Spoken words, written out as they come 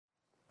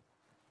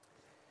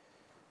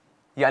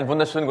Ja, einen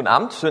wunderschönen guten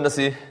Abend. Schön, dass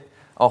Sie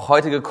auch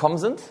heute gekommen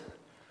sind.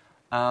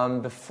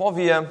 Bevor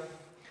wir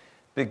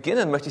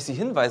beginnen, möchte ich Sie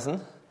hinweisen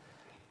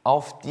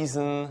auf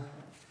diesen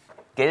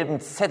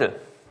gelben Zettel,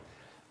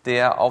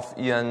 der auf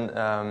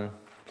Ihren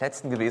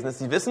Plätzen gewesen ist.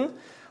 Sie wissen,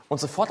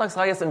 unsere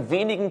Vortragsreihe ist in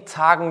wenigen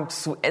Tagen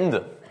zu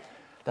Ende.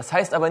 Das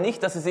heißt aber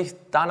nicht, dass Sie sich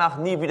danach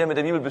nie wieder mit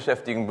der Bibel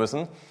beschäftigen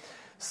müssen,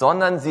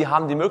 sondern Sie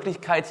haben die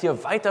Möglichkeit,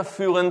 hier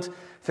weiterführend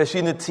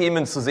verschiedene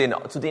Themen zu sehen,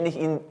 zu denen ich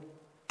Ihnen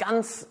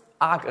ganz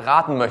arg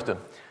raten möchte,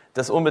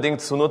 das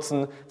unbedingt zu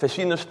nutzen.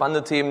 Verschiedene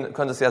spannende Themen,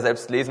 können Sie es ja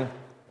selbst lesen,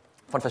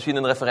 von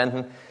verschiedenen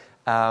Referenten.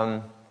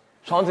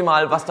 Schauen Sie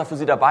mal, was da für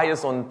Sie dabei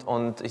ist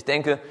und ich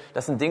denke,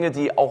 das sind Dinge,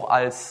 die auch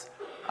als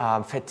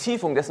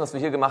Vertiefung dessen, was wir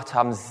hier gemacht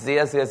haben,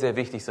 sehr, sehr, sehr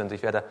wichtig sind.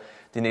 Ich werde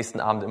die nächsten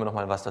Abende immer noch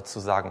mal was dazu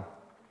sagen.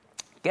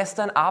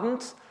 Gestern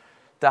Abend,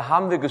 da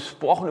haben wir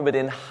gesprochen über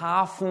den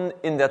Hafen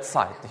in der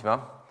Zeit, nicht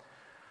wahr?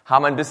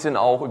 Haben ein bisschen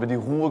auch über die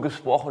Ruhe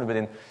gesprochen,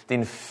 über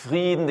den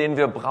Frieden, den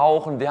wir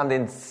brauchen. Wir haben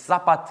den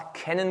Sabbat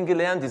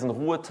kennengelernt, diesen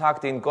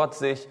Ruhetag, den Gott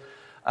sich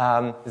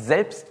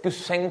selbst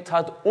geschenkt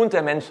hat und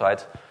der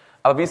Menschheit.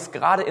 Aber wie es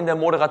gerade in der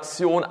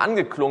Moderation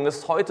angeklungen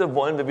ist, heute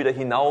wollen wir wieder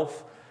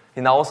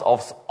hinaus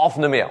aufs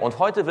offene Meer. Und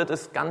heute wird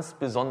es ganz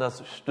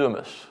besonders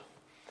stürmisch.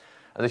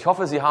 Also ich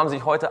hoffe, Sie haben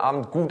sich heute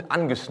Abend gut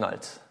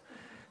angeschnallt.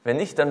 Wenn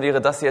nicht, dann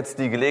wäre das jetzt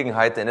die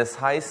Gelegenheit, denn es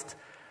heißt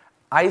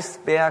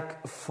Eisberg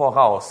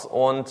voraus.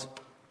 Und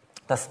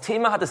das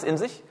Thema hat es in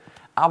sich,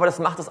 aber das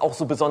macht es auch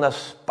so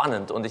besonders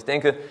spannend. Und ich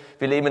denke,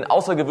 wir leben in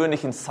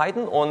außergewöhnlichen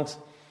Zeiten und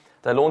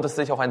da lohnt es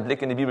sich, auch einen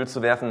Blick in die Bibel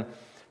zu werfen.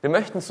 Wir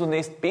möchten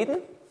zunächst beten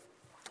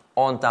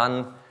und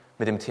dann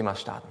mit dem Thema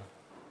starten.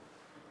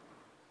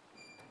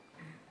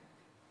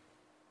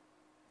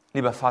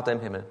 Lieber Vater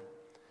im Himmel,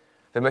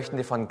 wir möchten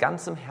dir von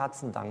ganzem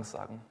Herzen Dank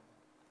sagen,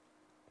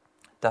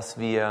 dass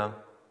wir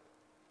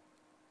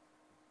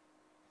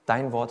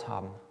dein Wort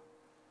haben,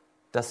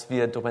 dass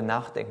wir darüber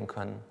nachdenken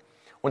können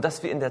und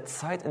dass wir in der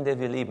Zeit, in der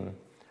wir leben,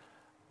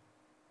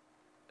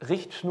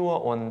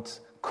 Richtschnur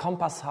und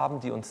Kompass haben,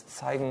 die uns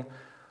zeigen,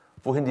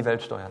 wohin die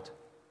Welt steuert.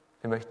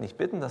 Wir möchten dich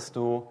bitten, dass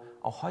du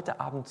auch heute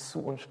Abend zu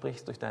uns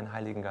sprichst durch deinen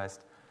Heiligen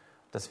Geist,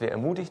 dass wir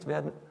ermutigt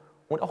werden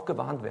und auch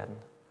gewarnt werden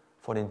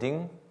vor den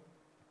Dingen,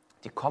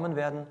 die kommen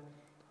werden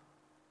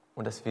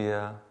und dass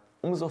wir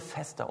umso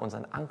fester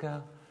unseren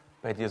Anker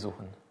bei dir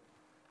suchen.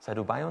 Sei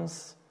du bei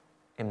uns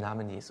im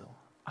Namen Jesu.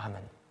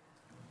 Amen.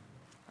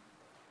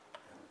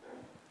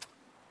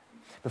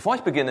 Bevor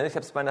ich beginne, ich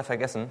habe es beinahe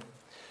vergessen,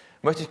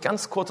 möchte ich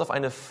ganz kurz auf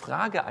eine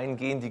Frage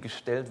eingehen, die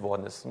gestellt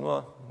worden ist.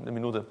 Nur eine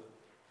Minute.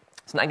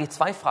 Es sind eigentlich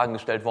 2 Fragen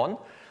gestellt worden.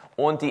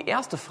 Und die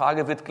erste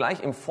Frage wird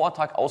gleich im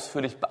Vortrag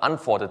ausführlich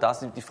beantwortet. Da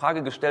ist die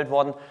Frage gestellt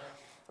worden,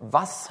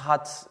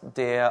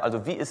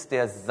 wie ist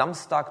der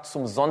Samstag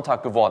zum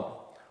Sonntag geworden?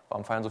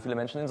 Warum feiern so viele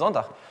Menschen den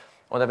Sonntag?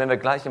 Und da werden wir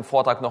gleich im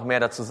Vortrag noch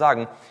mehr dazu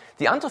sagen.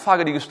 Die andere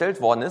Frage, die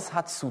gestellt worden ist,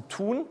 hat zu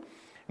tun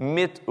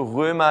mit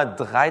Römer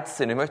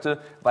 13. Ich möchte,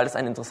 weil es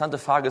eine interessante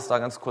Frage ist, da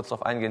ganz kurz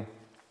drauf eingehen.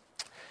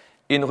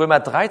 In Römer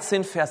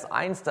 13, Vers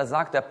 1, da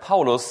sagt der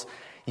Paulus,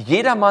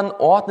 jedermann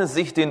ordne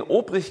sich den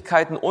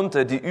Obrigkeiten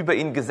unter, die über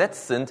ihn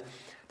gesetzt sind,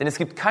 denn es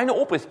gibt keine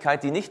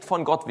Obrigkeit, die nicht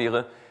von Gott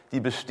wäre. Die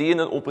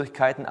bestehenden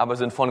Obrigkeiten aber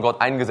sind von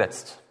Gott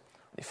eingesetzt.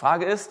 Die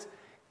Frage ist,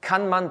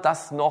 kann man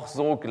das noch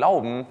so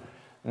glauben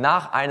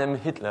nach einem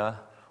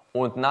Hitler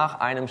und nach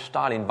einem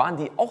Stalin? Waren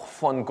die auch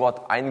von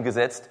Gott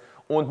eingesetzt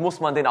und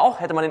hätte man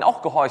denen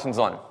auch gehorchen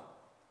sollen?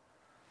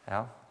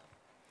 Ja.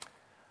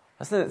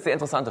 Das ist eine sehr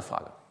interessante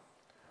Frage.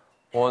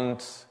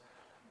 Und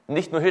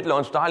nicht nur Hitler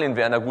und Stalin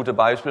wären da gute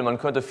Beispiele, man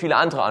könnte viele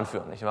andere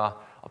anführen, nicht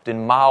wahr? Ob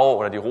den Mao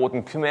oder die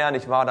Roten Khmer,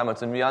 nicht wahr,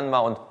 damals in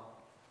Myanmar. Und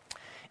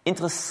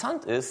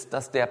interessant ist,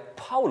 dass der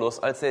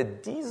Paulus, als er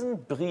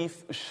diesen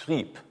Brief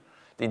schrieb,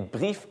 den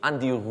Brief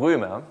an die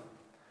Römer,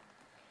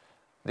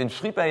 den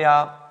schrieb er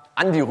ja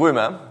an die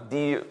Römer,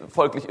 die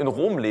folglich in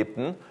Rom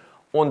lebten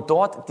und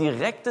dort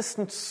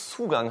direktesten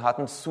Zugang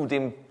hatten zu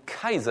dem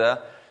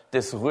Kaiser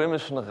des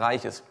Römischen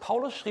Reiches.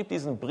 Paulus schrieb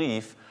diesen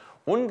Brief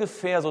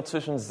ungefähr so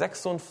zwischen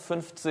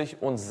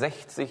 56 und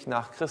 60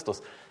 nach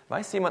Christus.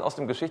 Weiß jemand aus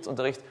dem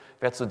Geschichtsunterricht,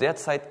 wer zu der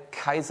Zeit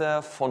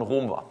Kaiser von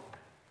Rom war?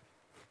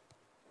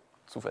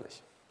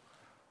 Zufällig.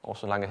 Auch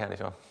schon lange her,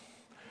 nicht wahr?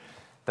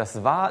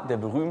 Das war der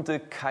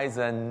berühmte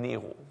Kaiser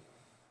Nero.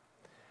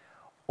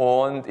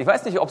 Und ich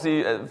weiß nicht, ob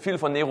Sie viel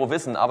von Nero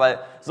wissen, aber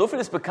so viel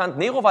ist bekannt.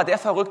 Nero war der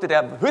Verrückte,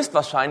 der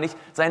höchstwahrscheinlich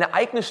seine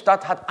eigene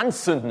Stadt hat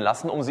anzünden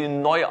lassen, um sie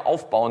neu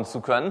aufbauen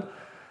zu können.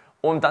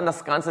 Und dann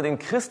das Ganze den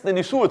Christen in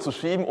die Schuhe zu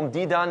schieben, um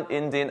die dann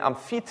in den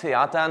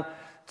Amphitheatern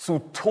zu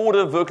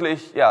Tode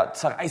wirklich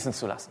zerreißen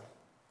zu lassen.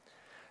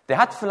 Der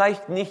hat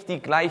vielleicht nicht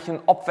die gleichen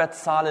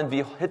Opferzahlen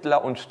wie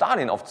Hitler und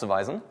Stalin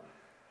aufzuweisen,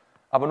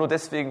 aber nur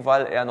deswegen,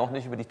 weil er noch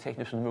nicht über die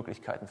technischen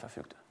Möglichkeiten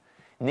verfügte.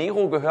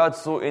 Nero gehört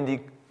so in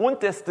die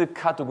unterste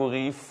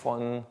Kategorie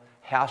von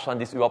Herrschern,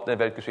 die es überhaupt in der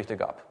Weltgeschichte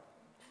gab.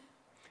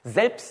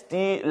 Selbst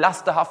die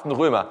lasterhaften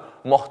Römer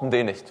mochten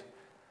den nicht.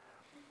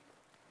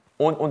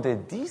 Und unter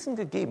diesen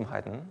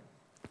Gegebenheiten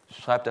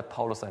schreibt der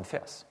Paulus einen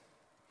Vers.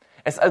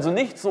 Es ist also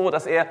nicht so,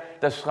 dass er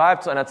das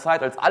schreibt zu einer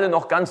Zeit, als alle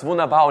noch ganz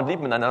wunderbar und lieb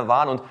miteinander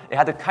waren und er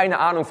hatte keine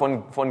Ahnung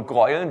von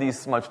Gräueln, die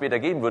es mal später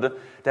geben würde.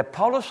 Der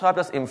Paulus schreibt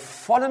das im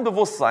vollen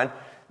Bewusstsein,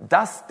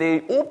 dass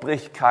die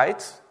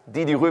Obrigkeit,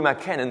 die die Römer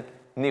kennen,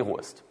 Nero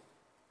ist.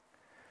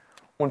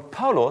 Und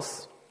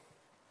Paulus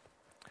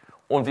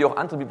und wie auch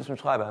andere biblischen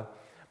Schreiber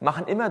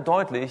machen immer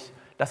deutlich,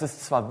 dass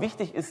es zwar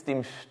wichtig ist,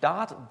 dem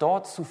Staat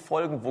dort zu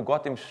folgen, wo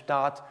Gott dem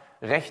Staat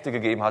Rechte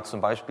gegeben hat,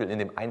 zum Beispiel in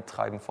dem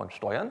Eintreiben von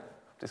Steuern.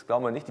 Das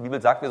glauben wir nicht. Die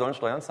Bibel sagt, wir sollen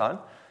Steuern zahlen.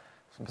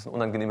 Das ist ein bisschen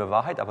unangenehme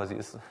Wahrheit, aber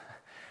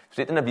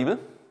steht in der Bibel.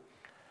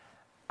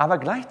 Aber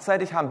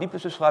gleichzeitig haben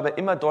biblische Schreiber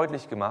immer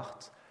deutlich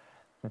gemacht,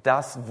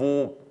 dass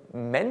wo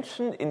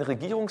Menschen in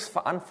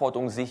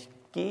Regierungsverantwortung sich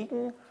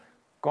gegen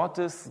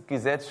Gottes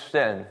Gesetz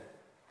stellen,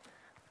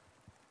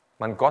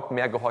 man Gott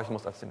mehr gehorchen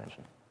muss als den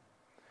Menschen.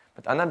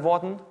 Mit anderen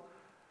Worten,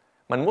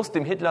 man muss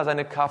dem Hitler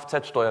seine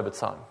Kfz-Steuer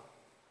bezahlen.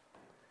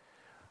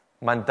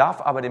 Man darf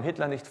aber dem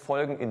Hitler nicht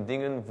folgen in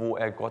Dingen, wo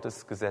er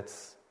Gottes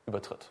Gesetz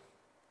übertritt.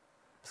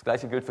 Das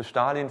Gleiche gilt für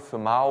Stalin, für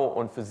Mao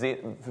und für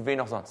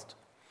wen auch sonst.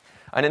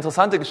 Eine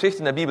interessante Geschichte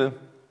in der Bibel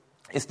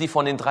ist die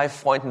von den 3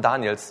 Freunden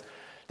Daniels,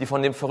 die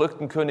von dem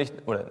verrückten König,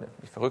 oder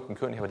nicht verrückten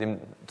König, aber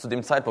zu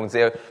dem Zeitpunkt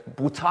sehr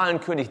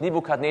brutalen König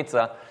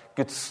Nebukadnezar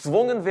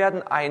gezwungen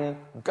werden, ein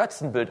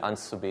Götzenbild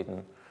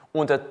anzubeten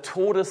unter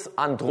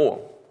Todesandrohung.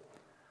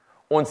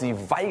 Und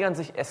sie weigern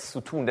sich, es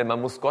zu tun, denn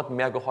man muss Gott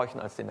mehr gehorchen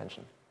als den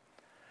Menschen.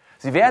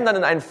 Sie werden dann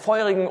in einen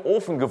feurigen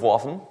Ofen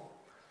geworfen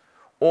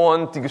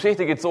und die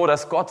Geschichte geht so,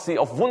 dass Gott sie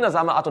auf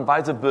wundersame Art und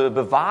Weise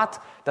bewahrt,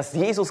 dass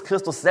Jesus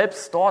Christus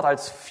selbst dort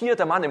als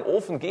 4. Mann im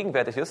Ofen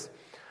gegenwärtig ist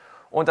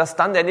und dass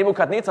dann der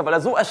Nebukadnezar, weil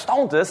er so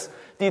erstaunt ist,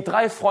 die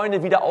 3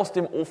 Freunde wieder aus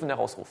dem Ofen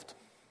herausruft.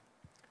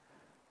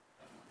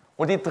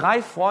 Und die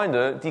 3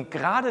 Freunde, die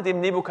gerade dem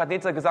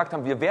Nebukadnezar gesagt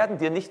haben, wir werden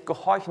dir nicht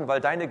gehorchen,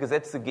 weil deine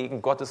Gesetze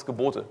gegen Gottes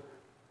Gebote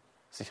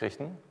sich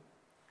richten,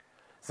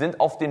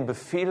 sind auf den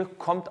Befehl,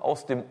 kommt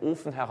aus dem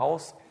Ofen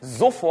heraus,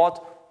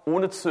 sofort,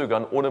 ohne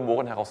Zögern, ohne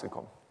Murren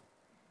herausgekommen.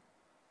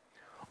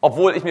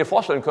 Obwohl ich mir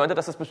vorstellen könnte,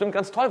 dass es bestimmt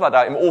ganz toll war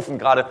da im Ofen,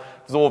 gerade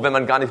so, wenn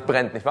man gar nicht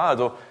brennt, nicht wahr?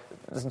 Also,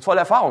 das ist eine tolle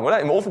Erfahrung, oder?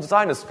 Im Ofen zu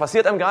sein, es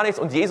passiert einem gar nichts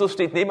und Jesus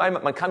steht neben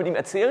einem, man kann mit ihm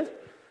erzählen.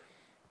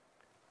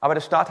 Aber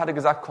der Staat hatte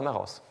gesagt, komm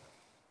heraus.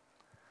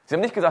 Sie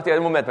haben nicht gesagt, ja,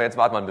 Moment mal, jetzt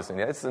warten wir ein bisschen,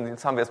 ja, jetzt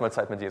haben wir erstmal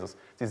Zeit mit Jesus.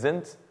 Sie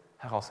sind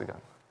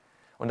herausgegangen.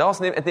 Und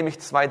daraus entnehme ich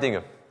 2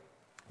 Dinge.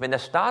 Wenn der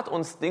Staat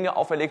uns Dinge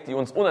auferlegt, die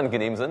uns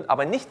unangenehm sind,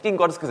 aber nicht gegen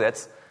Gottes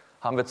Gesetz,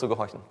 haben wir zu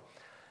gehorchen.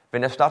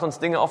 Wenn der Staat uns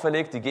Dinge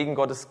auferlegt, die gegen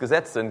Gottes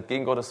Gesetz sind,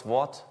 gegen Gottes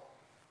Wort,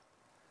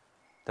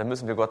 dann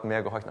müssen wir Gott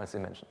mehr gehorchen als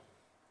den Menschen.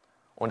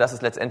 Und das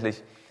ist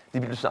letztendlich die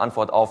biblische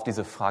Antwort auf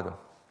diese Frage.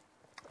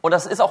 Und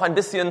das ist auch ein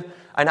bisschen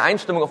eine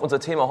Einstimmung auf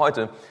unser Thema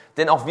heute,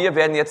 denn auch wir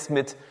werden jetzt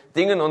mit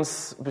Dingen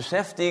uns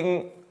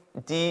beschäftigen,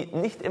 die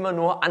nicht immer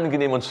nur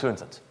angenehm und schön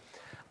sind.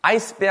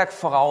 Eisberg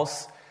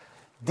voraus,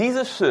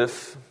 dieses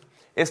Schiff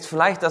ist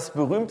vielleicht das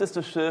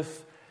berühmteste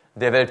Schiff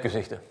der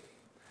Weltgeschichte.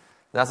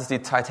 Das ist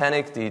die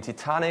Titanic,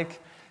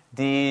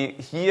 die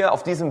hier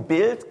auf diesem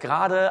Bild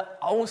gerade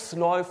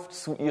ausläuft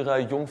zu ihrer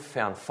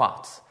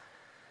Jungfernfahrt.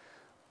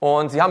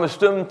 Und Sie haben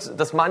bestimmt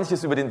das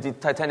manches über die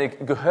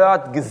Titanic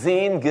gehört,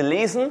 gesehen,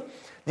 gelesen.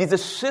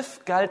 Dieses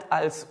Schiff galt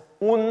als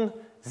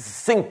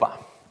unsinkbar.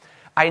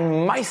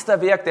 Ein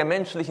Meisterwerk der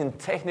menschlichen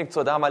Technik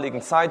zur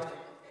damaligen Zeit,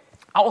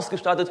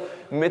 ausgestattet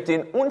mit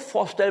den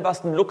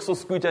unvorstellbarsten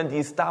Luxusgütern, die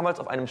es damals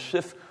auf einem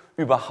Schiff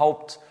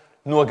überhaupt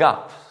nur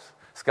gab.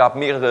 Es gab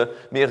mehrere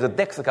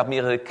Decks, es gab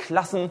mehrere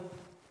Klassen,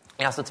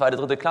 1., 2.,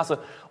 3. Klasse.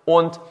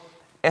 Und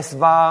es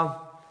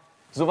war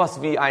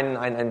sowas wie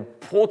ein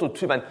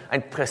Prototyp,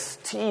 ein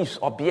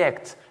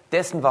Prestigeobjekt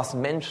dessen, was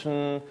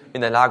Menschen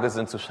in der Lage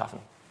sind zu schaffen.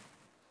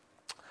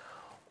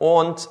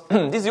 Und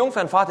diese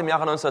Jungfernfahrt im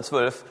Jahre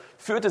 1912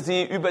 führte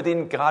sie über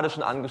den gerade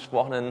schon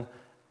angesprochenen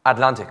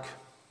Atlantik.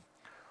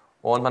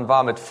 Und man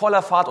war mit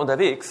voller Fahrt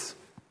unterwegs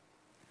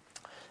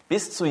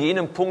bis zu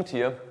jenem Punkt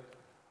hier,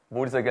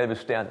 wo dieser gelbe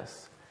Stern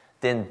ist.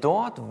 Denn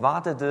dort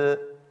wartete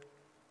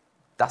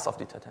das auf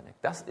die Titanic.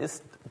 Das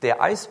ist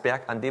der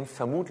Eisberg, an dem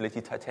vermutlich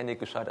die Titanic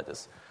gescheitert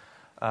ist.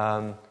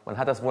 Man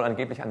hat das wohl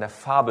angeblich an der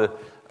Farbe,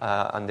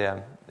 in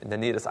der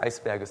Nähe des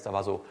Eisberges, da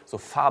war so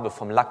Farbe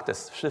vom Lack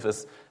des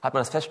Schiffes, hat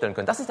man das feststellen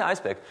können. Das ist der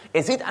Eisberg.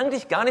 Er sieht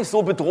eigentlich gar nicht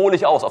so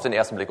bedrohlich aus auf den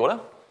ersten Blick, oder?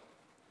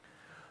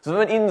 So, wenn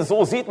man ihn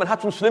so sieht, man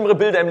hat schon schlimmere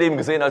Bilder im Leben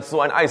gesehen als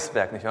so ein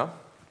Eisberg, nicht wahr?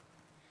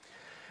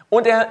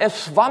 Und er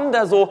schwamm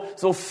da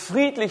so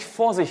friedlich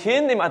vor sich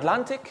hin im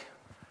Atlantik.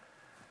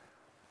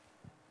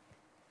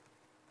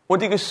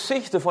 Und die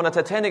Geschichte von der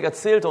Titanic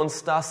erzählte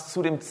uns, dass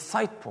zu dem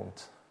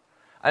Zeitpunkt,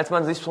 als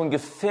man sich schon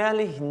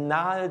gefährlich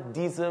nahe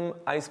diesem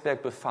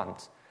Eisberg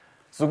befand,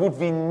 so gut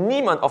wie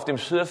niemand auf dem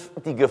Schiff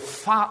die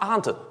Gefahr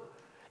ahnte,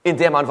 in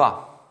der man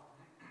war.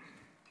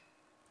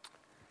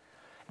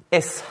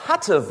 Es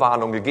hatte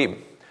Warnung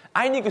gegeben.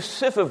 Einige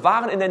Schiffe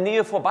waren in der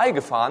Nähe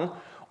vorbeigefahren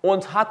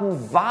und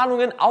hatten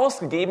Warnungen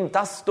ausgegeben,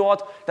 dass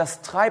dort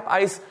das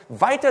Treibeis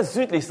weiter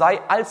südlich sei,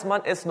 als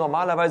man es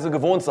normalerweise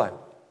gewohnt sei.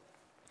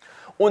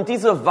 Und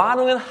diese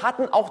Warnungen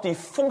hatten auch die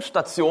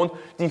Funkstation,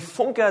 die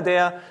Funker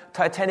der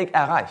Titanic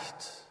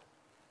erreicht.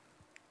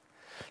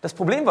 Das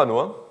Problem war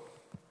nur,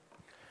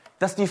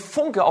 dass die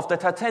Funker auf der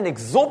Titanic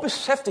so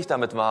beschäftigt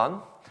damit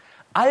waren,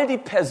 all die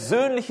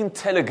persönlichen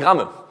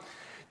Telegramme,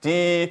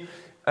 die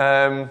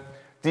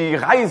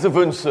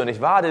Reisewünsche,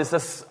 nicht wahr?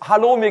 Das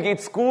Hallo, mir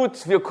geht's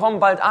gut, wir kommen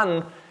bald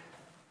an,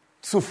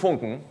 zu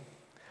funken,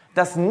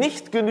 dass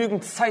nicht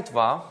genügend Zeit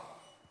war,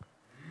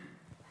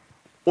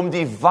 um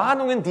die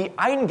Warnungen, die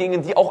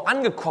eingingen, die auch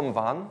angekommen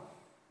waren,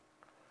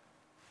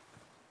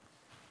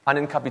 an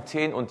den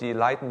Kapitän und die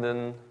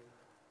leitenden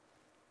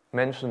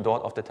Menschen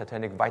dort auf der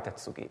Titanic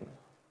weiterzugeben.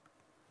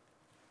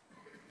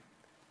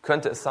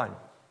 Könnte es sein,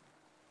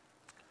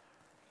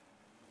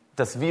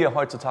 dass wir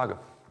heutzutage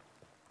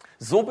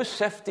so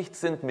beschäftigt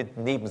sind mit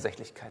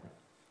Nebensächlichkeiten,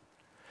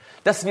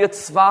 dass wir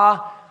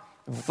zwar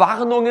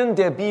Warnungen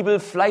der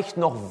Bibel vielleicht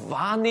noch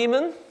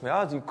wahrnehmen,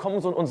 ja, sie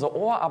kommen so in unser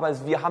Ohr,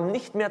 aber wir haben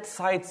nicht mehr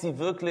Zeit, sie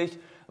wirklich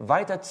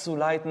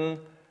weiterzuleiten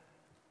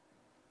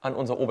an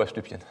unser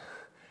Oberstübchen,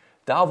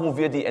 da wo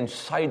wir die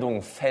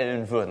Entscheidung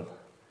fällen würden.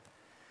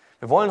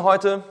 Wir wollen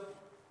heute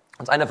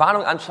uns eine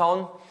Warnung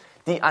anschauen,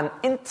 die an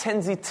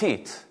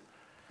Intensität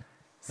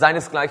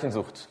ihresgleichen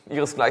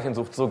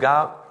sucht,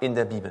 sogar in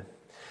der Bibel.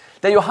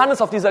 Der Johannes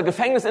auf dieser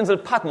Gefängnisinsel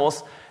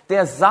Patmos,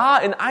 der sah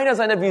in einer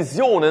seiner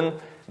Visionen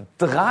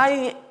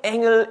 3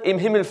 Engel im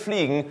Himmel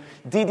fliegen,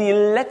 die die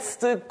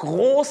letzte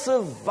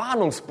große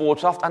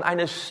Warnungsbotschaft an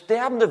eine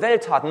sterbende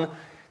Welt hatten,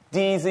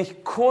 die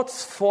sich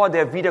kurz vor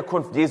der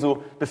Wiederkunft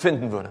Jesu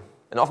befinden würde.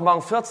 In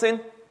Offenbarung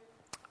 14,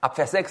 ab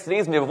Vers 6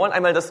 lesen wir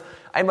wollen das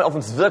einmal auf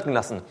uns wirken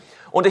lassen.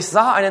 Und ich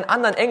sah einen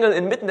anderen Engel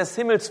inmitten des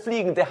Himmels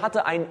fliegen, der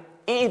hatte ein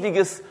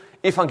ewiges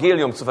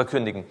Evangelium zu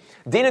verkündigen.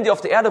 Denen, die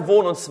auf der Erde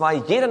wohnen, und zwar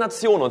jeder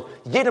Nation und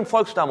jedem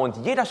Volksstamm und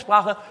jeder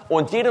Sprache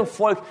und jedem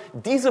Volk.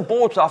 Diese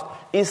Botschaft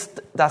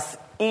ist das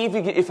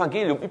ewige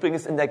Evangelium.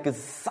 Übrigens in der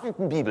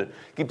gesamten Bibel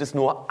gibt es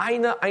nur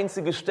eine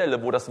einzige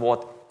Stelle, wo das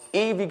Wort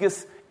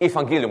ewiges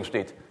Evangelium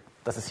steht.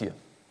 Das ist hier.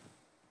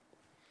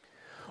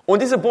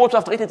 Und diese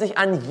Botschaft richtet sich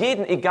an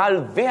jeden,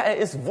 egal wer er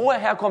ist, wo er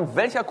herkommt,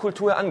 welcher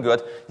Kultur er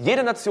angehört.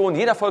 Jede Nation,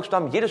 jeder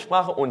Volksstamm, jede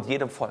Sprache und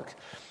jedem Volk.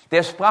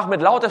 Der sprach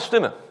mit lauter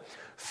Stimme: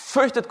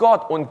 Fürchtet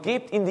Gott und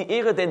gebt ihm die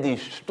Ehre, denn die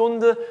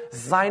Stunde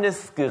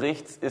seines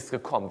Gerichts ist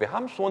gekommen. Wir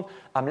haben schon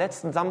am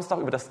letzten Samstag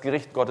über das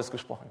Gericht Gottes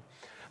gesprochen.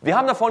 Wir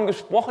haben davon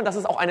gesprochen, dass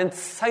es auch einen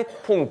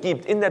Zeitpunkt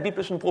gibt in der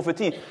biblischen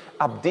Prophetie,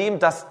 ab dem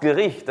das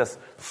Gericht, das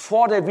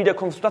vor der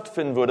Wiederkunft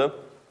stattfinden würde,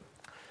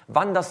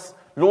 wann das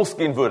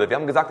losgehen würde. Wir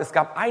haben gesagt, es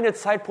gab eine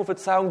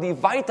Zeitprophezeiung,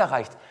 die weiter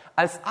reicht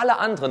als alle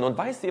anderen. Und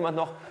weiß jemand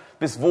noch,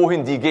 bis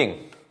wohin die ging?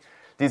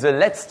 Diese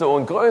letzte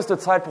und größte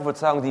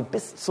Zeitprophezeiung, die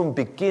bis zum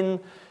Beginn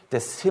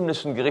des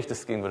himmlischen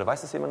Gerichtes gehen würde.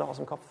 Weiß das jemand noch aus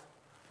dem Kopf?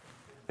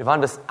 Wir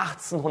waren bis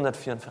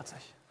 1844.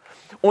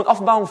 Und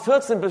Offenbarung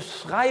 14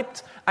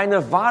 beschreibt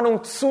eine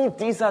Warnung zu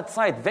dieser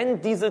Zeit,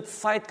 wenn diese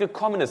Zeit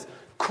gekommen ist,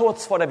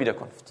 kurz vor der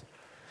Wiederkunft.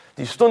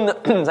 Die Stunde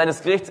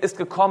seines Gerichts ist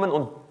gekommen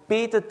und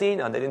betet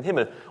den an, der den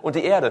Himmel und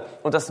die Erde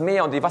und das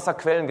Meer und die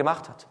Wasserquellen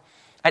gemacht hat.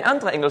 Ein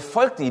anderer Engel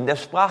folgte ihm, der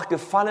sprach: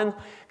 Gefallen,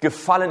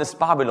 gefallen ist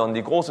Babylon,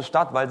 die große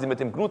Stadt, weil sie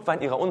mit dem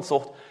Blutwein ihrer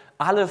Unzucht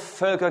alle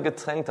Völker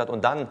getränkt hat.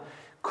 Und dann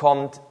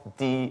kommt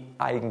die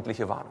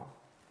eigentliche Warnung.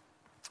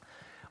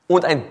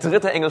 Und ein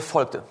dritter Engel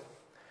folgte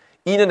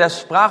ihnen, der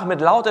sprach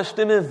mit lauter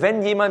Stimme: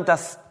 Wenn jemand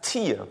das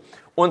Tier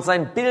und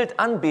sein Bild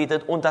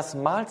anbetet und das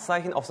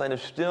Mahlzeichen auf seine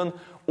Stirn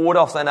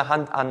oder auf seine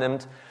Hand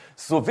annimmt,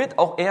 so wird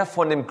auch er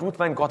von dem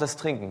Blutwein Gottes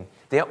trinken,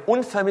 der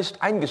unvermischt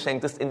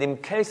eingeschenkt ist in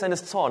dem Kelch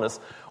seines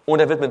Zornes, und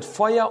er wird mit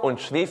Feuer und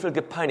Schwefel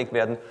gepeinigt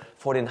werden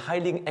vor den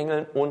heiligen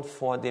Engeln und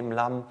vor dem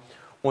Lamm.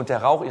 Und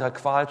der Rauch ihrer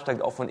Qual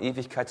steigt auf von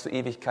Ewigkeit zu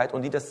Ewigkeit.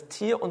 Und die das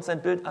Tier und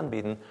sein Bild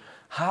anbeten,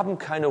 haben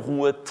keine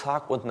Ruhe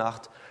Tag und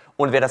Nacht.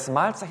 Und wer das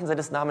Mahlzeichen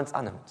seines Namens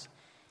annimmt.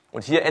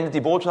 Und hier endet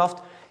die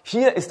Botschaft.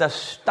 Hier ist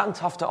das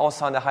standhafte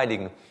Ausharren der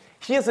Heiligen.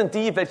 Hier sind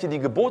die, welche die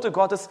Gebote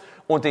Gottes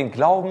und den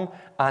Glauben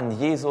an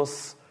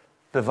Jesus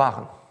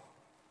bewahren.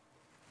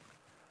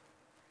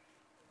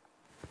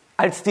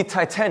 Als die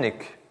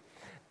Titanic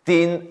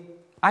den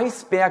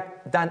Eisberg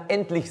dann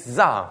endlich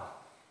sah,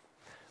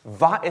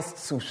 war es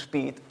zu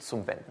spät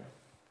zum Wenden.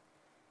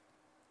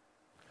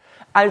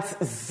 Als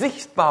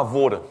sichtbar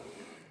wurde,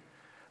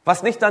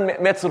 was nicht dann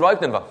mehr zu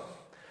leugnen war,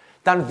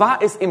 dann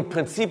war es im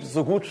Prinzip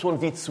so gut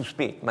schon wie zu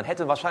spät. Man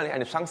hätte wahrscheinlich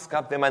eine Chance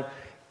gehabt, wenn man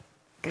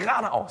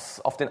geradeaus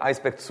auf den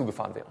Eisberg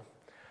zugefahren wäre.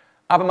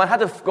 Aber man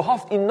hatte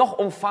gehofft, ihn noch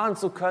umfahren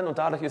zu können, und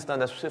dadurch ist dann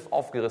das Schiff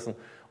aufgerissen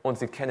und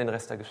Sie kennen den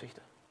Rest der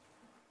Geschichte.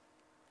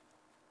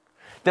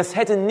 Das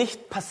hätte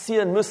nicht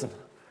passieren müssen,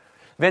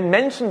 wenn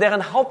Menschen,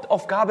 deren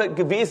Hauptaufgabe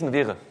gewesen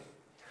wäre,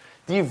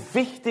 die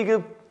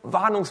wichtige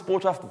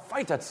Warnungsbotschaft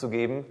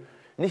weiterzugeben,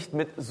 nicht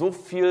mit so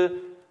viel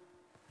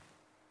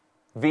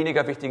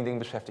weniger wichtigen Dingen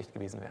beschäftigt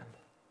gewesen wären.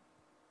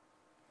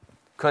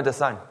 Könnte es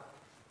sein,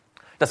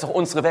 dass auch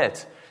unsere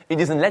Welt in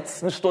diesen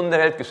letzten Stunden der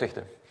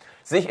Weltgeschichte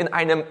sich in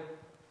einem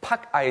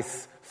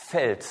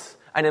Packeisfeld,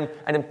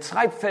 einem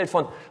Treibfeld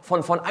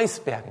von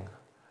Eisbergen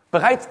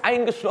bereits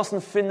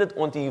eingeschlossen findet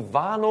und die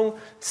Warnung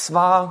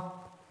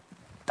zwar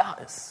da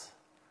ist,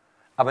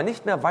 aber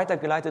nicht mehr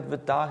weitergeleitet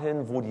wird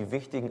dahin, wo die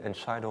wichtigen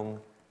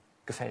Entscheidungen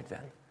gefällt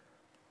werden.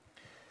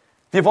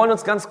 Wir wollen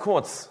uns ganz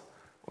kurz,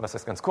 und was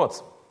heißt ganz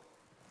kurz,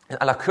 in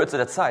aller Kürze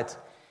der Zeit,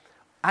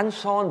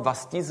 anschauen,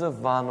 was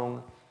diese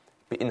Warnung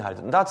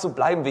beinhaltet. Und dazu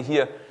bleiben wir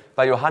hier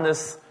bei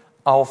Johannes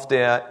auf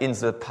der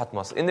Insel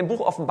Patmos. In dem Buch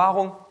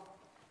Offenbarung,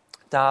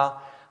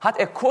 da hat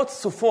er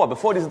kurz zuvor,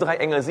 bevor er diese 3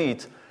 Engel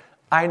sieht,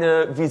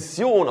 eine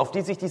Vision, auf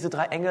die sich diese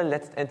 3 Engel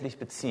letztendlich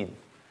beziehen.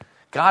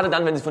 Gerade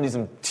dann, wenn sie von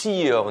diesem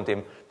Tier und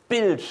dem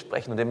Bild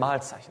sprechen und dem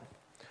Malzeichen.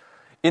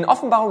 In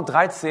Offenbarung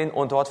 13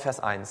 und dort Vers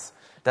 1,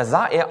 da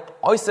sah er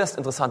äußerst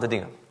interessante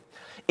Dinge.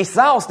 Ich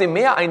sah aus dem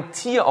Meer ein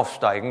Tier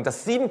aufsteigen,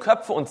 das 7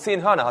 Köpfe und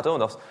 10 Hörner hatte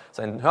und auf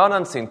seinen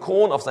Hörnern 10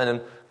 Kronen, auf seinen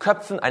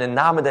Köpfen einen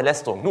Namen der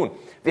Lästerung. Nun,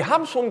 wir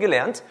haben schon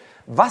gelernt,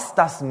 was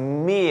das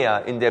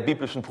Meer in der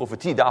biblischen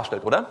Prophetie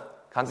darstellt, oder?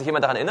 Kann sich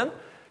jemand daran erinnern?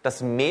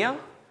 Das Meer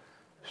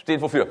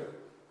steht wofür?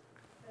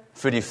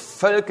 Für die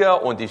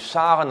Völker und die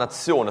Scharen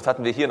Nationen. Das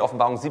hatten wir hier in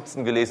Offenbarung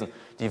 17 gelesen.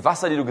 Die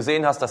Wasser, die du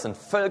gesehen hast, das sind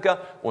Völker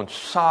und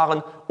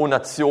Scharen und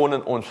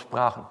Nationen und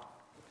Sprachen.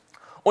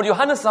 Und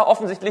Johannes sah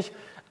offensichtlich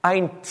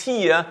ein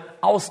Tier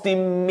aus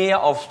dem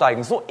Meer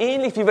aufsteigen. So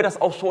ähnlich, wie wir das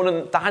auch schon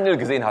in Daniel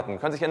gesehen hatten.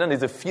 Können Sie sich erinnern,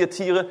 diese 4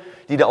 Tiere,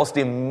 die da aus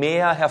dem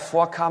Meer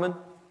hervorkamen?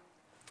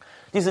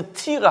 Diese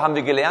Tiere, haben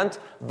wir gelernt,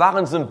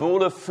 waren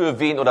Symbole für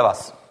wen oder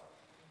was?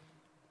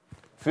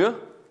 Für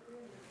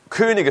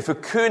Könige, für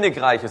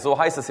Königreiche. So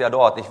heißt es ja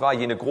dort, nicht wahr?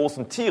 Jene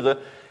großen Tiere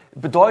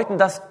bedeuten,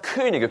 dass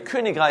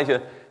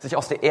Königreiche sich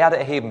aus der Erde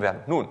erheben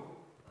werden. Nun,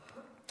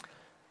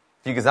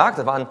 wie gesagt,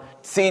 da waren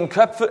 7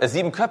 Köpfe,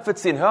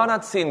 10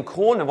 Hörner, 10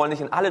 Kronen. Wir wollen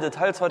nicht in alle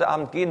Details heute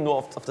Abend gehen, nur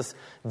auf das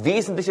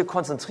Wesentliche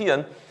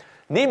konzentrieren.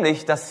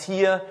 Nämlich, dass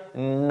hier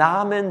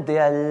Namen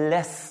der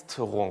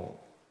Lästerung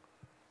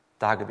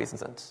da gewesen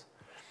sind.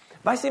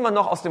 Weiß jemand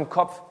noch aus dem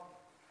Kopf,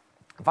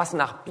 was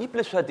nach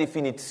biblischer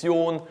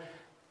Definition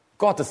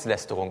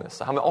Gotteslästerung ist?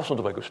 Da haben wir auch schon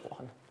drüber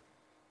gesprochen.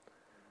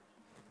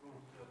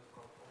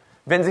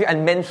 Wenn sich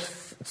ein Mensch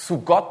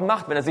zu Gott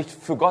macht, wenn er sich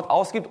für Gott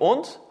ausgibt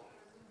und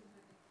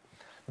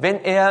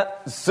wenn er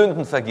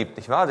Sünden vergibt,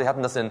 nicht wahr? Sie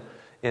hatten das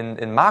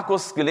in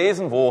Markus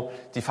gelesen, wo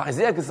die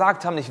Pharisäer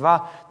gesagt haben, nicht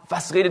wahr?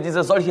 Was redet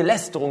diese solche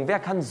Lästerung? Wer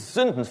kann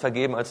Sünden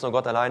vergeben als nur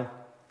Gott allein?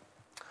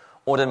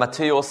 Oder in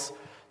Matthäus,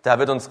 da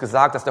wird uns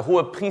gesagt, dass der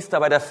hohe Priester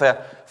bei der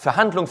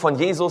Verhandlung von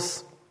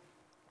Jesus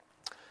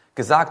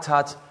gefragt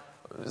hat,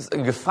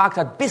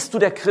 bist du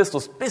der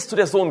Christus, bist du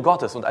der Sohn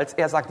Gottes? Und als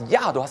er sagt,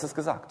 ja, du hast es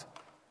gesagt,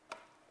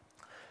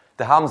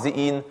 da haben sie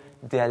ihn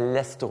der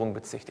Lästerung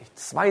bezichtigt.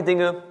 2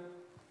 Dinge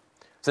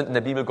sind in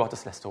der Bibel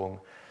Gotteslästerung.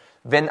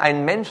 Wenn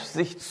ein Mensch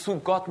sich zu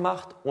Gott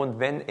macht und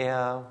wenn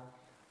er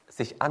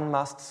sich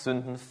anmaßt,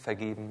 Sünden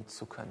vergeben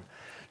zu können.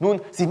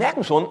 Nun, Sie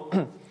merken schon,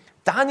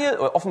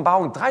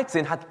 Offenbarung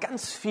 13 hat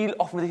ganz viel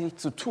offensichtlich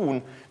zu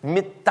tun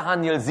mit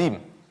Daniel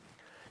 7.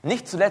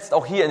 Nicht zuletzt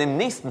auch hier in dem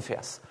nächsten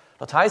Vers.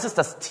 Dort heißt es,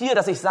 das Tier,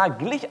 das ich sah,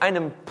 glich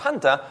einem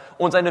Panther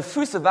und seine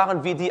Füße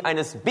waren wie die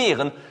eines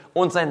Bären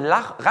und sein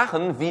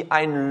Rachen wie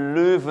ein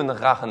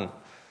Löwenrachen.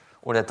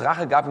 Und der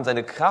Drache gab ihm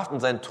seine Kraft und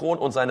seinen Thron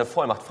und seine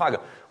Vollmacht. Frage,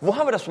 wo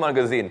haben wir das schon mal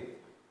gesehen?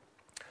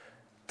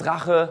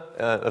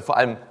 Drache, vor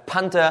allem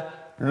Panther,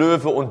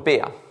 Löwe und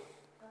Bär.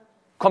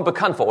 Kommt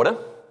bekannt vor, oder?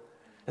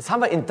 Das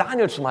haben wir in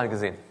Daniel schon mal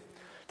gesehen.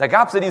 Da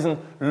gab es ja diesen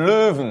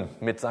Löwen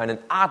mit seinen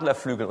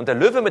Adlerflügeln. Und der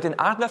Löwe mit den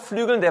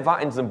Adlerflügeln, der war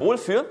ein Symbol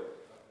für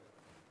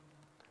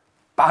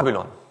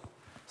Babylon.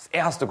 Das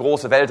erste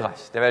große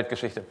Weltreich der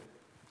Weltgeschichte.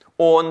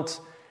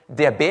 Und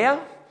der Bär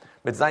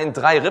mit seinen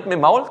 3 Rippen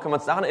im Maul, können wir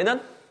uns daran erinnern?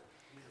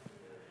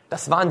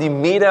 Das waren die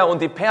Meder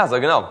und die Perser,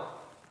 genau.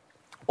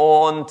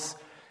 Und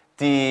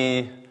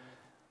diese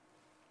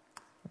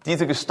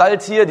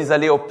Gestalt hier, dieser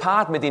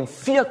Leopard mit den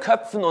 4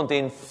 Köpfen und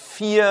den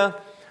 4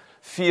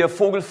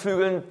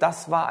 Vogelflügeln,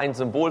 das war ein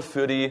Symbol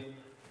für die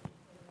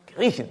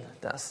Griechen.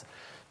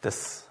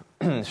 Das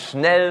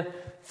schnell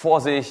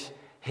vor sich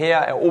her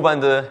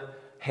erobernde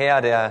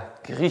Heer der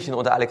Griechen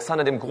unter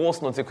Alexander dem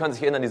Großen. Und Sie können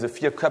sich erinnern, diese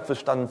 4 Köpfe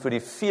standen für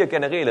die 4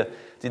 Generäle,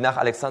 die nach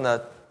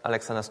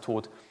Alexanders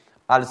Tod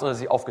alles unter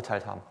sich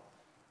aufgeteilt haben.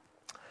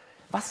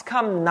 Was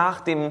kam nach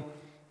dem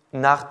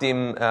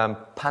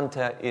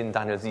Panther in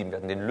Daniel 7? Wir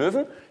hatten den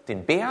Löwen,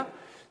 den Bär,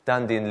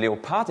 dann den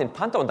Leopard, den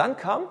Panther und dann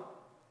kam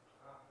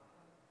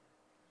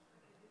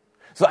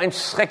so ein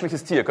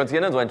schreckliches Tier. Könnt ihr sich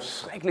erinnern? So ein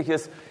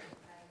schreckliches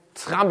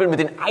Trampeln mit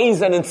den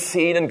eisernen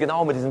Zähnen,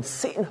 genau mit diesen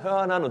 10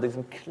 Hörnern und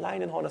diesem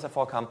kleinen Horn, das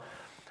hervorkam.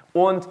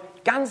 Und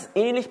ganz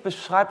ähnlich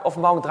beschreibt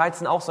Offenbarung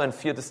 13 auch so ein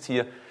 4.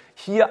 Tier,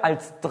 hier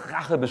als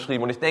Drache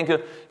beschrieben. Und ich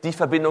denke, die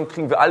Verbindung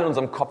kriegen wir alle in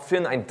unserem Kopf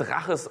hin. Ein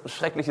Drache ist ein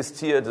schreckliches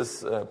Tier,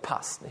 das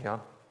passt, nicht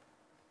wahr?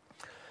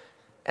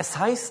 Es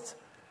heißt,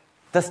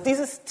 dass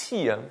dieses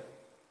Tier,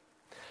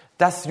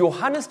 das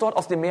Johannes dort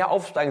aus dem Meer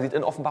aufsteigen sieht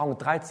in Offenbarung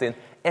 13,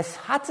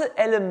 es hatte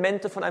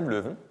Elemente von einem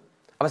Löwen,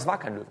 aber es war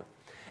kein Löwe.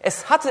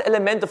 Es hatte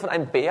Elemente von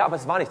einem Bär, aber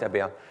es war nicht der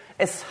Bär.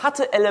 Es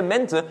hatte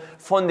Elemente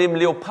von dem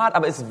Leopard,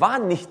 aber es war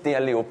nicht der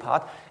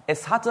Leopard.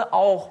 Es hatte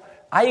auch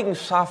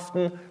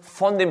Eigenschaften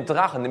von dem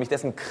Drachen, nämlich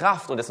dessen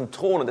Kraft und dessen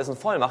Thron und dessen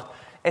Vollmacht.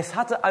 Es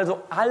hatte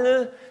also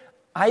alle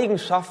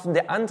Eigenschaften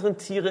der anderen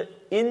Tiere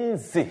in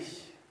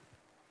sich.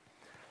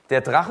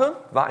 Der Drache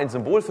war ein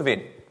Symbol für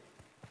wen?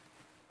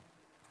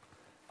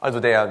 Also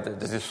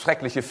dieses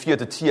schreckliche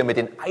 4. Tier mit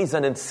den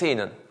eisernen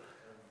Zähnen.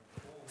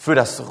 Für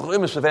das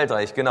römische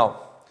Weltreich, genau.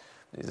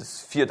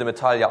 Dieses 4.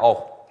 Metall ja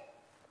auch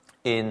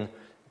in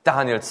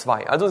Daniel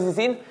 2. Also Sie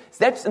sehen,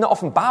 selbst in der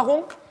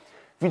Offenbarung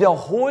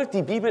wiederholt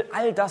die Bibel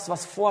all das,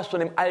 was vorher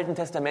schon im Alten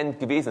Testament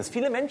gewesen ist.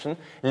 Viele Menschen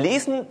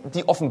lesen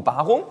die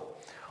Offenbarung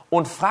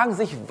und fragen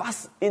sich,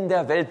 was in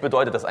der Welt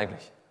bedeutet das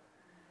eigentlich?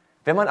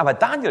 Wenn man aber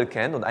Daniel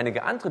kennt und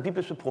einige andere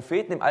biblische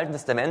Propheten im Alten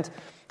Testament,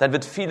 dann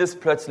wird vieles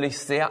plötzlich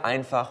sehr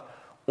einfach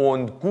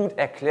und gut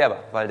erklärbar,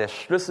 weil der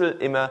Schlüssel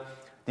immer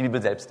die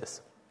Bibel selbst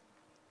ist.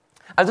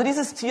 Also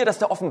dieses Tier, das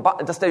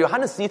der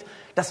Johannes sieht,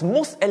 das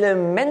muss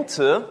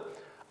Elemente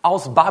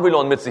aus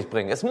Babylon mit sich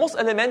bringen. Es muss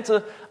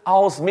Elemente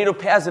aus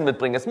Medo-Persien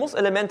mitbringen. Es muss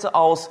Elemente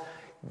aus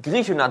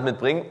Griechenland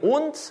mitbringen.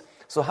 Und,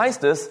 so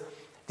heißt es,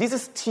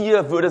 dieses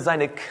Tier würde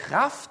seine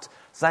Kraft,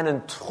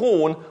 seinen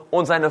Thron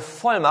und seine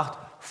Vollmacht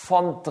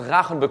vom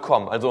Drachen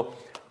bekommen. Also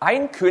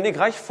ein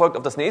Königreich folgt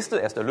auf das nächste.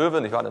 Erst der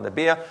Löwe, nicht wahr? Dann der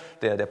Bär,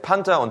 der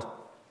Panther und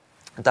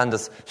dann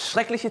das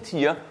schreckliche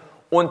Tier.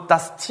 Und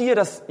das Tier,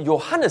 das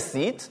Johannes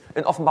sieht,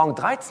 in Offenbarung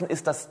 13,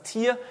 ist das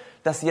Tier,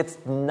 das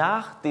jetzt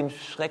nach dem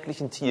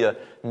schrecklichen Tier,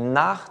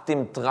 nach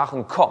dem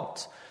Drachen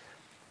kommt.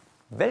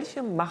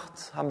 Welche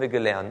Macht, haben wir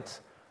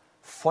gelernt,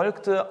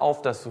 folgte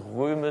auf das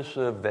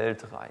römische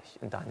Weltreich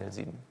in Daniel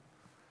 7?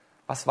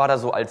 Was war da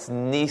so als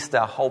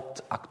nächster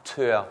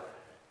Hauptakteur?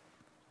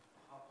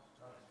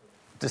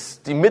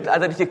 Die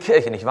mittelalterliche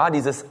Kirche, nicht wahr?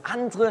 Dieses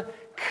andere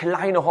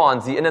kleine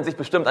Horn. Sie erinnern sich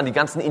bestimmt an die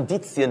ganzen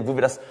Indizien, wo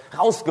wir das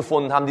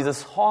rausgefunden haben.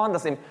 Dieses Horn,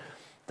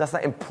 das da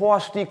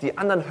emporstieg, die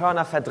anderen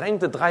Hörner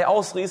verdrängte, 3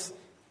 ausriss.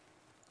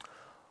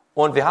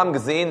 Und wir haben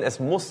gesehen, es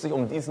muss sich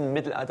um diesen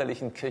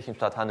mittelalterlichen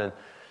Kirchenstaat handeln,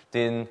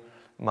 den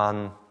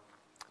man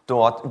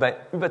dort über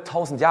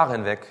 1000 Jahre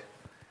hinweg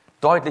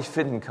deutlich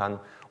finden kann.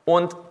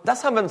 Und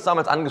das haben wir uns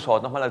damals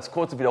angeschaut, nochmal als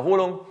kurze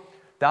Wiederholung.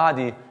 Da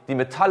die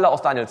Metalle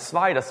aus Daniel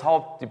 2, das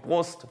Haupt, die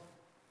Brust,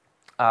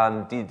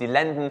 die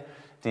Lenden,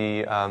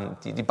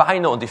 die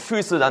Beine und die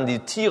Füße, dann die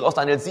Tiere aus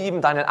Daniel 7,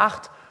 Daniel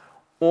 8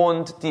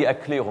 und die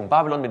Erklärung.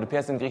 Babylon,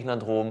 Medo-Persien,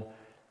 Griechenland, Rom,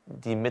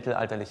 die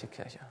mittelalterliche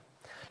Kirche.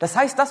 Das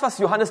heißt, das, was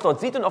Johannes dort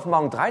sieht in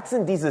Offenbarung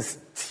 13, dieses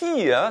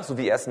Tier, so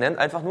wie er es nennt,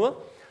 einfach nur,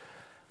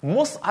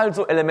 muss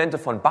also Elemente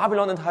von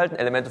Babylon enthalten,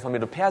 Elemente von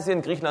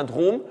Medo-Persien, Griechenland,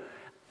 Rom.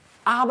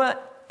 Aber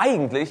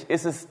eigentlich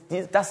ist es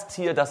das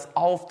Tier, das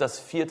auf das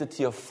 4.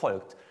 Tier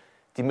folgt,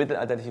 die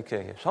mittelalterliche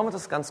Kirche. Schauen wir uns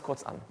das ganz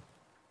kurz an.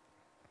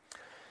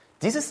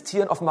 Dieses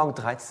Tier in Offenbarung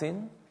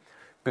 13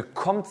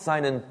 bekommt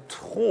seinen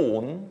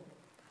Thron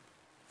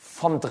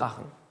vom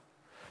Drachen.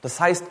 Das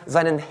heißt,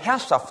 seinen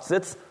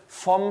Herrschaftssitz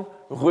vom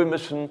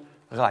römischen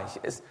Reich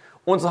ist.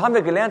 Und so haben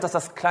wir gelernt, dass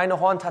das kleine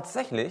Horn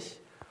tatsächlich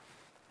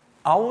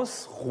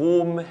aus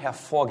Rom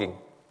hervorging.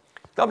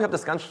 Ich glaube, ich habe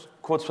das ganz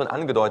kurz schon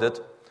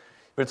angedeutet.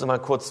 Ich will es nochmal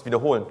kurz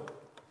wiederholen.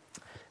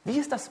 Wie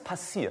ist das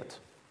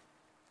passiert,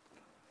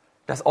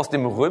 dass aus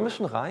dem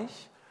römischen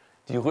Reich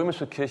die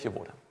römische Kirche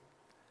wurde?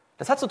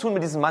 Das hat zu tun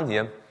mit diesem Mann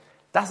hier.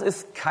 Das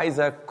ist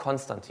Kaiser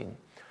Konstantin.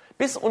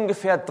 Bis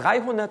ungefähr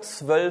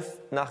 312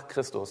 nach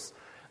Christus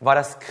war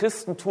das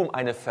Christentum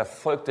eine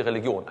verfolgte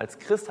Religion. Als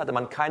Christ hatte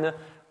man keine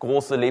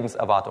große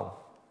Lebenserwartung.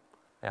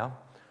 Ja?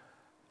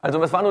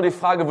 Also es war nur die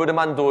Frage, würde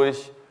man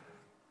durch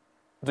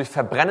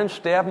Verbrennen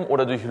sterben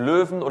oder durch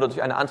Löwen oder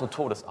durch eine andere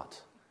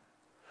Todesart.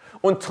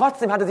 Und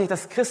trotzdem hatte sich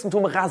das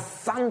Christentum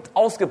rasant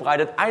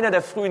ausgebreitet. Einer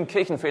der frühen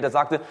Kirchenväter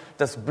sagte,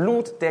 das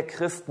Blut der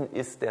Christen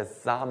ist der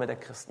Same der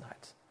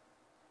Christenheit.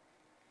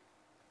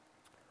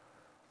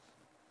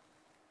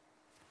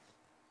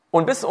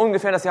 Und bis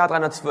ungefähr das Jahr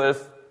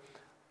 312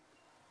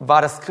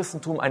 war das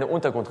Christentum eine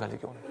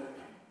Untergrundreligion.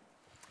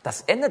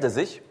 Das änderte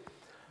sich,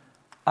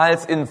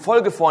 als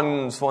infolge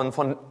von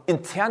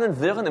internen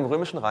Wirren im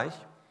Römischen Reich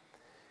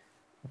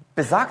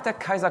besagter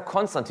Kaiser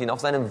Konstantin auf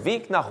seinem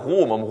Weg nach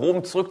Rom, um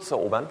Rom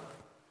zurückzuerobern,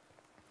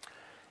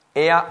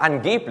 er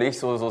angeblich,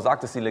 so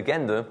sagt es die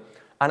Legende,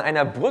 an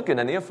einer Brücke in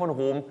der Nähe von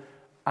Rom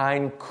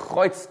ein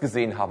Kreuz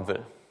gesehen haben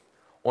will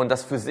und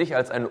das für sich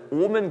als ein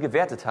Omen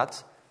gewertet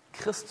hat,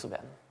 Christ zu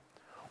werden.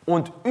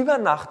 Und über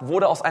Nacht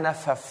wurde aus einer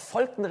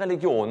verfolgten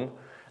Religion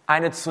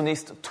eine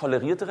zunächst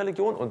tolerierte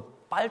Religion und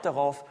bald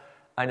darauf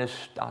eine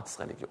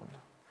Staatsreligion.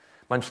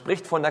 Man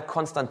spricht von der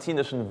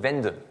konstantinischen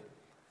Wende.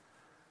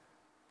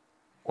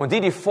 Und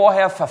die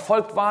vorher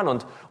verfolgt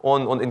waren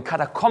und in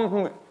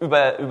Katakomben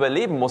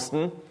überleben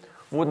mussten,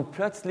 wurden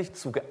plötzlich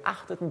zu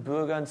geachteten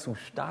Bürgern, zu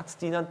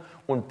Staatsdienern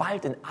und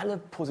bald in alle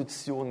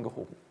Positionen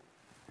gehoben.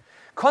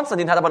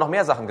 Konstantin hat aber noch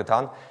mehr Sachen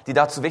getan, die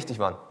dazu wichtig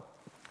waren.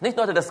 Nicht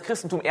nur hat er das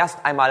Christentum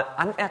erst einmal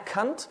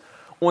anerkannt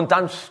und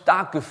dann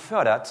stark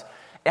gefördert.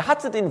 Er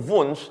hatte den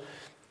Wunsch,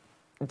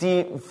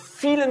 die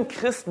vielen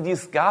Christen, die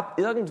es gab,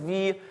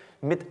 irgendwie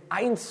mit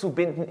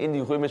einzubinden in die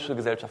römische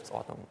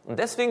Gesellschaftsordnung. Und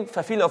deswegen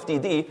verfiel er auf die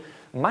Idee,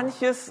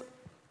 manches,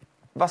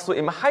 was so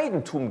im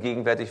Heidentum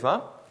gegenwärtig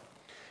war,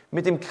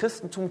 mit dem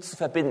Christentum zu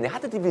verbinden. Er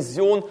hatte die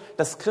Vision,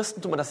 das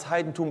Christentum und das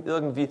Heidentum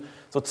irgendwie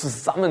so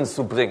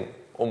zusammenzubringen,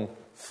 um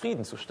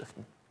Frieden zu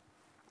stiften.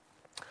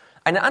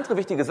 Eine andere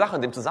wichtige Sache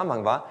in dem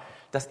Zusammenhang war,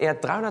 dass er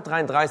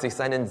 333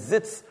 seinen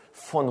Sitz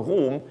von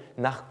Rom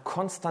nach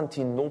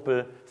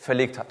Konstantinopel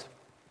verlegt hat.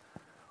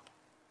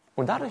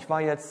 Und dadurch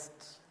war jetzt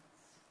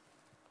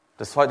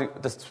das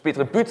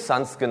spätere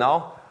Byzanz,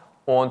 genau,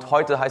 und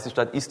heute heißt die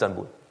Stadt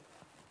Istanbul.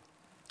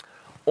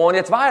 Und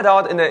jetzt war er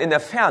dort in der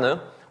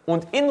Ferne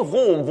und in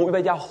Rom, wo über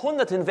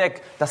Jahrhunderte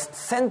hinweg das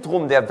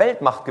Zentrum der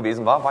Weltmacht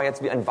gewesen war, war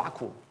jetzt wie ein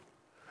Vakuum.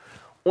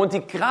 Und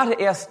die gerade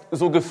erst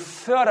so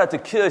geförderte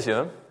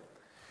Kirche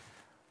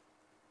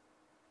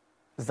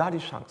sah die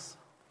Chance.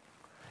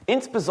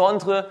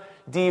 Insbesondere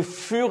die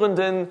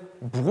führenden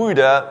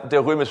Brüder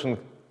der römischen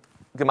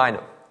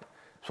Gemeinde.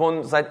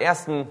 Schon seit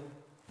ersten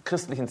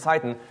christlichen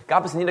Zeiten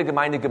gab es in jeder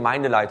Gemeinde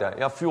Gemeindeleiter,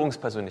 ja,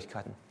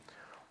 Führungspersönlichkeiten.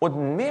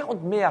 Und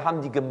mehr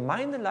haben die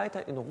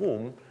Gemeindeleiter in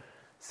Rom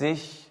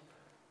sich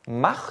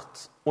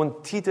Macht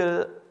und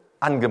Titel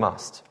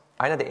angemaßt.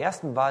 Einer der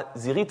ersten war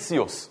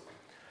Siricius,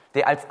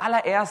 der als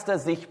allererster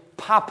sich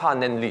Papa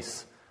nennen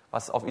ließ,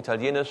 was auf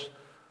Italienisch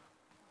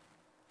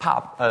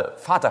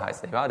Vater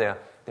heißt, nicht wahr? Der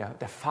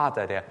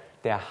Vater,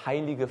 der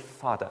heilige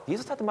Vater.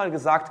 Jesus hatte mal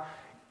gesagt,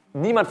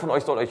 niemand von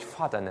euch soll euch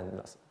Vater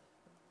nennen,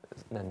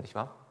 nicht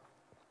wahr?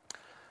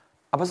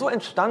 Aber so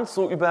entstand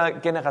so über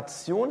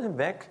Generationen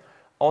hinweg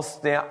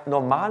aus der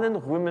normalen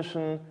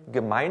römischen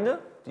Gemeinde,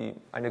 die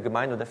eine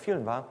Gemeinde unter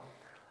vielen war,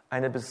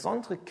 eine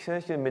besondere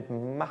Kirche mit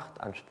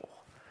Machtanspruch.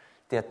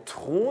 Der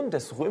Thron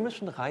des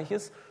römischen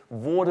Reiches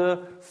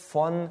wurde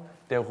von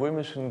der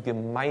römischen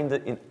Gemeinde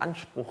in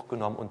Anspruch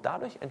genommen und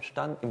dadurch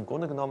entstand im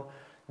Grunde genommen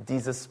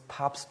dieses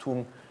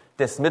Papsttum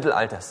des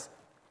Mittelalters.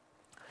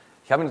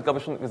 Ich habe Ihnen, glaube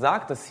ich, schon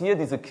gesagt, dass hier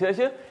diese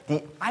Kirche,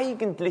 die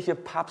eigentliche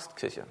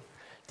Papstkirche,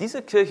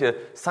 diese Kirche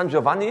San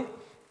Giovanni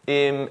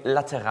im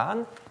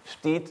Lateran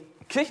steht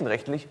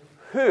kirchenrechtlich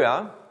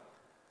höher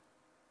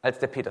als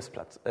der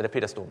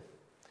Petersdom.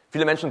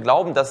 Viele Menschen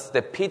glauben, dass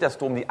der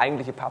Petersdom die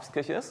eigentliche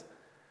Papstkirche ist.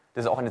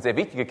 Das ist auch eine sehr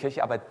wichtige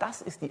Kirche, aber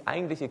das ist die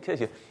eigentliche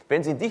Kirche.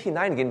 Wenn Sie in die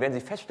hineingehen, werden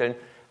Sie feststellen,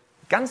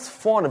 ganz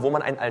vorne, wo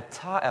man einen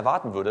Altar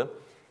erwarten würde,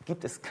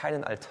 gibt es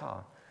keinen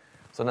Altar,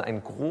 sondern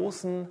einen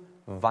großen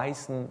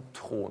weißen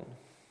Thron.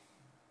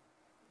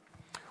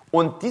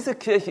 Und diese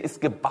Kirche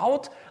ist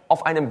gebaut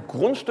auf einem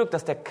Grundstück,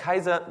 das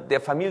der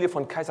Familie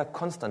von Kaiser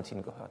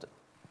Konstantin gehörte.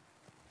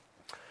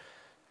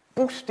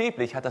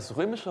 Buchstäblich hat das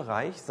Römische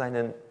Reich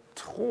seinen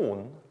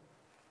Thron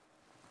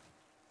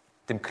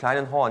dem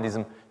kleinen Horn,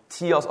 diesem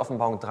Tier aus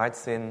Offenbarung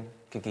 13,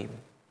 gegeben.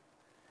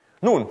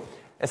 Nun,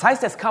 es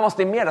heißt, es kam aus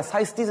dem Meer. Das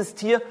heißt, dieses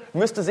Tier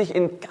müsste sich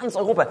in ganz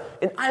Europa,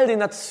 in all den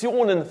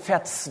Nationen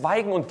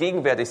verzweigen und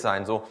gegenwärtig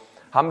sein. So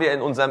haben wir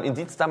in unserem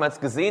Indiz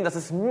damals gesehen, dass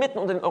es mitten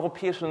unter den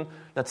europäischen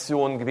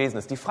Nationen gewesen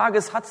ist. Die Frage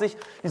ist, hat sich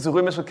diese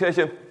römische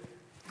Kirche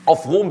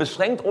auf Rom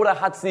beschränkt oder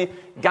hat sie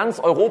ganz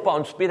Europa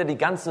und später die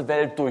ganze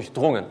Welt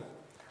durchdrungen?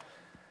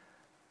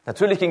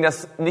 Natürlich ging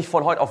das nicht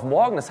von heute auf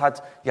morgen, es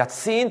hat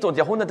Jahrzehnte und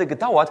Jahrhunderte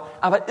gedauert,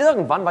 aber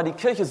irgendwann war die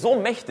Kirche so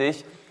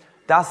mächtig,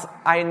 dass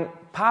ein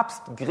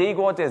Papst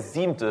Gregor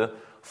VII.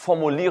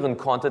 Formulieren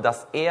konnte,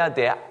 dass er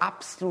der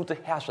absolute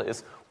Herrscher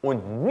ist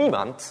und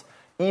niemand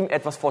ihm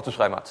etwas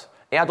vorzuschreiben hat.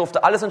 Er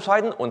durfte alles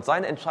entscheiden und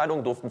seine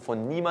Entscheidungen durften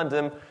von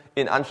niemandem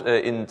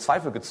in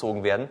Zweifel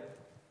gezogen werden.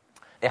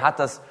 Er hat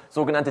das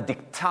sogenannte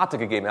Diktate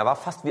gegeben, er war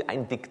fast wie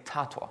ein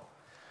Diktator.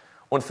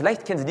 Und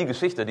vielleicht kennen Sie die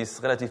Geschichte, die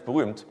ist relativ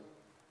berühmt.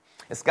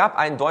 Es gab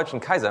einen deutschen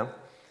Kaiser,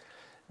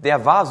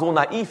 der war so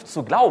naiv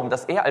zu glauben,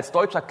 dass er als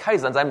deutscher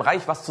Kaiser in seinem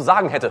Reich was zu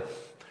sagen hätte.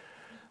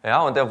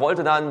 Ja, und der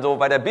wollte dann so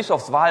bei der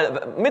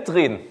Bischofswahl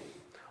mitreden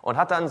und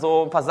hat dann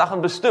so ein paar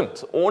Sachen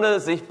bestimmt, ohne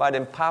sich bei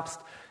dem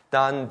Papst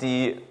dann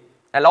die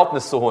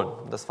Erlaubnis zu holen.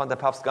 Das fand der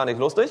Papst gar nicht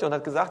lustig und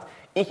hat gesagt,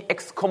 ich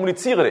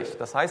exkommuniziere dich.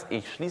 Das heißt,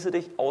 ich schließe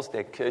dich aus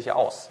der Kirche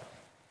aus.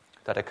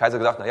 Da hat der Kaiser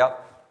gesagt, naja,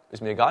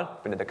 ist mir egal,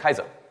 bin ja der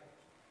Kaiser.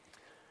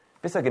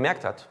 Bis er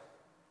gemerkt hat,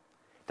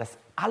 dass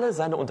alle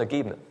seine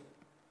Untergebenen,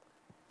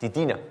 die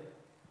Diener,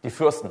 die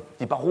Fürsten,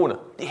 die Barone,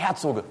 die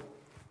Herzoge,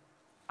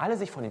 alle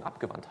sich von ihm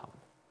abgewandt haben.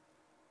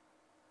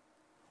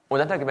 Und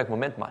dann hat er gemerkt,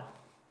 Moment mal,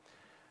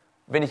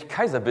 wenn ich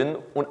Kaiser bin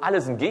und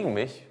alle sind gegen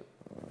mich,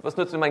 was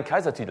nützt mir mein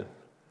Kaisertitel?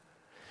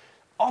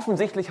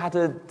 Offensichtlich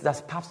hatte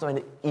das Papsttum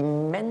eine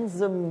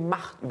immense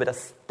Macht über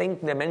das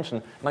Denken der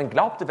Menschen. Man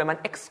glaubte, wenn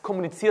man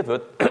exkommuniziert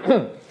wird,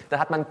 dann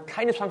hat man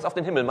keine Chance auf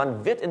den Himmel.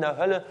 Man wird in der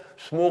Hölle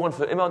schmoren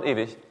für immer und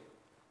ewig.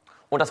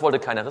 Und das wollte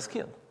keiner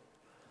riskieren.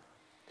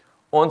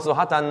 Und so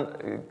hat dann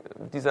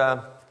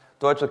dieser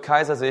deutsche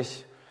Kaiser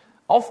sich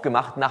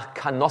aufgemacht nach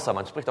Canossa.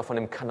 Man spricht auch von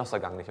dem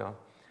Canossagang, nicht wahr?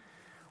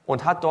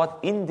 Und hat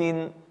dort in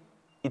den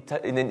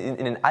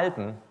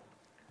Alpen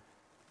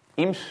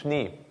im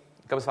Schnee,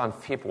 ich glaube es war im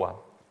Februar,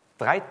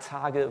 3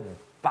 Tage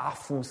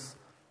barfuß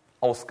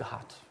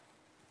ausgeharrt.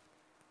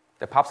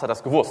 Der Papst hat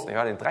das gewusst. Er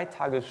hat ihn 3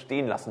 Tage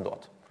stehen lassen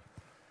dort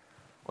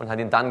und hat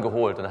ihn dann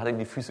geholt und hat ihm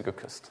die Füße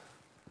geküsst.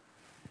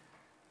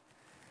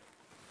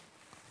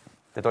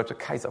 Der deutsche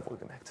Kaiser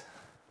wohlgemerkt.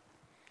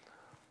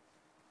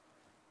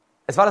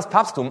 Es war das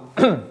Papsttum,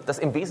 das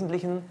im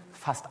Wesentlichen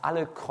fast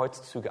alle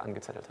Kreuzzüge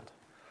angezettelt hat.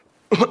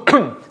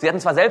 Sie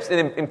hatten zwar selbst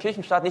im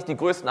Kirchenstaat nicht die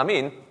größten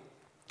Armeen,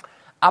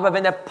 Aber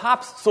wenn der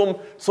Papst zum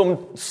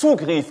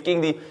Zug rief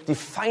gegen die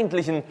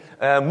feindlichen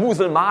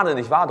Muselmanen,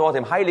 ich war dort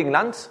im Heiligen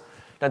Land,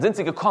 dann sind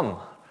sie gekommen.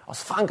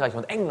 Aus Frankreich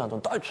und England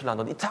und Deutschland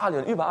und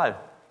Italien, überall.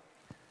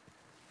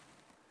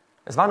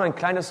 Es war nur ein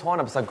kleines Horn,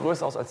 aber es sah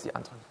größer aus als die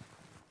anderen.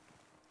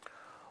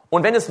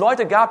 Und wenn es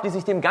Leute gab, die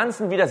sich dem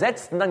Ganzen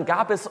widersetzten, dann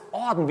gab es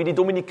Orden wie die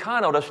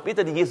Dominikaner oder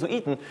später die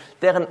Jesuiten,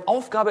 deren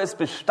Aufgabe es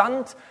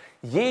bestand,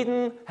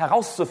 jeden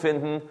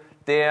herauszufinden,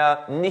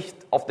 der nicht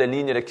auf der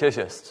Linie der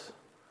Kirche ist.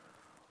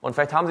 Und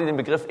vielleicht haben Sie den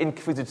Begriff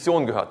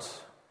Inquisition gehört.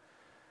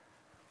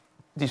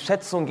 Die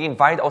Schätzungen gehen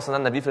weit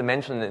auseinander, wie viele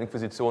Menschen in der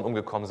Inquisition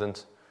umgekommen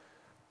sind.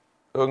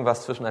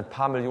 Irgendwas zwischen ein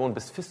paar Millionen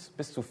bis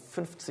zu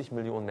 50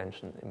 Millionen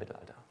Menschen im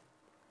Mittelalter.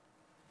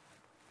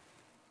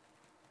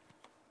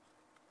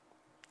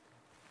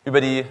 Über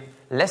die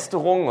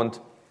Lästerung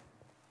und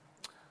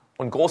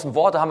großen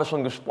Worte haben wir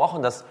schon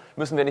gesprochen, das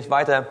müssen wir nicht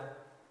weiter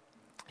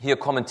hier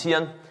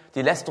kommentieren.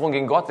 Die Lästerung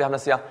gegen Gott, wir haben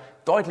das ja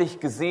deutlich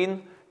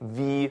gesehen,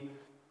 wie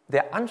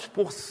der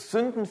Anspruch,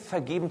 Sünden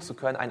vergeben zu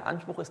können, ein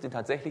Anspruch ist, den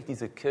tatsächlich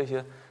diese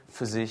Kirche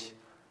für sich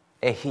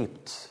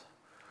erhebt.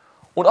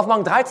 Und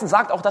Offenbarung 13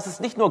 sagt auch, dass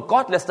es nicht nur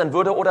Gott lästern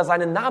würde oder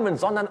seinen Namen,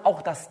 sondern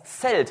auch das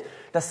Zelt.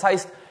 Das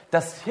heißt,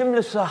 das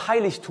himmlische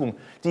Heiligtum,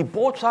 die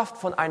Botschaft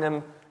von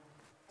einem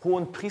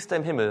hohen Priester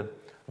im Himmel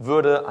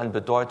würde an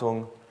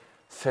Bedeutung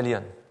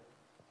verlieren.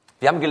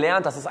 Wir haben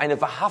gelernt, dass es eine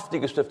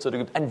wahrhaftige Stiftshütte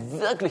gibt, ein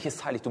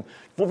wirkliches Heiligtum,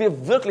 wo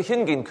wir wirklich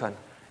hingehen können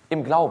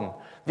im Glauben.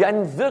 Wir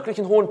einen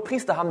wirklichen hohen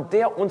Priester haben,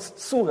 der uns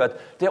zuhört,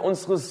 der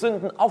unsere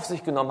Sünden auf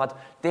sich genommen hat,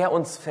 der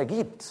uns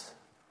vergibt.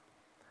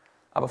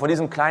 Aber von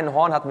diesem kleinen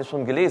Horn hatten wir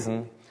schon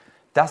gelesen,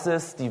 dass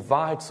es die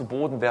Wahrheit zu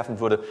Boden werfen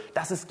würde,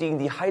 dass es gegen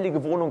die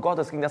heilige Wohnung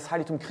Gottes, gegen das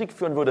Heiligtum Krieg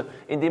führen würde,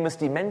 indem es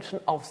die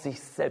Menschen auf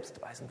sich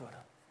selbst weisen würde.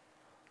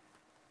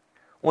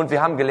 Und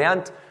wir haben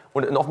gelernt,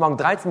 und in Offenbarung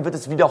 13 wird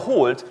es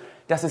wiederholt,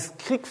 dass es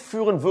Krieg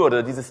führen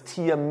würde, dieses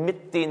Tier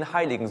mit den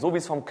Heiligen, so wie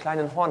es vom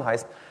kleinen Horn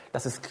heißt,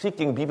 dass es Krieg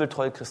gegen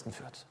bibeltreue Christen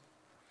führt.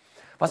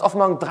 Was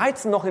Offenbarung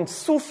 13 noch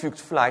hinzufügt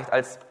vielleicht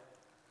als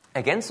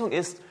Ergänzung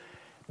ist,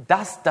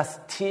 dass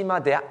das Thema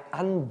der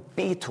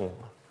Anbetung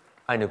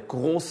eine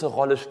große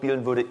Rolle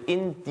spielen würde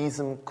in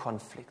diesem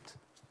Konflikt.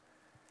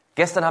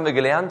 Gestern haben wir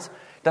gelernt,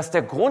 dass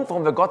der Grund,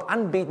 warum wir Gott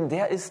anbeten,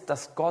 der ist,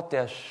 dass Gott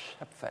der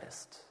Schöpfer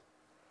ist.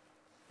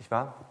 Nicht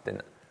wahr?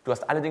 Denn du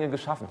hast alle Dinge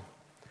geschaffen.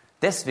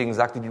 Deswegen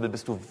sagt die Bibel,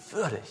 bist du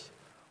würdig,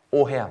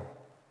 o Herr.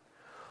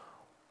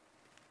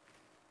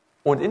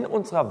 Und in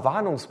unserer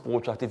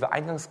Warnungsbotschaft, die wir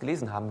eingangs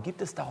gelesen haben,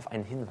 gibt es darauf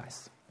einen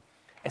Hinweis.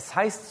 Es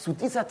heißt, zu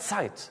dieser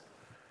Zeit,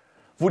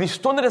 wo die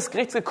Stunde des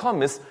Gerichts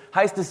gekommen ist,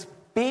 heißt es,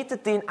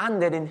 betet den an,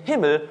 der den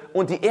Himmel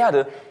und die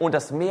Erde und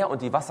das Meer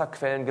und die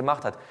Wasserquellen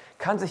gemacht hat.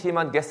 Kann sich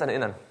jemand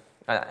erinnern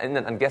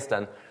an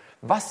gestern?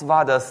 Was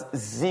war das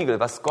Siegel,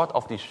 was Gott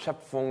auf die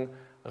Schöpfung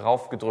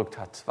raufgedrückt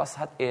hat? Was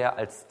hat er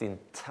als den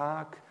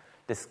Tag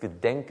des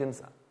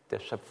Gedenkens der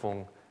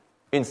Schöpfung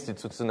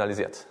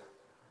institutionalisiert?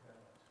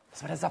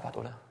 Das war der Sabbat,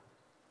 oder?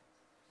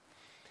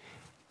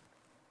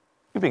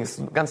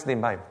 Übrigens, ganz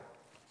nebenbei.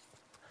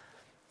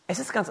 Es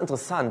ist ganz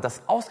interessant,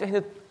 dass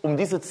ausgerechnet um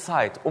diese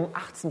Zeit, um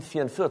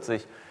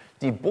 1844,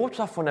 die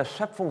Botschaft von der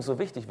Schöpfung so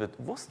wichtig wird.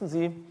 Wussten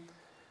Sie,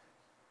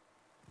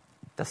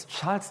 dass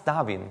Charles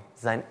Darwin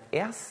seinen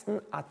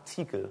ersten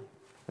Artikel,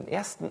 den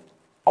ersten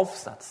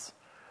Aufsatz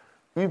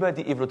über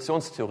die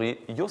Evolutionstheorie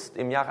just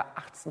im Jahre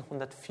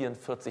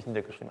 1844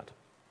 niedergeschrieben hat?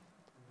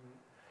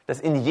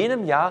 Dass in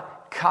jenem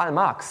Jahr Karl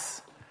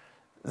Marx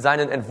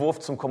seinen Entwurf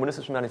zum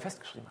kommunistischen Manifest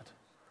geschrieben hat.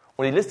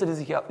 Und die Liste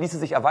ließe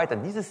sich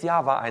erweitern. Dieses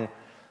Jahr war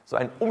so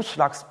ein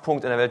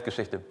Umschlagspunkt in der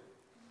Weltgeschichte.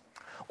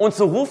 Und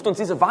so ruft uns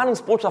diese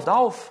Warnungsbotschaft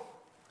auf,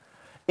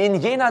 in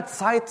jener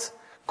Zeit,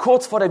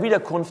 kurz vor der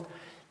Wiederkunft,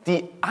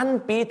 die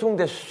Anbetung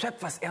des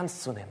Schöpfers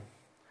ernst zu nehmen.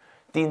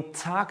 Den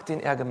Tag, den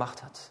er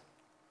gemacht hat.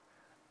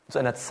 Zu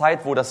einer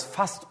Zeit, wo das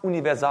fast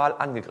universal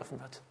angegriffen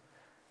wird.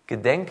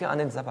 Gedenke an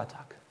den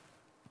Sabbattag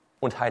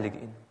und heilige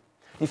ihn.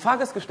 Die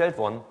Frage ist gestellt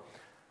worden,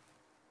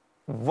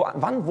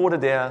 wann wurde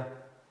der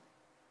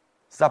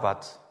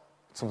Sabbat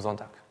zum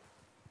Sonntag?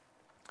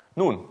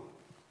 Nun,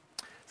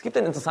 es gibt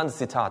ein interessantes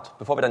Zitat,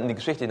 bevor wir dann in die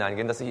Geschichte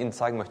hineingehen, das ich Ihnen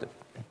zeigen möchte.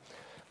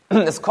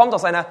 Es kommt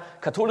aus einer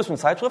katholischen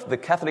Zeitschrift, The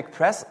Catholic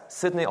Press,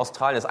 Sydney,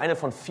 Australien. Das ist eine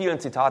von vielen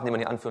Zitaten, die man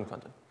hier anführen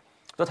könnte.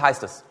 Dort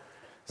heißt es,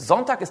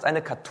 Sonntag ist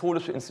eine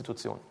katholische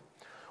Institution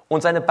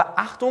und seine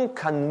Beachtung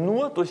kann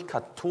nur durch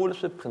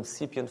katholische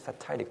Prinzipien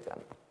verteidigt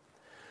werden.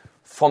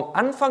 Vom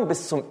Anfang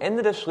bis zum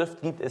Ende der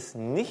Schrift gibt es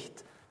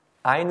nicht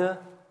eine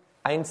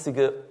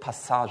einzige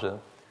Passage,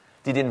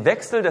 die den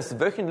Wechsel des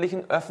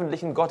wöchentlichen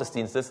öffentlichen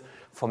Gottesdienstes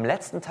vom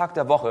letzten Tag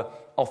der Woche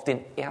auf den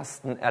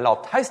ersten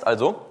erlaubt. Heißt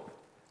also,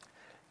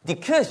 die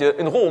Kirche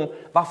in Rom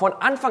war von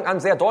Anfang an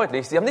sehr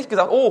deutlich. Sie haben nicht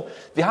gesagt, oh,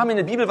 wir haben in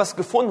der Bibel was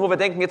gefunden, wo wir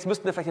denken, jetzt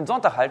müssten wir vielleicht den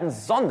Sonntag halten,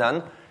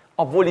 sondern,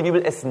 obwohl die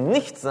Bibel es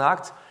nicht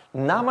sagt,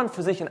 nahm man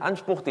für sich in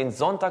Anspruch, den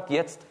Sonntag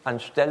jetzt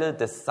anstelle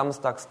des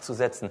Samstags zu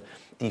setzen.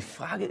 Die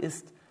Frage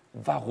ist,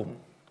 warum?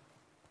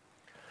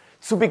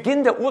 Zu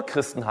Beginn der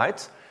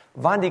Urchristenheit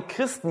waren die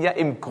Christen ja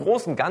im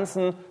Großen und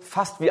Ganzen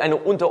fast wie eine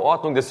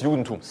Unterordnung des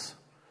Judentums.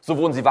 So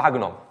wurden sie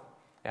wahrgenommen.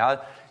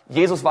 Ja,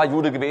 Jesus war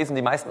Jude gewesen,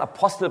 die meisten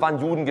Apostel waren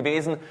Juden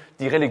gewesen,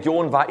 die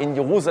Religion war in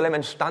Jerusalem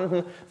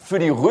entstanden. Für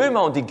die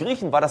Römer und die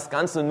Griechen war das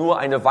Ganze nur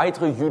eine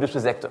weitere jüdische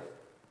Sekte.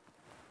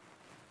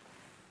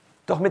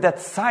 Doch mit der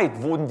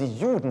Zeit wurden die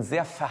Juden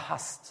sehr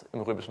verhasst im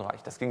Römischen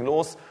Reich. Das ging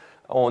los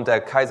unter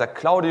Kaiser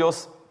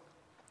Claudius.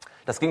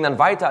 Das ging dann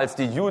weiter, als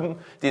die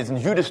Juden diesen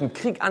jüdischen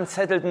Krieg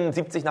anzettelten,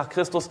 70 nach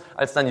Christus,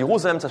 als dann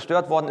Jerusalem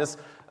zerstört worden ist.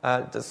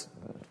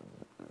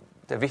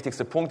 Der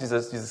wichtigste Punkt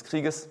dieses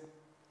Krieges.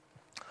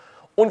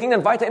 Und ging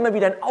dann weiter immer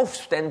wieder in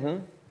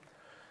Aufständen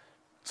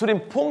zu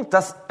dem Punkt,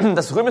 dass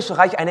das Römische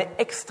Reich eine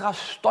extra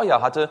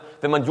Steuer hatte,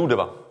 wenn man Jude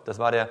war. Das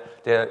war der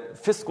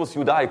Fiscus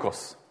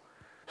Judaicus.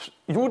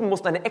 Juden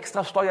mussten eine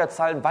extra Steuer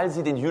zahlen, weil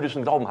sie den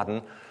jüdischen Glauben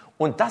hatten.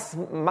 Und das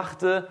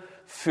machte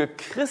für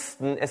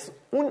Christen es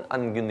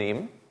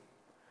unangenehm,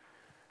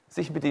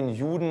 sich mit den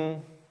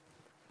Juden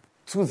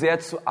zu sehr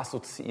zu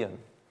assoziieren.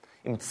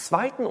 Im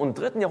 2. und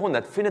 3.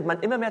 Jahrhundert findet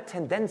man immer mehr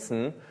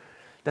Tendenzen,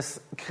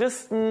 dass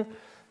Christen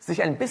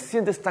sich ein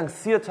bisschen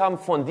distanziert haben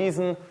von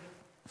diesen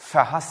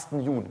verhassten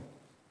Juden.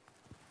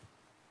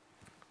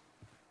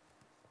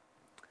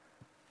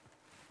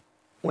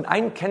 Und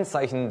ein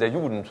Kennzeichen der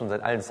Juden schon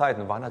seit allen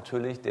Zeiten war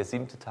natürlich der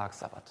 7. Tag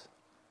Sabbat.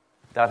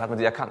 Daran hat man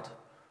sie erkannt.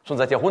 Schon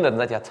seit Jahrhunderten,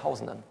 seit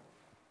Jahrtausenden.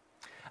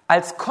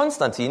 Als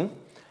Konstantin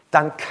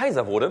dann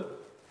Kaiser wurde,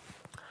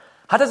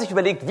 hat er sich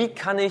überlegt, wie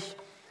kann ich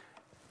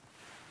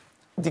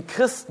die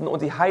Christen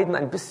und die Heiden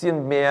ein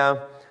bisschen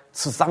mehr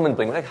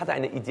zusammenbringen. Und er hatte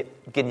eine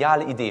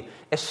geniale Idee.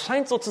 Es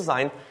scheint so zu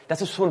sein,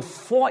 dass es schon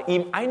vor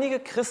ihm einige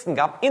Christen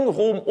gab, in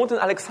Rom und in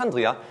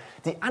Alexandria,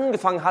 die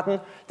angefangen hatten,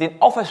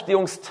 den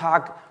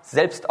Auferstehungstag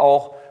selbst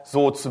auch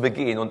so zu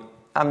begehen. Und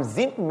am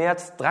 7.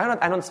 März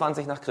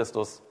 321 nach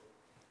Christus,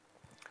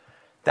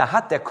 da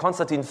hat der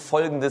Konstantin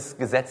folgendes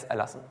Gesetz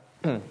erlassen.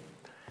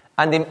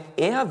 An dem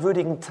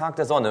ehrwürdigen Tag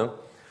der Sonne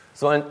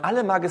sollen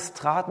alle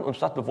Magistraten und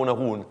Stadtbewohner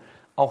ruhen.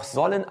 Auch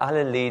sollen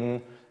alle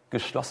Läden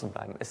geschlossen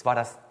bleiben. Es war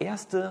das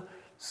erste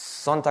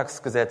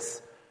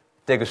Sonntagsgesetz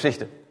der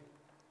Geschichte.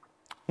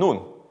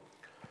 Nun,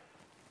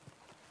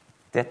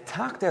 der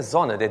Tag der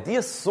Sonne, der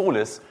Dies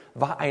Solis,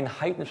 war ein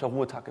heidnischer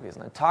Ruhetag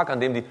gewesen. Ein Tag, an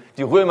dem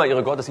die Römer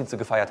ihre Gottesdienste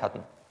gefeiert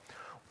hatten.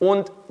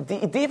 Und die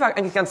Idee war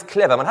eigentlich ganz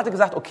clever. Man hatte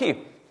gesagt,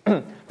 okay,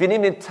 wir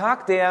nehmen den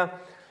Tag der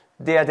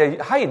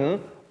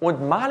Heiden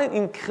und malen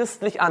ihn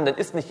christlich an. Denn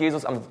ist nicht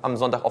Jesus am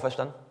Sonntag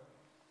auferstanden?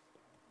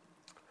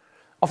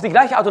 Auf die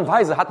gleiche Art und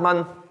Weise hat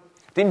man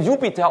den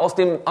Jupiter aus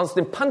dem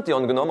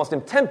Pantheon genommen, aus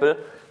dem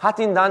Tempel, hat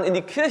ihn dann in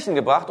die Kirchen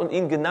gebracht und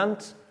ihn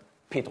genannt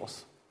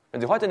Petrus.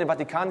 Wenn Sie heute in den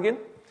Vatikan gehen,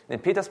 in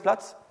den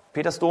Petersplatz,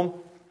 Petersdom,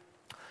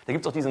 da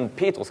gibt es auch diesen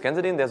Petrus, kennen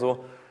Sie den, der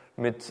so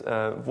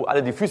wo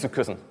alle die Füße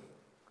küssen.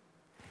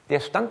 Der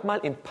stand mal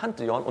im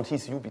Pantheon und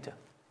hieß Jupiter.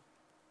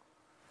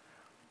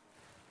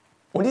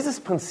 Und dieses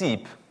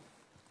Prinzip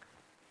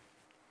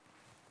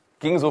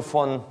ging so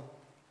von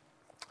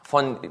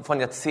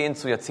Jahrzehnt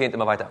zu Jahrzehnt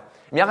immer weiter.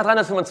 Im Jahre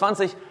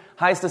 325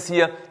 heißt es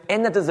hier,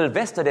 änderte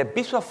Silvester, der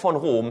Bischof von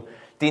Rom,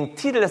 den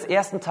Titel des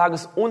ersten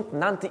Tages und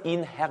nannte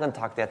ihn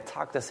Herrentag, der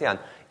Tag des Herrn,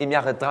 im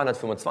Jahre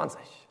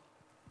 325.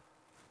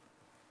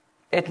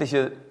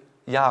 Etliche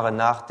Jahre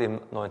nach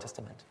dem Neuen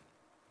Testament.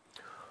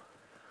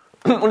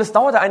 Und es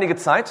dauerte einige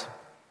Zeit.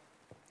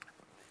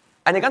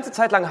 Eine ganze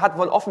Zeit lang hat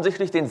man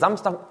offensichtlich den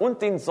Samstag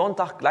und den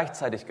Sonntag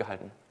gleichzeitig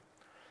gehalten.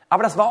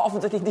 Aber das war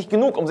offensichtlich nicht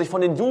genug, um sich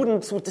von den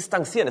Juden zu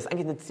distanzieren. Das ist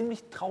eigentlich eine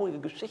ziemlich traurige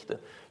Geschichte,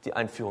 die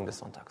Einführung des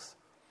Sonntags.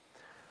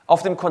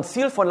 Auf dem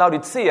Konzil von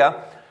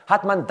Laodicea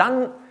hat man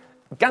dann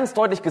ganz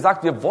deutlich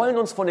gesagt, wir wollen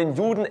uns von den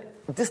Juden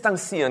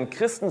distanzieren.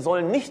 Christen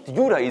sollen nicht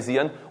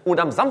judaisieren und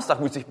am Samstag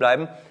müßig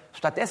bleiben.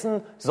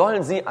 Stattdessen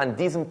sollen sie an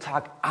diesem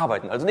Tag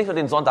arbeiten. Also nicht nur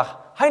den Sonntag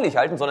heilig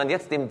halten, sondern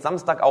jetzt den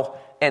Samstag auch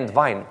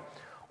entweihen.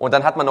 Und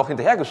dann hat man noch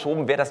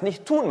hinterhergeschoben, wer das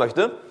nicht tun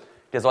möchte,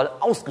 der soll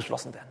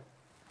ausgeschlossen werden.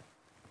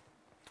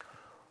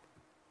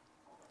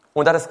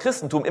 Und da das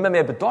Christentum immer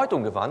mehr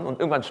Bedeutung gewann und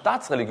irgendwann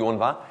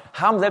Staatsreligion war,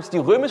 haben selbst die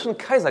römischen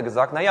Kaiser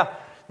gesagt, naja,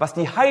 was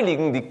die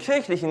Heiligen, die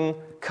kirchlichen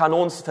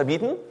Kanons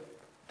verbieten,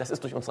 das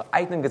ist durch unsere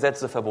eigenen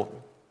Gesetze verboten.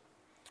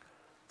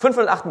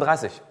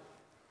 538,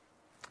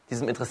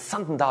 diesem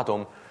interessanten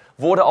Datum,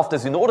 wurde auf der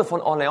Synode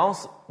von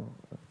Orleans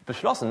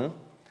beschlossen,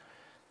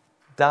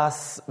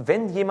 dass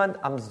wenn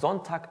jemand am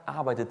Sonntag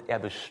arbeitet, er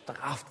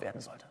bestraft werden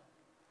sollte.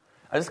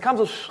 Also es kam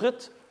so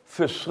Schritt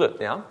für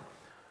Schritt, ja.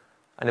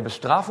 Eine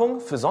Bestrafung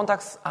für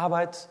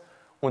Sonntagsarbeit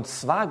und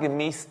zwar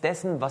gemäß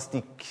dessen, was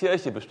die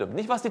Kirche bestimmt.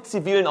 Nicht was die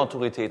zivilen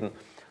Autoritäten,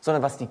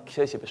 sondern was die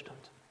Kirche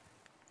bestimmt.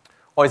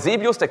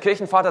 Eusebius, der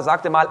Kirchenvater,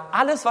 sagte mal,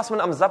 alles, was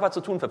man am Sabbat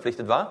zu tun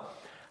verpflichtet war,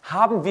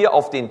 haben wir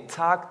auf den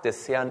Tag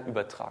des Herrn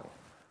übertragen.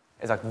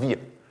 Er sagt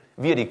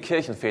wir die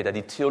Kirchenväter,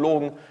 die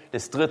Theologen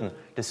des 3.,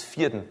 des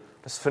 4.,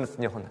 des 5.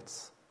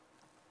 Jahrhunderts.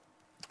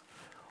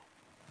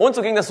 Und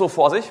so ging das so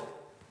vor sich.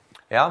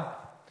 Ja,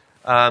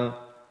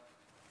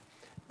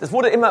 das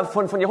wurde immer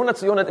von Jahrhundert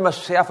zu Jahrhundert immer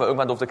schärfer.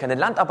 Irgendwann durfte keine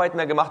Landarbeit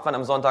mehr gemacht werden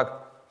am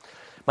Sonntag.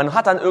 Man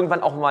hat dann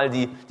irgendwann auch mal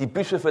die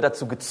Bischöfe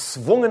dazu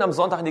gezwungen, am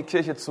Sonntag in die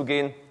Kirche zu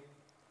gehen.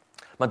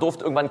 Man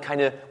durfte irgendwann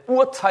keine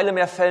Urteile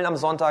mehr fällen am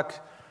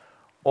Sonntag.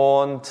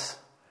 Und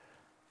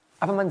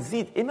Aber man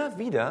sieht immer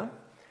wieder,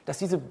 dass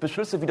diese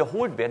Beschlüsse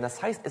wiederholt werden.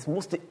 Das heißt, es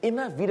musste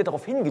immer wieder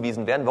darauf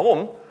hingewiesen werden.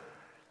 Warum?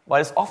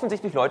 Weil es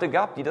offensichtlich Leute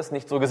gab, die das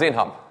nicht so gesehen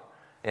haben.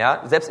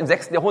 Ja, selbst im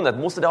 6. Jahrhundert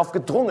musste darauf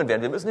gedrungen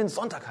werden, wir müssen den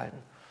Sonntag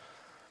halten.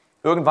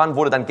 Irgendwann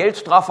wurde dann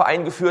Geldstrafe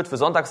eingeführt für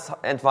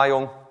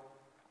Sonntagsentweihung.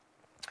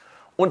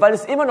 Und weil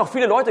es immer noch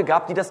viele Leute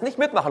gab, die das nicht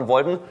mitmachen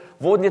wollten,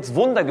 wurden jetzt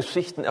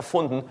Wundergeschichten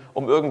erfunden,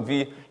 um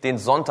irgendwie den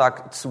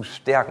Sonntag zu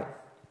stärken.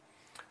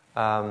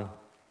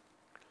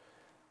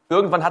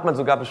 Irgendwann hat man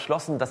sogar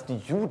beschlossen, dass die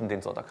Juden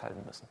den Sonntag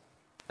halten müssen.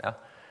 Ja,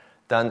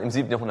 dann im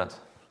 7. Jahrhundert.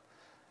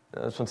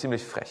 Das ist schon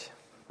ziemlich frech,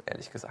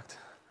 ehrlich gesagt.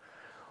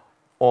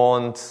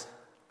 Und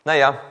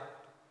naja,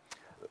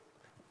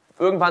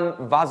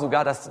 irgendwann war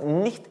sogar das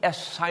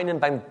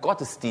Nichterscheinen beim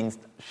Gottesdienst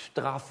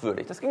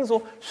strafwürdig. Das ging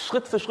so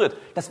Schritt für Schritt.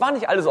 Das war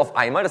nicht alles auf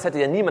einmal, das hätte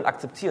ja niemand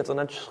akzeptiert,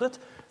 sondern Schritt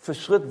für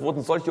Schritt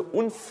wurden solche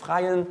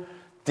unfreien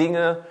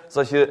Dinge,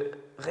 solche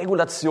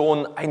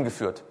Regulationen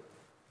eingeführt.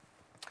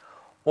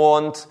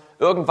 Und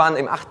irgendwann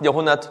im 8.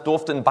 Jahrhundert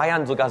durfte in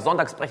Bayern sogar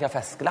Sonntagsbrecher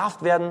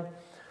versklavt werden.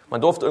 Man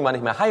durfte irgendwann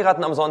nicht mehr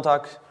heiraten am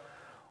Sonntag.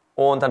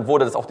 Und dann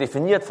wurde das auch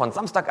definiert, von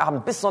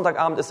Samstagabend bis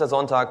Sonntagabend ist der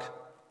Sonntag.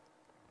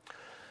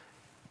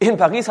 In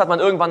Paris hat man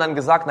irgendwann dann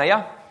gesagt,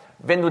 naja,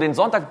 wenn du den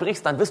Sonntag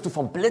brichst, dann wirst du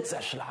vom Blitz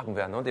erschlagen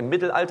werden. Und im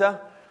Mittelalter,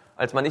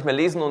 als man nicht mehr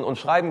lesen und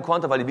schreiben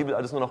konnte, weil die Bibel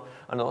alles nur noch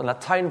in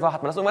Latein war,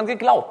 hat man das irgendwann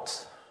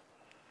geglaubt.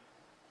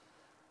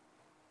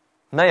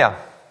 Naja,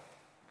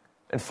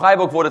 in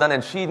Freiburg wurde dann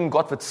entschieden,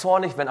 Gott wird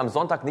zornig, wenn am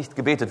Sonntag nicht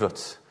gebetet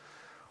wird.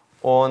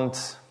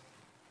 Und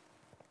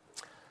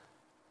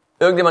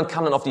irgendjemand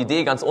kam dann auf die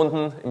Idee, ganz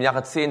unten im Jahre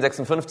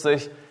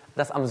 1056,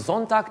 dass am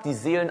Sonntag die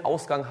Seelen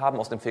Ausgang haben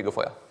aus dem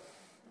Fegefeuer.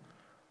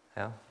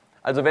 Ja.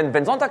 Also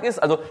wenn Sonntag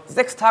ist, also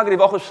 6 Tage die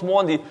Woche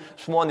schmoren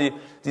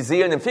die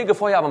Seelen im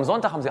Fegefeuer, aber am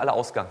Sonntag haben sie alle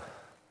Ausgang.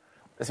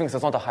 Deswegen ist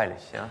der Sonntag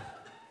heilig. Ja.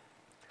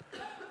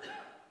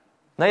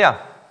 Naja,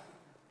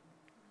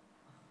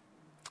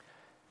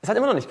 es hat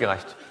immer noch nicht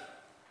gereicht.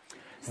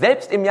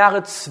 Selbst im Jahre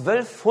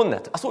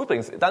 1200, achso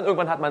übrigens, dann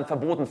irgendwann hat man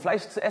verboten,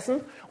 Fleisch zu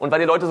essen. Und weil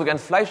die Leute so gern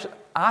Fleisch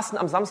aßen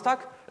am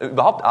Samstag,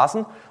 überhaupt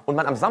aßen, und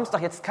man am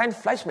Samstag jetzt kein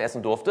Fleisch mehr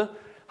essen durfte,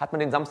 hat man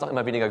den Samstag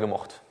immer weniger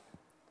gemocht.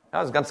 Ja,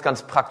 also ganz,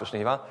 ganz praktisch,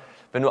 nicht wahr?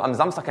 Wenn du am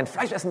Samstag kein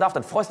Fleisch essen darfst,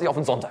 dann freust du dich auf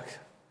den Sonntag.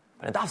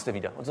 Weil dann darfst du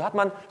wieder. Und so hat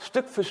man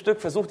Stück für Stück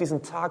versucht,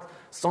 diesen Tag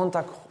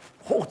Sonntag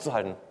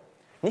hochzuhalten.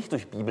 Nicht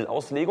durch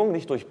Bibelauslegung,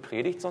 nicht durch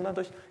Predigt, sondern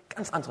durch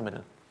ganz andere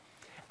Mittel.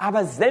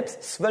 Aber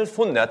selbst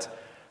 1200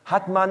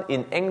 hat man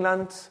in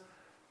England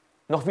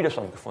noch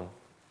Widerstand gefunden.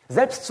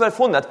 Selbst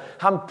 1200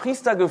 haben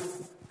Priester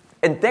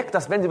entdeckt,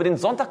 dass wenn sie über den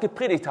Sonntag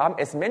gepredigt haben,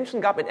 es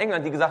Menschen gab in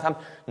England, die gesagt haben,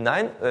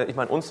 nein,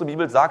 unsere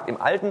Bibel sagt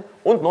im Alten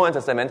und Neuen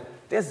Testament,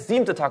 der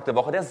 7. Tag der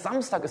Woche, der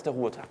Samstag ist der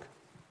Ruhetag.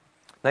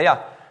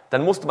 Naja,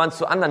 dann musste man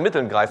zu anderen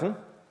Mitteln greifen.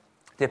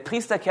 Der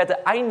Priester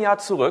kehrte ein Jahr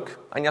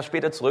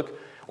später zurück,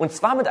 und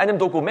zwar mit einem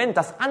Dokument,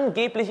 das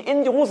angeblich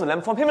in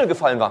Jerusalem vom Himmel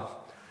gefallen war.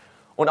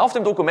 Und auf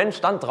dem Dokument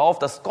stand drauf,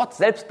 dass Gott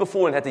selbst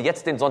befohlen hätte,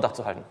 jetzt den Sonntag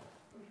zu halten.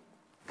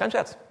 Kein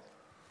Scherz.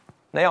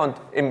 Naja, und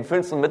im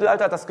finsteren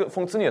Mittelalter hat das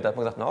funktioniert. Da hat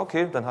man gesagt, na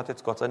okay, dann hat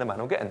jetzt Gott seine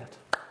Meinung geändert.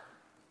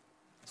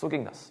 So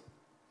ging das.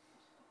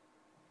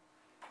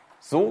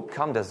 So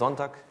kam der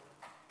Sonntag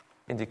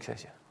in die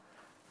Kirche.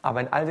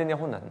 Aber in all den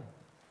Jahrhunderten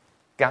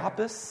gab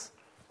es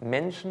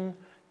Menschen,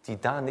 die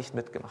da nicht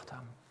mitgemacht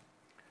haben.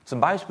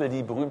 Zum Beispiel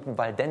die berühmten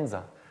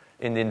Waldenser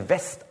in den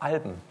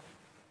Westalpen,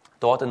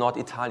 dort in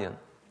Norditalien.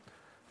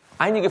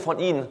 Einige von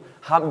ihnen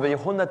haben über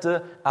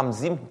Jahrhunderte am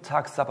 7.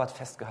 Tag Sabbat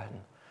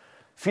festgehalten.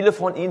 Viele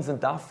von ihnen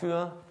sind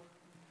dafür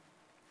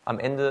am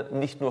Ende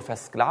nicht nur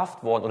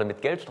versklavt worden oder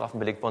mit Geldstrafen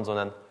belegt worden,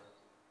 sondern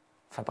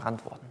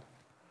verbrannt worden.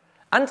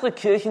 Andere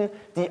Kirchen,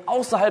 die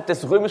außerhalb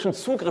des römischen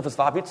Zugriffes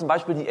waren, wie zum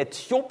Beispiel die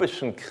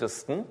äthiopischen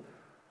Christen,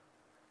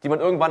 die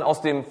man irgendwann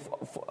aus dem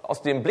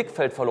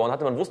Blickfeld verloren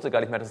hatte, man wusste gar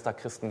nicht mehr, dass es da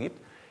Christen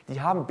gibt,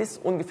 die haben bis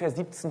ungefähr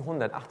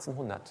 1700,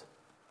 1800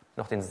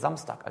 noch den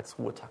Samstag als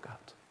Ruhetag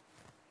gehabt.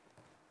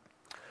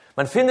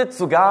 Man findet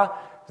sogar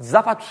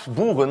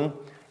Sabbatspuren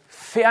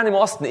fern im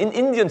Osten, in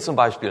Indien zum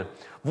Beispiel,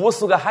 wo es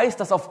sogar heißt,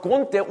 dass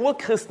aufgrund der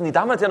Urchristen, die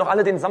damals ja noch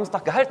alle den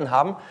Samstag gehalten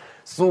haben,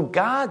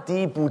 sogar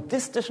die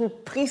buddhistischen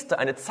Priester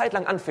eine Zeit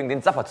lang anfingen,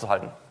 den Sabbat zu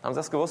halten. Haben Sie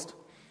das gewusst?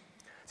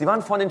 Sie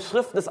waren von den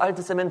Schriften des Alten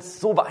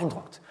Testaments so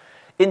beeindruckt.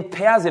 In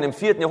Persien im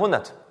 4.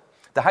 Jahrhundert,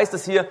 da heißt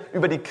es hier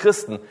über die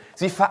Christen,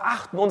 sie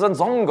verachten unseren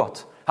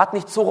Sonnengott. Hat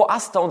nicht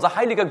Zoroaster, unser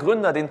heiliger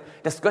Gründer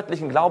des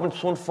göttlichen Glaubens,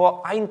 schon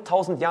vor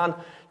 1000 Jahren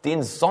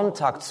den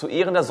Sonntag zu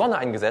Ehren der Sonne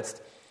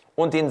eingesetzt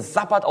und den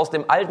Sabbat aus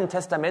dem Alten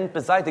Testament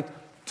beseitigt?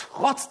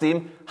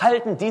 Trotzdem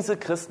halten diese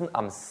Christen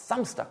am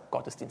Samstag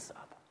Gottesdienste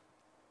ab.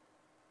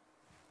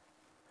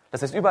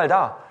 Das heißt, überall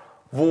da,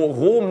 wo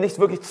Rom nicht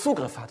wirklich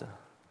Zugriff hatte,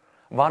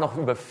 war noch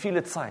über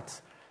viele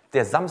Zeit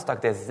der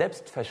Samstag der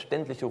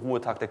selbstverständliche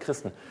Ruhetag der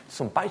Christen.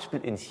 Zum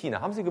Beispiel in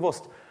China. Haben Sie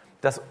gewusst,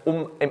 dass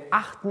im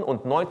 8.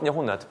 und 9.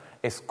 Jahrhundert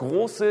es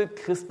große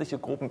christliche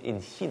Gruppen in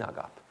China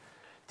gab?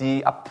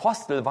 Die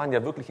Apostel waren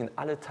ja wirklich in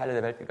alle Teile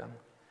der Welt gegangen.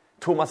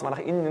 Thomas war nach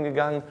Indien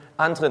gegangen,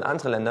 andere in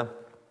andere Länder.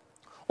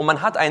 Und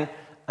man hat ein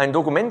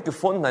Dokument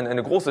gefunden,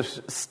 eine große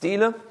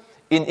Stele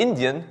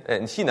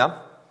in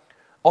China,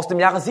 aus dem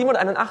Jahre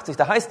 781.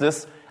 Da heißt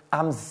es,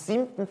 am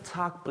 7.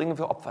 Tag bringen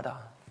wir Opfer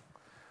dar.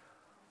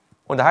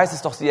 Und da heißt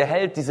es doch,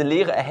 diese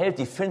Lehre erhält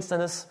die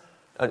Finsternis,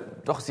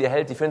 sie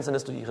erhält die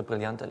Finsternis durch ihre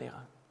brillante Lehre.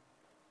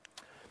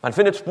 Man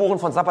findet Spuren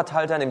von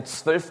Sabbathaltern im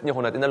 12.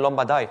 Jahrhundert in der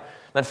Lombardei.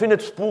 Man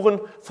findet Spuren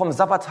vom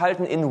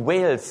Sabbathalten in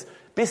Wales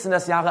bis in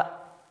das Jahre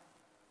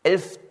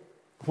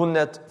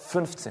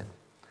 1115.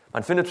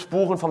 Man findet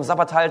Spuren vom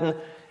Sabbathalten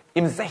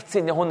im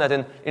 16.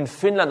 Jahrhundert in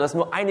Finnland. Das sind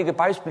nur einige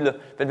Beispiele.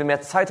 Wenn wir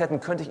mehr Zeit hätten,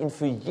 könnte ich Ihnen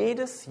für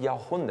jedes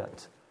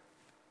Jahrhundert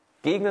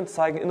Gegenden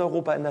zeigen in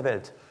Europa, in der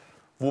Welt,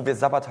 wo wir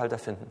Sabbathalter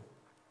finden.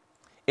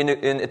 In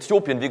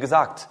Äthiopien, wie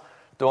gesagt,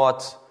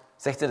 dort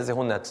 16.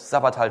 Jahrhundert,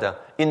 Sabbathalter.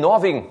 In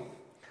Norwegen,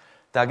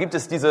 da gibt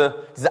es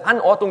diese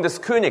Anordnung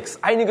des Königs.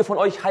 Einige von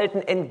euch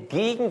halten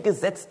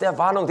entgegengesetzt der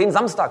Warnung den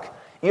Samstag.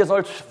 Ihr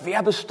sollt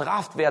schwer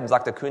bestraft werden,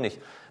 sagt der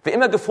König. Wer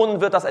immer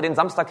gefunden wird, dass er den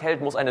Samstag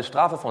hält, muss eine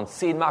Strafe von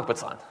 10 Mark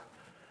bezahlen.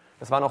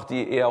 Das war noch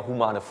die eher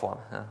humane Form.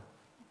 Ja.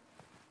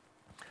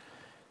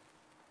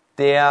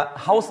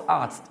 Der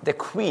Hausarzt der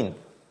Queen,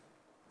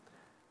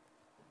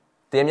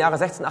 der im Jahre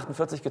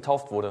 1648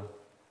 getauft wurde,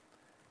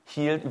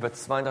 hielt über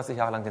 32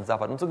 Jahre lang den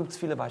Sabbat. Und so gibt es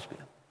viele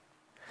Beispiele.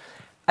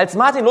 Als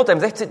Martin Luther im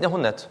 16.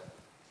 Jahrhundert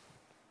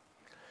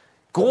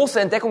große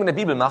Entdeckungen der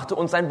Bibel machte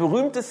und sein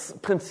berühmtes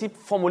Prinzip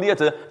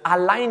formulierte,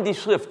 allein die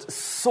Schrift,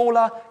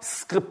 sola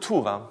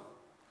scriptura,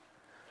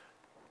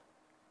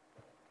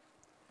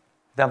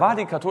 da war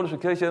die katholische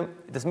Kirche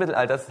des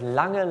Mittelalters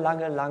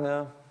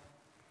lange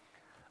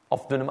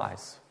auf dünnem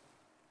Eis.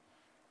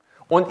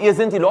 Und ihr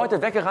sind die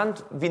Leute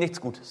weggerannt wie nichts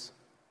Gutes.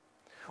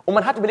 Und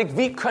man hat überlegt,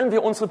 wie können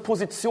wir unsere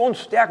Position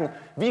stärken?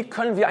 Wie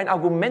können wir ein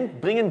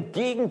Argument bringen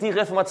gegen die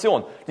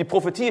Reformation? Die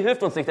Prophetie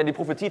hilft uns nicht, denn die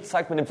Prophetie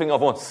zeigt mit dem Finger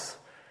auf uns.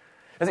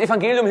 Das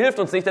Evangelium hilft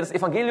uns nicht, denn das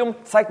Evangelium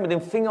zeigt mit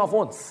dem Finger auf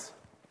uns.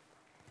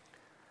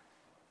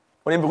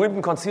 Und im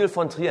berühmten Konzil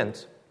von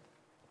Trient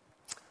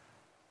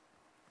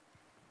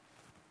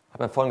hat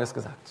man Folgendes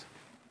gesagt.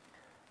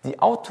 Die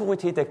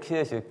Autorität der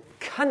Kirche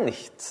kann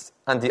nicht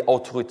an die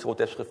Autorität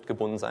der Schrift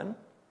gebunden sein.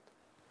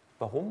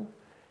 Warum?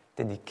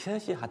 Denn die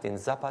Kirche hat den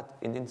Sabbat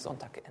in den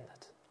Sonntag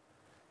geändert.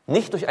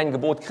 Nicht durch ein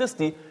Gebot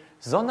Christi,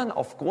 sondern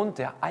aufgrund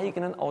der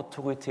eigenen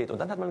Autorität. Und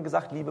dann hat man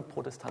gesagt, liebe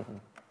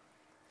Protestanten,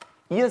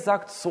 ihr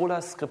sagt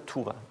sola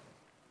scriptura.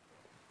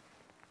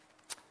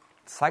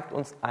 Zeigt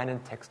uns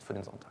einen Text für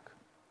den Sonntag.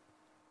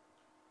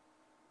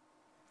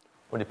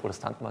 Und die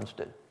Protestanten waren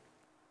still.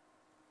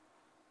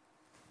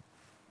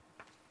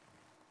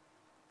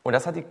 Und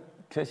das hat die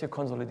Kirche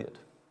konsolidiert.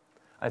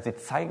 Als sie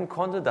zeigen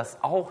konnte,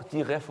 dass auch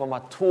die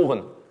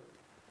Reformatoren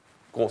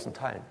großen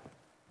Teilen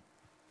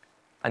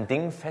an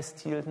Dingen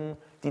festhielten,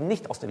 die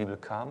nicht aus der Bibel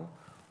kamen.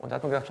 Und da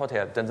hat man gesagt, schaut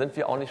her, dann sind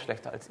wir auch nicht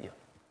schlechter als ihr.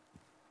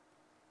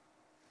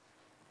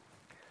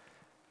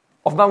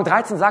 Offenbarung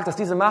 13 sagt, dass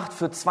diese Macht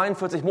für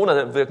 42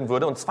 Monate wirken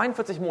würde. Und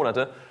 42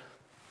 Monate,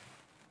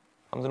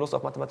 haben Sie Lust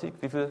auf Mathematik?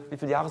 Wie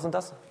viele Jahre sind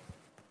das?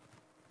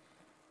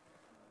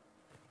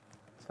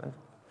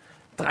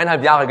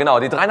 3,5 Jahre, genau.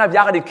 Die 3,5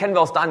 Jahre, die kennen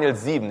wir aus Daniel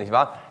 7, nicht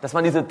wahr? Das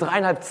waren diese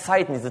 3,5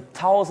 Zeiten, diese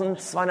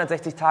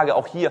 1260 Tage,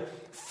 auch hier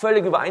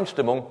völlige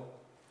Übereinstimmung,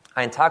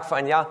 ein Tag für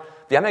ein Jahr.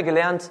 Wir haben ja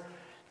gelernt,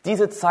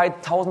 diese Zeit,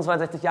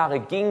 1260 Jahre,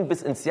 ging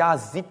bis ins Jahr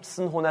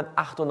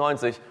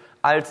 1798,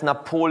 als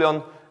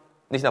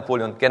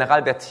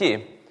General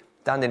Berthier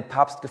dann den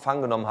Papst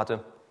gefangen genommen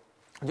hatte.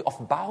 Und die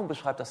Offenbarung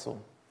beschreibt das so.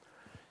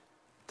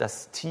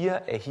 Das Tier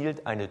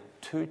erhielt eine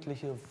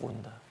tödliche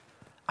Wunde.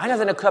 Einer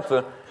seiner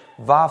Köpfe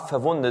war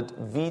verwundet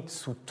wie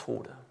zu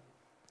Tode.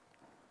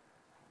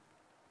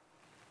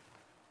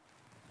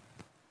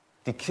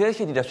 Die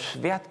Kirche, die das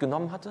Schwert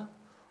genommen hatte,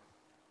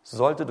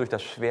 sollte durch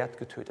das Schwert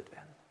getötet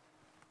werden.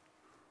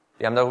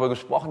 Wir haben darüber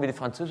gesprochen, wie die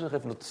Französische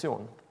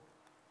Revolution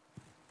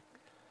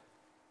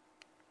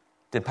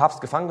den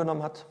Papst gefangen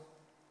genommen hat,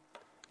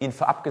 ihn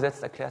für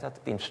abgesetzt erklärt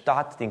hat,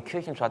 den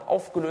Kirchenstaat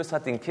aufgelöst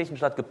hat, den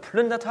Kirchenstaat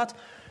geplündert hat,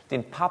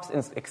 den Papst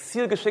ins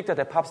Exil geschickt hat,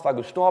 der Papst war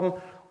gestorben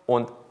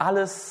und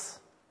alles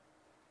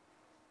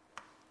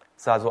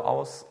sah so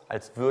aus,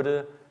 als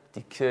würde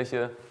die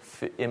Kirche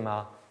für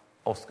immer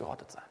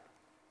ausgerottet sein.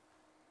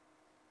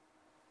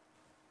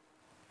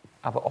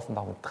 Aber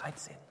Offenbarung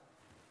 13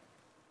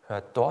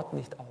 hört dort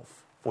nicht auf,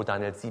 wo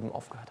Daniel 7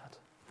 aufgehört hat.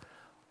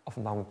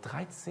 Offenbarung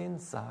 13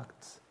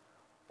 sagt,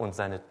 und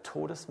seine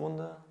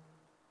Todeswunde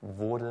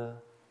wurde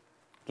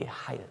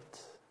geheilt.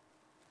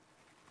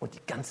 Und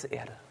die ganze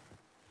Erde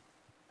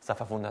sah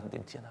verwundert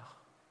dem Tier nach.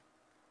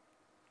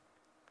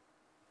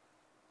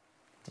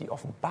 Die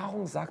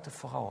Offenbarung sagte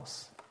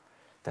voraus,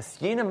 dass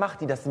jene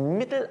Macht, die das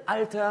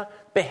Mittelalter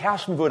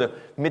beherrschen würde,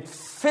 mit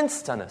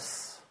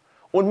Finsternis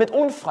und mit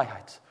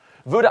Unfreiheit,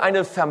 würde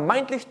eine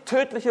vermeintlich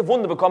tödliche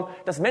Wunde bekommen,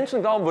 dass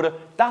Menschen glauben würde,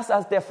 dass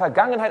er der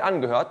Vergangenheit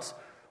angehört.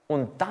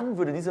 Und dann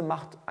würde diese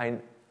Macht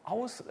ein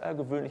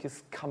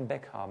außergewöhnliches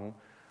Comeback haben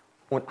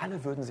und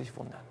alle würden sich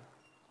wundern.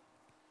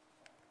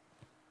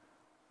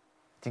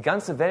 Die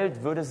ganze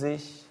Welt würde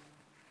sich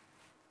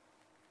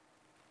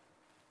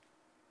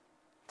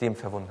dem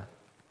verwundern.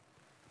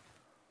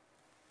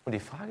 Und die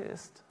Frage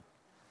ist,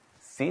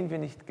 sehen wir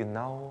nicht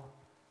genau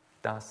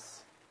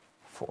das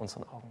vor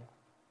unseren Augen.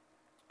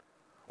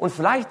 Und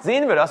vielleicht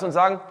sehen wir das und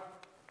sagen,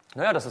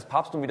 naja, dass das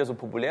Papsttum wieder so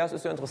populär ist,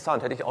 ist ja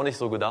interessant, hätte ich auch nicht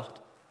so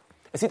gedacht.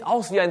 Es sieht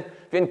aus wie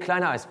ein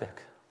kleiner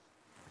Eisberg.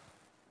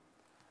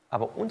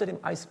 Aber unter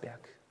dem Eisberg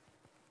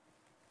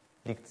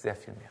liegt sehr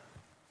viel mehr.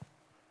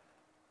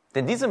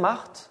 Denn diese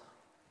Macht,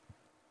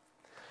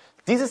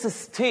 dieses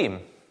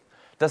System,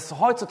 das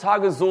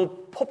heutzutage so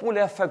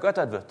populär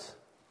vergöttert wird,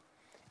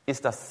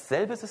 ist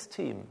dasselbe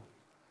System,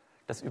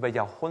 das über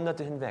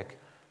Jahrhunderte hinweg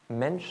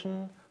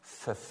Menschen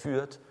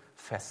verführt,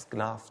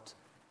 versklavt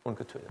und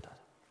getötet hat.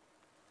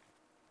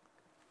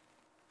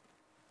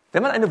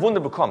 Wenn man eine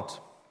Wunde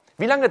bekommt,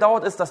 wie lange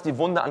dauert es, dass die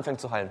Wunde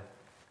anfängt zu heilen?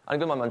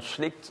 Angenommen, man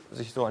schlägt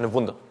sich so eine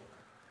Wunde.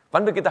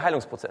 Wann beginnt der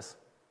Heilungsprozess?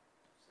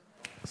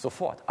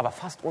 Sofort, aber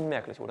fast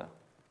unmerklich, oder?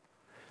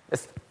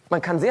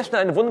 Man kann sehr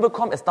schnell eine Wunde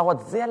bekommen, es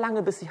dauert sehr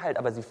lange, bis sie heilt,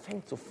 aber sie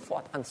fängt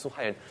sofort an zu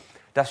heilen.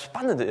 Das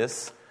Spannende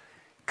ist,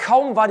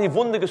 kaum war die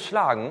Wunde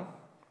geschlagen,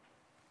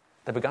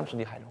 da begann schon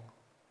die Heilung.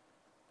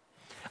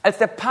 Als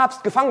der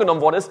Papst gefangen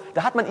genommen worden ist,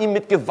 da hat man ihm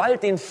mit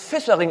Gewalt den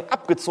Fischerring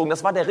abgezogen.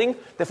 Das war der Ring,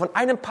 der von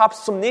einem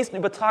Papst zum nächsten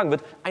übertragen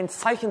wird. Ein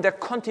Zeichen der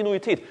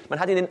Kontinuität. Man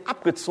hat ihn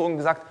abgezogen und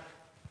gesagt,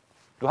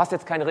 du hast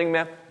jetzt keinen Ring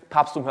mehr,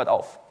 Papsttum hört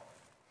auf.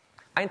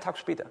 Einen Tag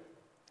später,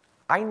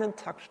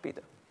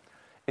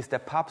 ist der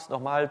Papst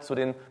nochmal zu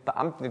den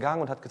Beamten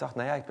gegangen und hat gesagt,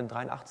 naja, ich bin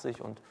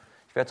 83 und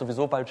ich werde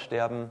sowieso bald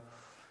sterben.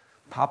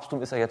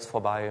 Papsttum ist ja jetzt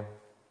vorbei.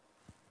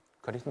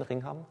 Könnte ich einen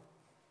Ring haben?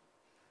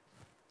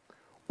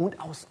 Und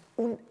aus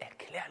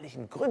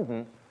unerklärlichen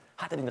Gründen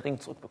hat er den Ring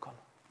zurückbekommen.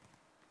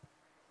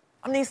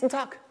 Am nächsten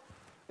Tag.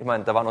 Ich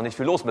meine, da war noch nicht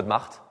viel los mit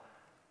Macht.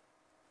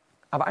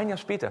 Aber 1 Jahr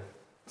später,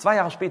 2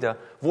 Jahre später,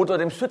 wurde unter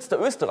dem Schutz der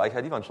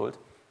Österreicher, die waren schuld,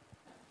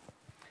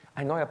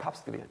 ein neuer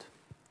Papst gewählt.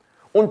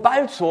 Und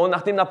bald schon,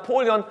 nachdem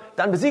Napoleon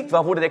dann besiegt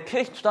war, wurde der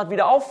Kirchenstaat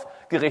wieder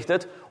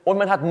aufgerichtet und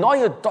man hat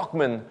neue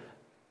Dogmen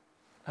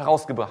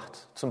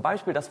herausgebracht. Zum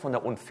Beispiel das von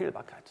der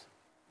Unfehlbarkeit.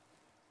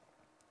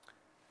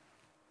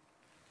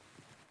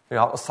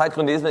 Ja, aus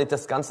Zeitgründen lesen wir nicht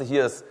das Ganze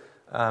hier.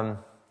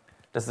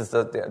 Das ist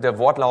der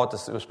Wortlaut,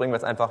 das überspringen wir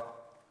jetzt einfach.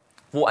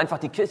 Wo einfach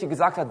die Kirche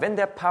gesagt hat, wenn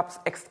der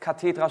Papst ex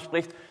cathedra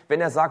spricht, wenn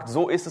er sagt,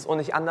 so ist es und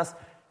nicht anders,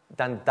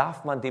 dann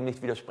darf man dem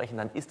nicht widersprechen.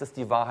 Dann ist es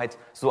die Wahrheit,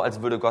 so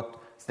als würde Gott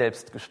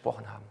selbst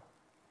gesprochen haben.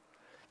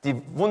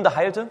 Die Wunde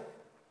heilte.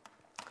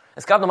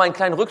 Es gab nochmal einen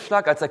kleinen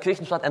Rückschlag, als der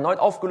Kirchenstaat erneut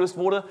aufgelöst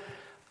wurde.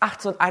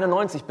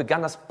 1891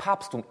 begann das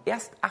Papsttum,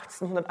 erst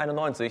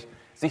 1891,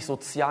 sich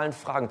sozialen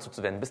Fragen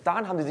zuzuwenden. Bis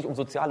dahin haben sie sich um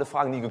soziale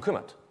Fragen nie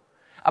gekümmert.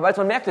 Aber als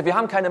man merkte, wir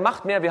haben keine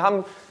Macht mehr,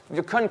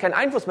 wir können keinen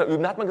Einfluss mehr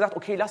üben, da hat man gesagt,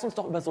 okay, lass uns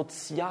doch über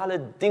soziale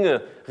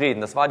Dinge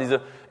reden. Das war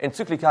diese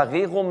Enzyklika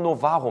Rerum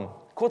Novarum.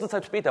 Kurze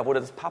Zeit später wurde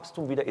das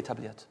Papsttum wieder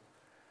etabliert.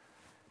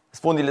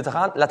 Es wurden die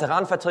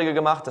Lateranverträge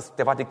gemacht,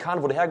 der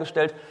Vatikan wurde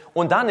hergestellt.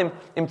 Und dann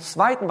im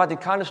Zweiten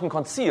Vatikanischen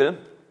Konzil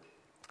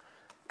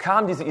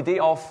kam diese Idee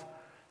auf,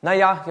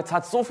 naja, jetzt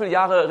hat es so viele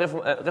Jahre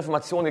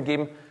Reformation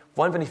gegeben,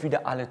 wollen wir nicht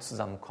wieder alle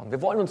zusammenkommen?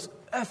 Wir wollen uns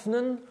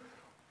öffnen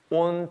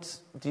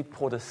und die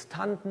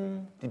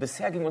Protestanten, die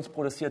bisher gegen uns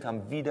protestiert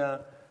haben,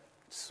 wieder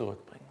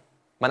zurückbringen.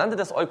 Man nannte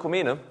das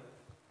Ökumene.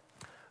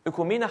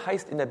 Ökumene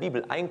heißt in der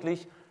Bibel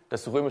eigentlich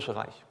das Römische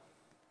Reich.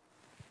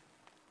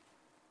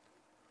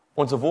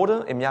 Und so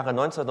wurde im Jahre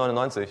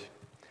 1999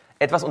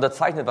 etwas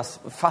unterzeichnet, was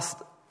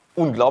fast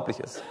unglaublich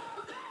ist.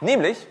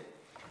 Nämlich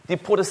die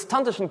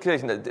protestantischen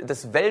Kirchen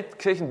des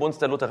Weltkirchenbunds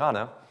der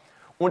Lutheraner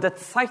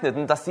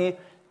unterzeichneten, dass sie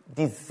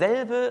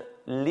dieselbe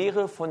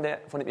Lehre von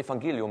dem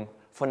Evangelium,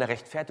 von der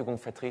Rechtfertigung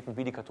vertreten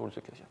wie die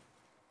katholische Kirche.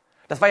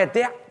 Das war ja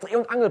der Dreh-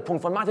 und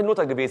Angelpunkt von Martin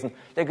Luther gewesen,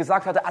 der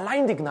gesagt hatte,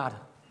 allein die Gnade.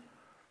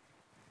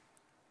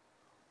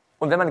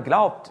 Und wenn man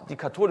glaubt, die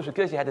katholische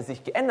Kirche hätte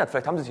sich geändert,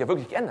 vielleicht haben sie sich ja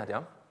wirklich geändert,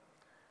 ja?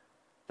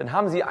 Dann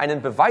haben sie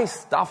einen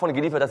Beweis davon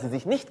geliefert, dass sie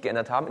sich nicht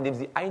geändert haben, indem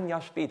sie 1 Jahr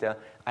später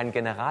einen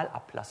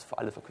Generalablass für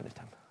alle verkündigt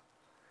haben.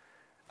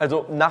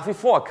 Also nach wie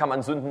vor kann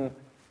man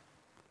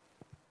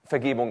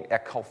Sündenvergebung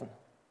erkaufen.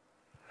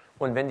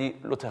 Und wenn die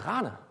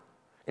Lutheraner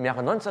im Jahre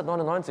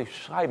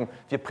 1999 schreiben,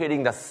 wir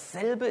predigen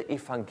dasselbe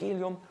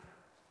Evangelium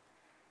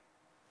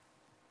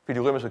wie die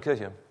römische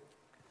Kirche,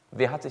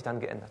 wer hat sich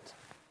dann geändert?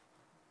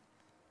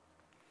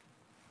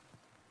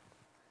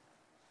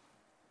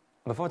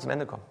 Und bevor wir zum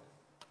Ende kommen,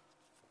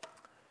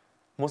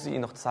 muss ich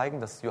Ihnen noch zeigen,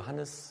 dass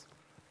Johannes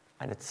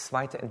eine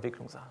zweite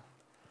Entwicklung sah.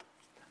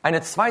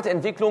 Eine zweite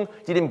Entwicklung,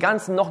 die dem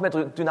Ganzen noch mehr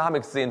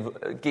Dynamik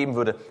geben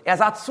würde. Er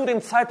sah zu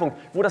dem Zeitpunkt,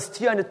 wo das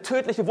Tier eine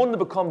tödliche Wunde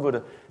bekommen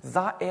würde,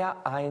 sah er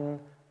ein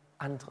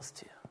anderes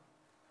Tier.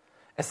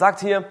 Es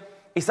sagt hier,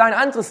 ich sah ein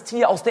anderes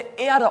Tier aus der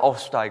Erde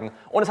aufsteigen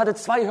und es hatte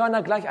 2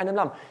 Hörner gleich einem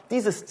Lamm.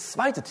 Dieses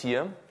zweite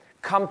Tier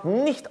kam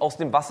nicht aus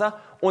dem Wasser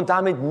und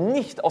damit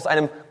nicht aus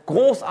einem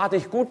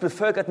großartig gut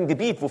bevölkerten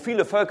Gebiet, wo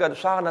viele Völker,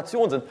 Scharen,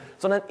 Nationen sind,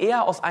 sondern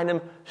eher aus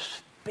einem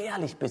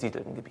spärlich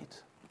besiedelten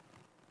Gebiet.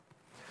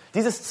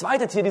 Dieses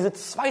zweite Tier, diese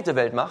zweite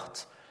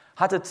Weltmacht,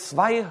 hatte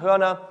 2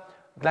 Hörner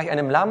gleich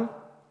einem Lamm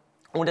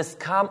und es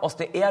kam aus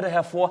der Erde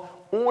hervor,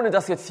 ohne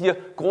dass jetzt hier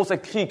großer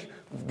Krieg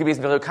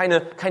gewesen wäre,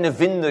 keine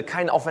Winde,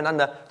 kein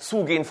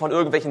Aufeinanderzugehen von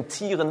irgendwelchen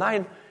Tieren.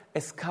 Nein,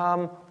 es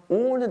kam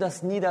ohne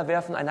das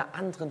Niederwerfen einer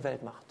anderen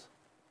Weltmacht.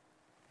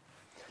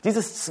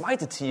 Dieses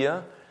zweite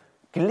Tier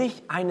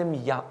glich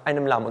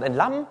einem Lamm. Und ein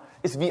Lamm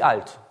ist wie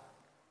alt?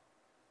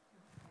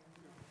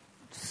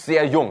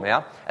 Sehr jung,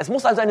 ja. Es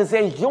muss also eine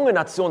sehr junge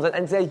Nation sein,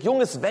 ein sehr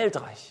junges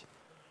Weltreich.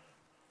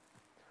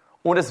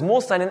 Und es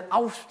muss seinen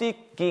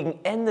Aufstieg gegen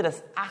Ende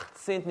des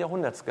 18.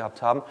 Jahrhunderts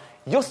gehabt haben,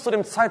 just zu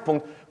dem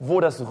Zeitpunkt,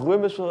 wo die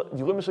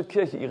römische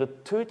Kirche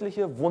ihre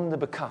tödliche Wunde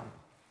bekam.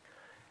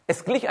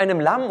 Es glich einem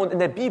Lamm und in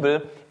der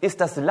Bibel ist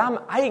das Lamm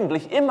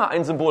eigentlich immer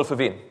ein Symbol für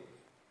wen?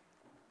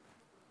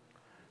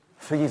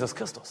 Für Jesus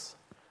Christus.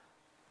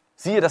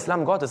 Siehe das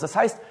Lamm Gottes. Das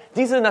heißt,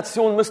 diese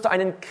Nation müsste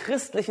einen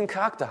christlichen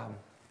Charakter haben.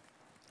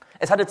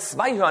 Es hatte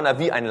 2 Hörner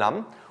wie ein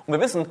Lamm. Und wir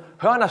wissen,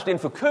 Hörner stehen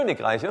für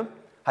Königreiche.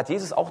 Hat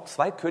Jesus auch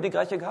 2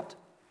 Königreiche gehabt?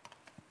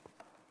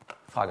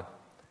 Frage.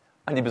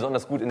 An die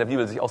besonders gut in der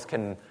Bibel sich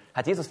auskennen.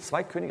 Hat Jesus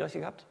 2 Königreiche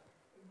gehabt?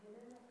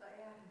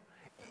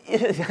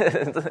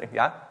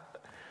 Ja.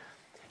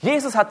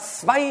 Jesus hat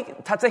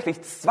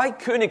tatsächlich 2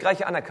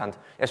 Königreiche anerkannt.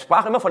 Er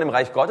sprach immer von dem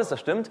Reich Gottes, das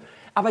stimmt.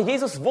 Aber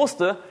Jesus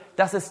wusste,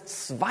 dass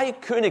es 2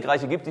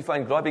 Königreiche gibt, die für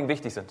einen Gläubigen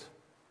wichtig sind.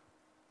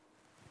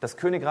 Das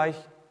Königreich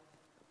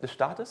des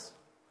Staates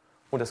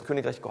und das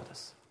Königreich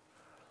Gottes.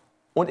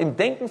 Und im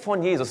Denken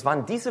von Jesus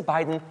waren diese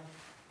beiden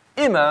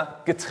immer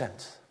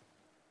getrennt.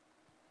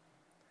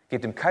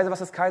 Gebt dem Kaiser, was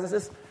des Kaisers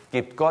ist,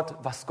 gebt Gott,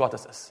 was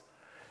Gottes ist.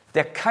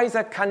 Der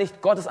Kaiser kann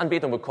nicht Gottes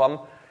Anbetung bekommen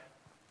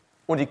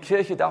und die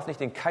Kirche darf nicht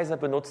den Kaiser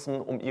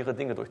benutzen, um ihre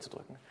Dinge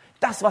durchzudrücken.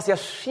 Das, was ja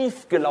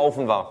schief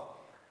gelaufen war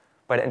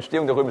bei der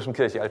Entstehung der römischen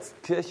Kirche, als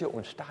Kirche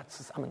und Staat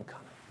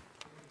zusammenkamen.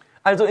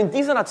 Also in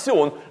dieser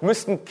Nation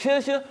müssten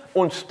Kirche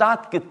und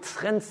Staat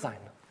getrennt sein.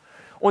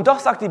 Und doch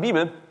sagt die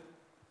Bibel,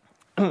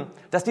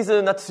 dass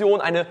diese Nation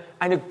eine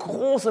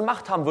große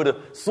Macht haben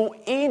würde, so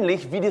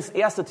ähnlich wie das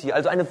erste Tier,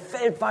 also eine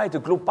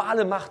weltweite,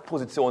 globale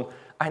Machtposition,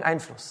 ein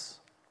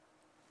Einfluss.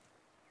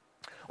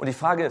 Und die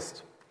Frage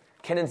ist,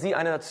 kennen Sie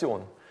eine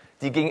Nation,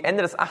 die gegen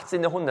Ende des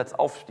 18. Jahrhunderts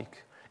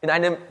aufstieg, in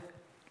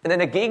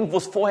einer Gegend, wo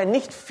es vorher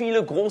nicht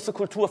viele große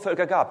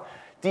Kulturvölker gab,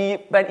 die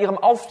bei ihrem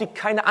Aufstieg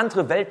keine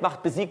andere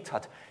Weltmacht besiegt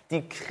hat,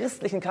 die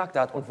christlichen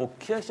Charakter hat und wo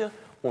Kirche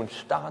und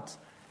Staat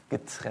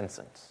getrennt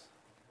sind?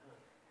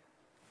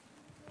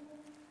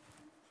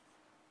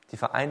 Die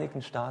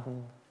Vereinigten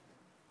Staaten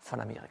von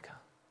Amerika.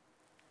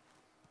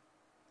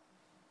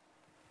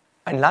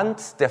 Ein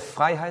Land der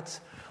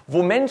Freiheit,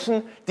 wo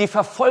Menschen, die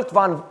verfolgt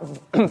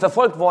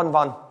worden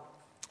waren,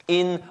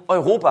 in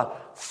Europa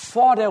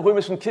vor der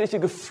römischen Kirche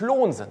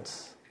geflohen sind.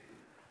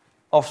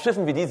 Auf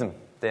Schiffen wie diesem,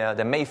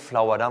 der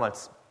Mayflower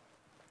damals,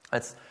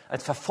 als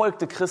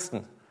verfolgte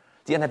Christen,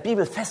 die an der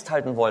Bibel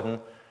festhalten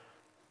wollten,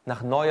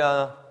 nach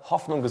neuer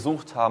Hoffnung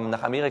gesucht haben,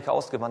 nach Amerika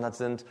ausgewandert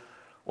sind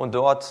und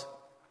dort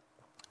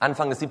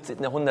Anfang des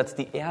 17. Jahrhunderts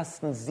die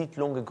ersten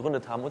Siedlungen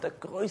gegründet haben, unter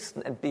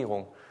größten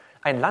Entbehrungen.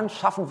 Ein Land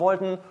schaffen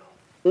wollten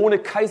ohne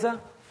Kaiser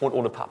und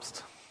ohne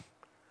Papst.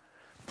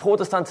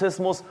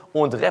 Protestantismus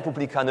und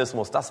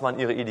Republikanismus, das waren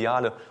ihre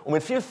Ideale. Und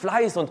mit viel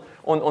Fleiß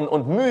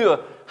und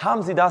Mühe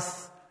haben sie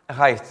das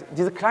erreicht.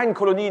 Diese kleinen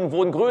Kolonien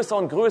wurden größer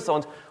und größer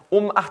und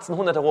um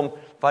 1800 herum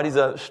war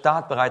dieser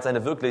Staat bereits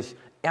eine wirklich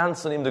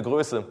ernstzunehmende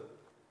Größe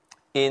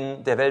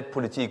in der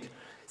Weltpolitik.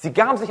 Sie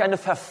gaben sich eine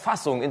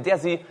Verfassung, in der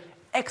sie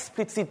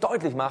explizit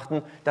deutlich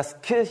machten,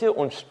 dass Kirche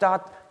und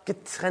Staat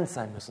getrennt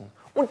sein müssen.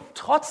 Und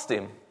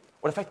trotzdem,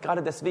 oder vielleicht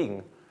gerade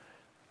deswegen,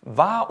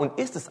 war und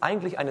ist es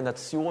eigentlich eine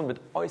Nation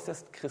mit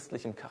äußerst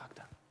christlichem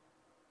Charakter.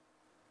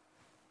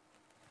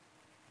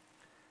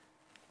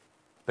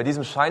 Bei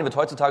diesem Schein wird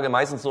heutzutage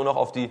meistens nur noch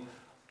auf die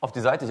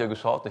Seite hier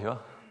geschaut, nicht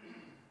wahr?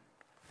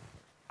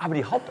 Aber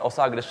die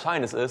Hauptaussage des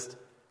Scheines ist,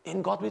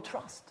 in God we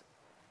trust.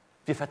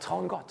 Wir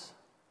vertrauen Gott.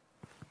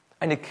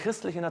 Eine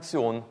christliche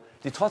Nation,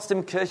 die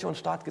trotzdem Kirche und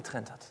Staat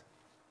getrennt hat.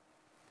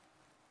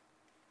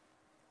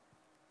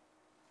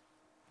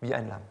 Wie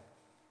ein Lamm.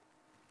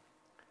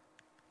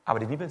 Aber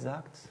die Bibel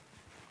sagt,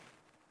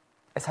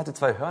 es hatte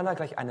 2 Hörner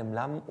gleich einem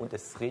Lamm und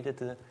es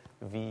redete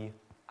wie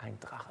ein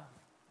Drache.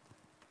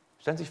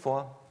 Stellen Sie sich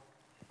vor,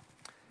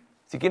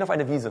 Sie gehen auf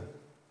eine Wiese. Und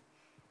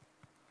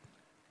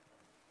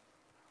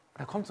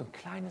da kommt so ein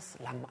kleines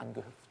Lamm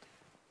angehüpft.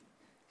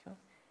 Ja?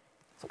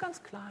 So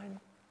ganz klein,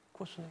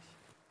 kuschelig.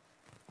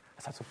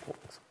 Es hat so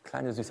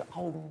kleine, süße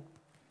Augen.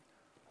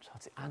 Und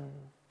schaut sie an.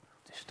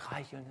 Und sie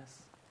streicheln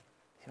es.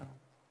 Ja. Und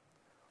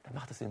dann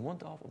macht es den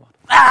Mund auf und macht...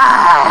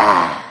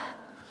 Ah!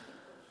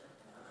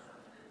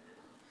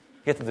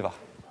 Jetzt sind sie wach.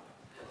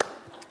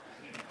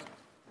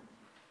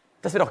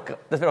 Das wäre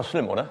doch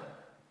schlimm, oder?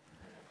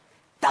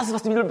 Das ist,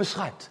 was die Bibel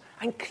beschreibt.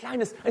 Ein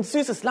kleines, ein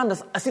süßes Lamm.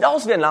 Es sieht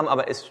aus wie ein Lamm,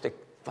 aber es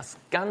steckt was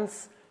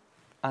ganz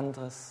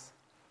anderes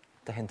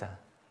dahinter.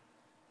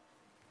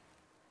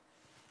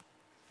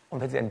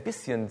 Und wenn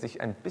Sie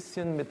sich ein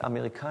bisschen mit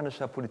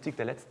amerikanischer Politik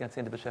der letzten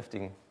Jahrzehnte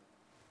beschäftigen,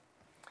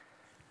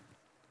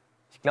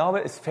 ich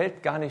glaube, es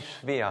fällt gar nicht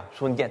schwer,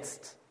 schon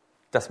jetzt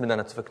das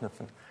miteinander zu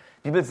verknüpfen.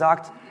 Die Bibel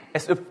sagt,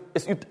 es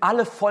übt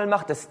alle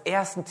Vollmacht des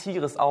ersten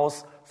Tieres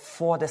aus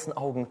vor dessen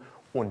Augen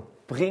und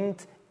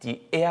bringt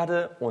die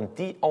Erde und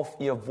die auf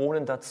ihr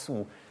wohnen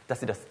dazu, dass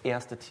sie das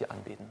erste Tier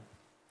anbeten.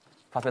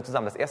 Fassen wir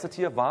zusammen. Das erste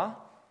Tier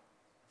war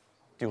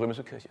die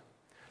römische Kirche.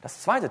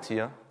 Das zweite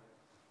Tier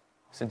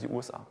sind die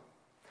USA.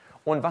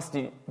 Und was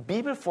die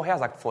Bibel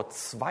vorhersagt vor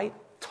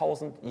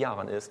 2000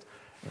 Jahren ist,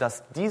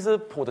 dass diese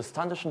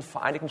protestantischen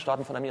Vereinigten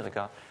Staaten von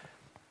Amerika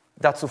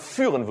dazu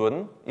führen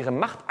würden, ihre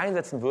Macht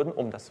einsetzen würden,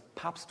 um das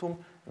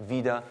Papsttum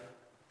wieder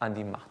an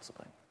die Macht zu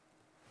bringen.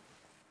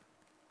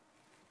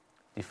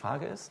 Die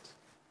Frage ist,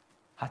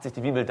 hat sich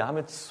die Bibel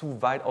damit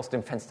zu weit aus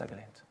dem Fenster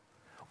gelehnt?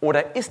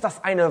 Oder ist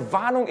das eine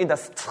Warnung in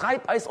das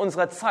Treibeis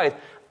unserer Zeit?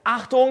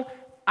 Achtung,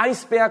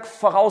 Eisberg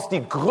voraus,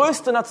 die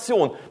größte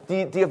Nation,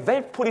 die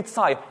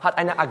Weltpolizei hat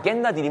eine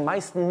Agenda, die die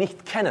meisten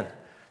nicht kennen.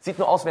 Sieht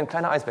nur aus wie ein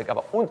kleiner Eisberg,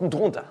 aber unten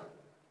drunter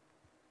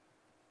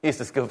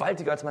ist es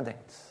gewaltiger, als man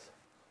denkt.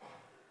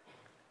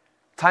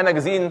 Time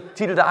Magazine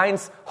titelte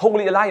 1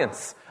 Holy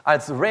Alliance,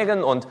 als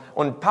Reagan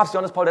und Papst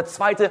Johannes Paul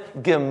II.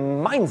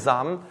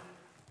 Gemeinsam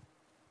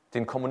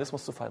den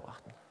Kommunismus zu Fall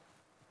brachten.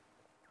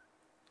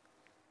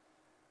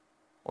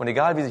 Und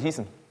egal, wie sie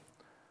hießen,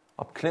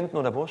 ob Clinton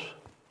oder Bush,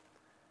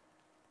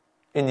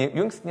 in den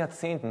jüngsten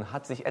Jahrzehnten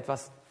hat sich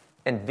etwas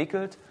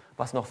entwickelt,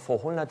 was noch vor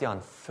 100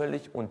 Jahren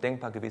völlig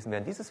undenkbar gewesen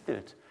wäre. Dieses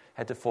Bild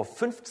hätte vor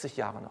 50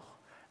 Jahren noch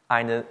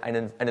einen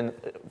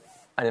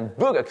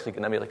Bürgerkrieg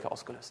in Amerika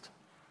ausgelöst.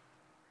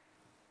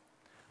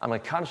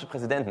 Amerikanische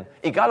Präsidenten,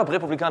 egal ob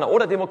Republikaner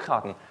oder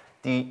Demokraten,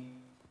 die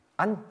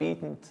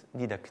anbetend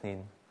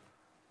niederknien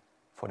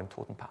vor dem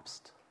toten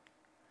Papst.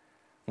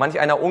 Manch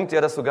einer unkt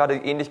ja, dass sogar die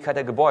Ähnlichkeit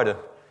der Gebäude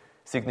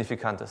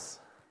signifikant ist.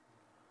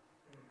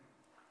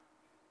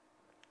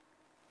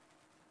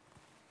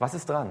 Was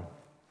ist dran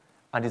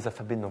an dieser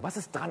Verbindung? Was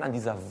ist dran an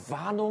dieser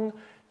Warnung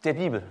der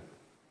Bibel?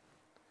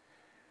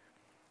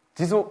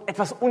 Die so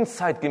etwas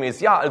unzeitgemäß,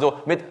 ja,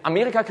 also mit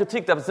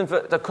Amerika-Kritik, da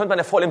könnte man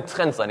ja voll im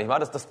Trend sein, nicht wahr?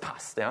 Das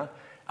passt, ja.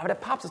 Aber der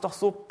Papst ist doch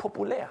so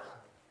populär.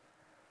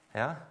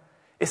 Ja?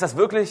 Ist das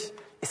wirklich,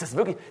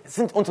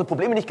 sind unsere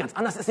Probleme nicht ganz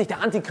anders? Ist nicht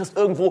der Antichrist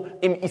irgendwo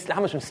im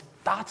islamischen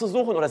Staat zu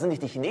suchen oder sind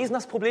nicht die Chinesen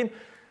das Problem?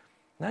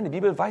 Nein, die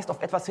Bibel weist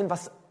auf etwas hin,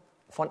 was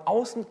von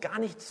außen gar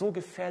nicht so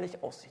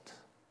gefährlich aussieht,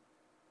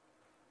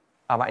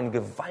 aber einen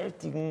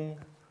gewaltigen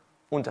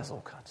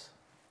Untersog hat.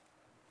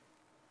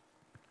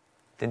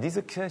 Denn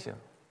diese Kirche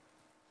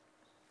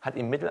hat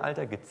im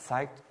Mittelalter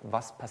gezeigt,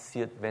 was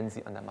passiert, wenn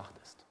sie an der Macht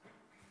ist.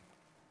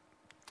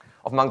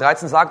 Offenbarung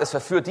 13 sagt, es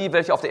verführt die,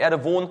 welche auf der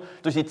Erde wohnen,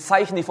 durch die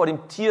Zeichen, die vor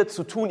dem Tier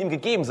zu tun ihm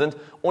gegeben sind.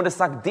 Und es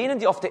sagt denen,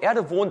 die auf der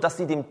Erde wohnen, dass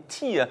sie dem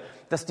Tier,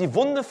 das die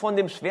Wunde von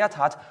dem Schwert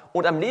hat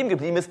und am Leben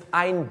geblieben ist,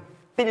 ein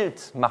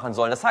Bild machen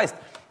sollen. Das heißt,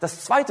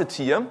 das zweite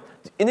Tier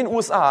in den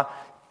USA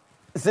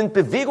sind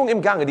Bewegungen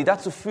im Gange, die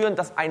dazu führen,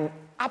 dass ein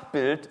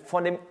Abbild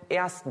von dem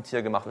ersten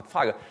Tier gemacht wird.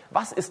 Frage,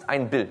 was ist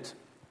ein Bild?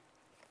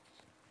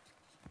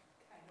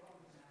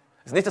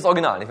 Ist nicht das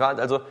Original, nicht wahr?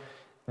 Also,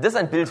 das ist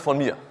ein Bild von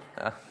mir.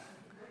 Ja.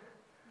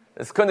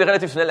 Das könnt ihr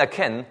relativ schnell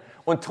erkennen.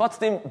 Und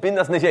trotzdem bin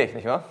das nicht ich,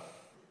 nicht wahr?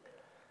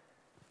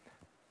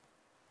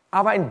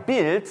 Aber ein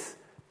Bild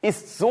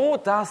ist so,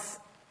 dass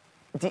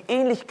die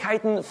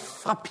Ähnlichkeiten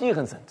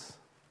frappierend sind.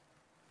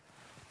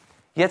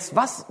 Jetzt,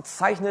 was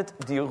zeichnet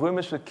die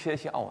römische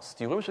Kirche aus?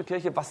 Die römische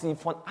Kirche, was sie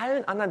von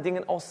allen anderen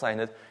Dingen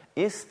auszeichnet,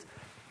 ist,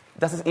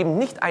 dass es eben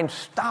nicht ein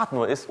Staat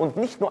nur ist und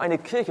nicht nur eine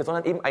Kirche,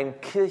 sondern eben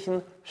ein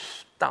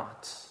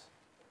Kirchenstaat.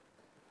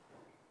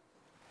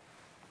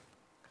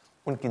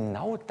 Und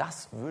genau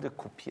das würde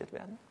kopiert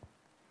werden?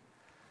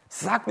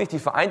 Sagt nicht die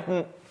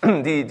Verfassung,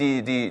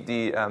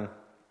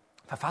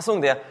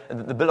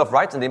 the Bill of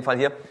Rights in dem Fall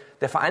hier,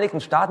 der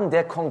Vereinigten Staaten,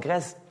 der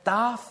Kongress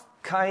darf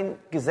kein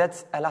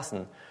Gesetz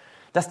erlassen,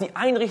 das die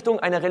Einrichtung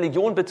einer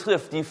Religion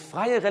betrifft, die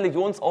freie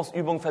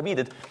Religionsausübung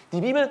verbietet.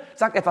 Die Bibel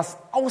sagt etwas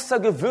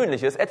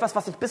Außergewöhnliches, etwas,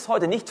 was sich bis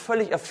heute nicht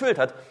völlig erfüllt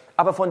hat,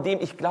 aber von dem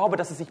ich glaube,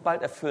 dass es sich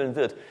bald erfüllen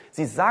wird.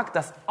 Sie sagt,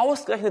 dass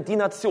ausgerechnet die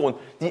Nation,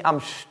 die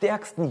am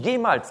stärksten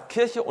jemals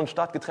Kirche und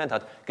Staat getrennt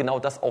hat, genau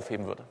das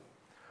aufheben würde.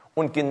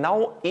 Und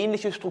genau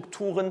ähnliche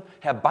Strukturen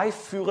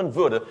herbeiführen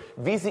würde,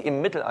 wie sie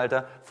im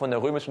Mittelalter von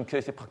der römischen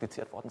Kirche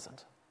praktiziert worden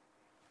sind.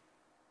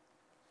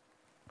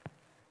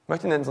 Ich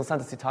möchte Ihnen ein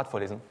interessantes Zitat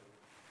vorlesen.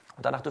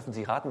 Und danach dürfen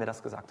Sie raten, wer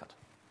das gesagt hat.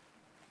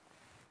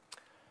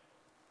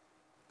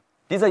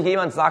 Dieser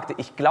jemand sagte,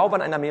 ich glaube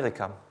an ein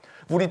Amerika,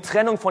 wo die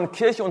Trennung von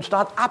Kirche und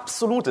Staat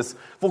absolut ist,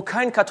 wo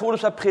kein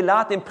katholischer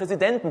Prälat dem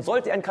Präsidenten,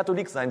 sollte er ein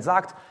Katholik sein,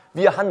 sagt,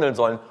 wie er handeln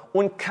sollen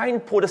und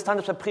kein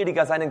protestantischer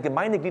Prediger seinen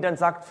Gemeindegliedern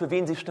sagt, für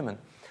wen sie stimmen,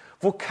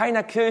 wo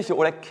keiner Kirche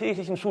oder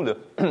kirchlichen Schule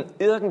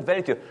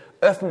irgendwelche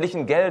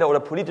öffentlichen Gelder oder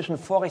politischen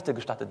Vorrechte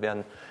gestattet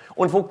werden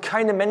und wo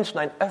keine Menschen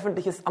ein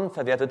öffentliches Amt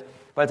verwertet,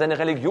 weil seine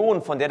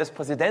Religion von der des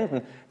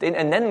Präsidenten, den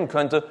er nennen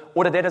könnte,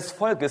 oder der des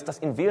Volkes,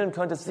 das ihn wählen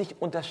könnte, sich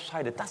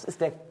unterscheidet. Das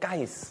ist der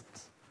Geist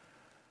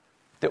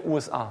der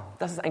USA.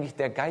 Das ist eigentlich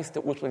der Geist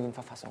der ursprünglichen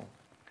Verfassung.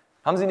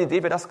 Haben Sie eine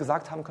Idee, wer das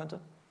gesagt haben könnte?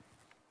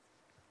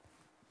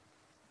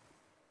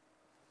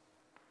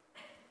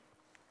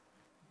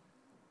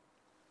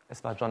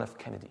 Es war John F.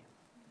 Kennedy,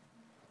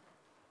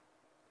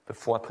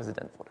 bevor er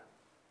Präsident wurde.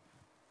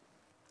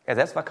 Er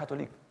selbst war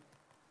Katholik.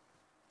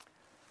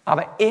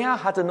 Aber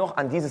er hatte noch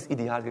an dieses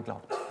Ideal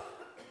geglaubt.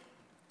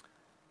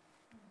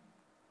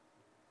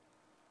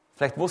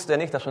 Vielleicht wusste er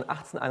nicht, dass schon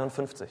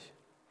 1851,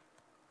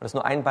 und das ist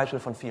nur ein Beispiel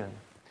von vielen,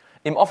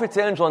 im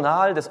offiziellen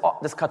Journal des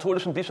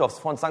katholischen Bischofs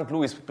von St.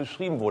 Louis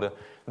beschrieben wurde,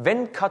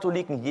 wenn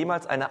Katholiken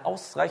jemals eine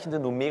ausreichende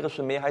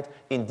numerische Mehrheit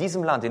in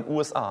diesem Land, den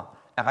USA,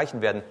 erreichen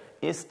werden,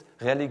 ist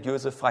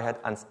religiöse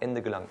Freiheit ans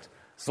Ende gelangt.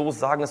 So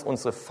sagen es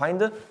unsere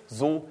Feinde,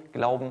 so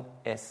glauben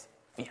es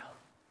wir.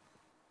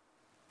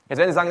 Jetzt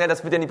werden Sie sagen, ja,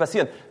 das wird ja nicht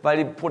passieren,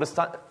 weil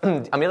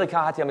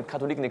Amerika hat ja mit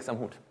Katholiken nichts am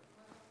Hut.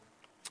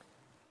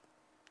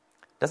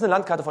 Das ist eine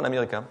Landkarte von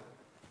Amerika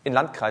in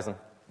Landkreisen.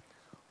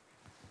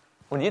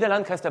 Und jeder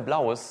Landkreis, der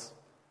blau ist,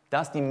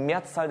 da ist die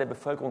Mehrzahl der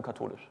Bevölkerung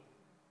katholisch.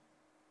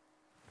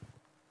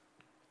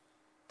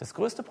 Das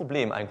größte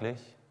Problem eigentlich,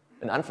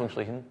 in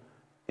Anführungsstrichen,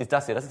 ist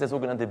das hier. Das ist der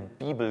sogenannte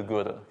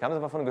Bibelgürtel. Haben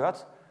Sie davon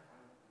gehört?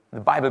 The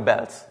Bible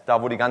Belt.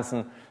 Da, wo das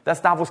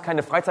ist da, wo es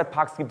keine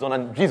Freizeitparks gibt,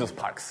 sondern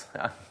Jesus-Parks.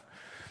 Ja.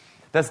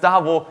 Das ist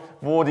da,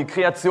 wo die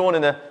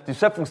Kreation, die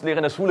Schöpfungslehre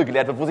in der Schule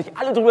gelehrt wird, wo sich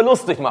alle drüber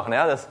lustig machen.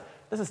 Ja. Das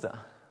ist da.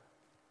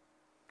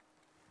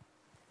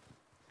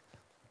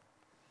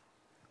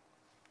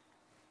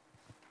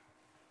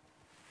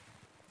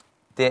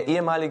 Ein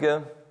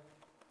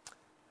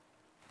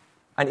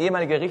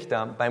ehemaliger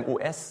Richter beim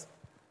US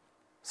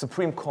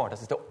Supreme Court,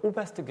 das ist der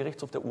oberste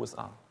Gerichtshof der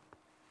USA.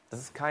 Das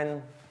ist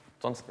kein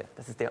sonst wer.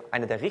 Das ist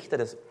einer der Richter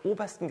des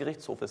obersten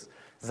Gerichtshofes,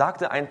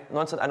 sagte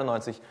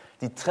 1991,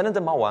 die trennende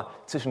Mauer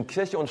zwischen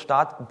Kirche und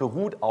Staat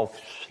beruht auf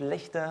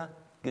schlechter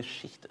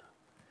Geschichte.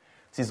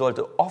 Sie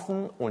sollte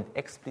offen und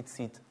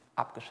explizit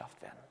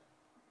abgeschafft werden.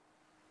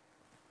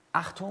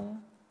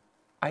 Achtung,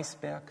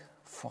 Eisberg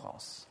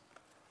voraus.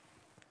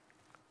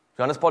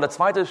 Johannes Paul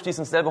II. Stieß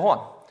ins selbe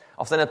Horn.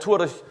 Auf seiner Tour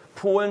durch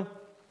Polen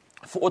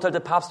verurteilte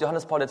Papst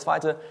Johannes Paul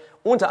II.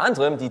 Unter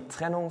anderem die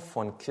Trennung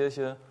von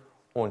Kirche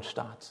und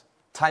Staat.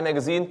 Time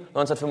Magazine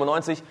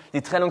 1995,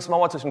 die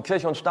Trennungsmauer zwischen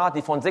Kirche und Staat,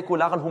 die von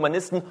säkularen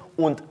Humanisten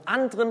und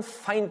anderen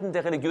Feinden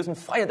der religiösen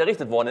Freiheit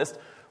errichtet worden ist,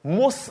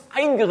 muss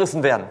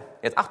eingerissen werden.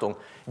 Jetzt Achtung,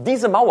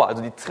 diese Mauer,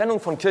 also die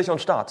Trennung von Kirche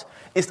und Staat,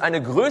 ist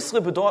eine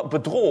größere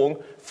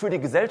Bedrohung für die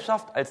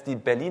Gesellschaft, als die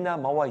Berliner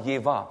Mauer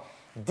je war.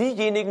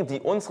 Diejenigen, die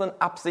unseren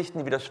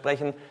Absichten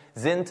widersprechen,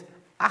 sind,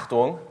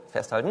 Achtung,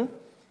 festhalten,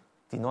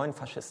 die neuen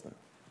Faschisten.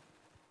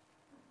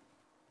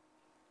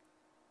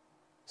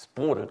 Es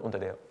brodelt unter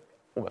der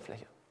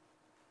Oberfläche.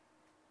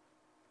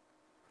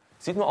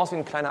 Sieht nur aus wie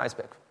ein kleiner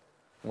Eisberg,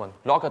 wo man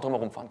locker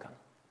drumherum fahren kann.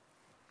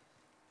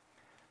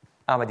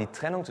 Aber die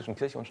Trennung zwischen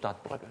Kirche und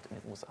Staat bröckelt in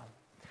den USA.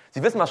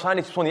 Sie wissen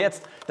wahrscheinlich schon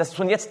jetzt, dass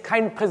schon jetzt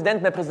kein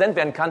Präsident mehr Präsident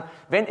werden kann,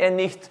 wenn er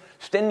nicht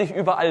ständig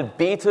überall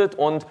betet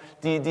und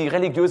die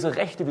religiöse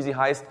Rechte, wie sie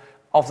heißt,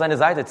 auf seine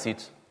Seite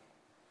zieht.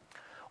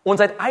 Und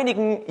seit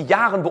einigen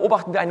Jahren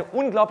beobachten wir eine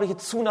unglaubliche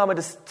Zunahme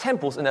des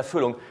Tempos in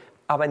Erfüllung.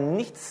 Aber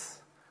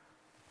nichts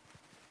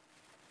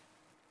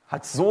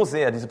hat so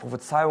sehr diese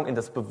Prophezeiung in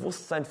das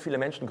Bewusstsein vieler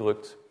Menschen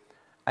gerückt,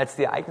 als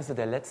die Ereignisse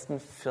der letzten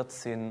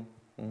 14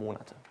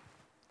 Monate.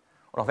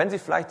 Und auch wenn Sie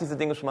vielleicht diese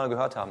Dinge schon mal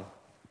gehört haben,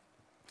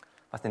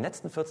 was in den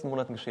letzten 14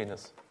 Monaten geschehen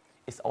ist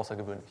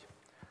außergewöhnlich.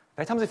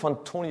 Vielleicht haben Sie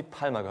von Tony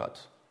Palmer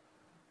gehört.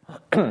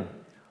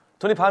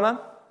 Tony Palmer,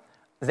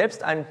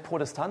 selbst ein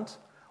Protestant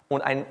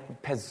und ein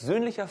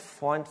persönlicher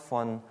Freund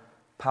von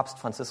Papst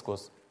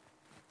Franziskus,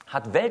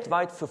 hat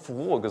weltweit für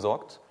Furore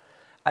gesorgt,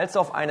 als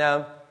er auf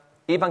einer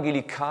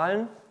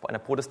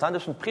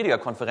protestantischen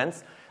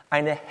Predigerkonferenz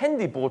eine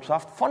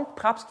Handybotschaft von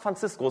Papst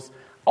Franziskus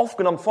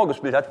aufgenommen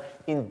vorgespielt hat,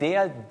 in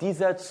der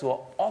dieser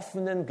zur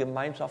offenen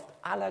Gemeinschaft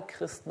aller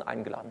Christen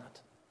eingeladen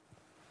hat.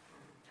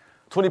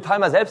 Tony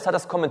Palmer selbst hat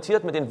das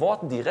kommentiert mit den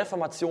Worten, die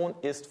Reformation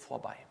ist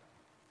vorbei.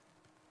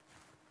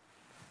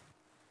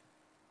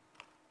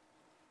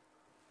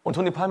 Und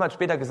Tony Palmer hat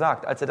später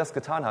gesagt, als er das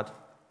getan hat,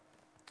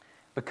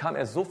 bekam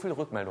er so viel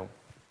Rückmeldung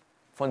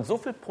von so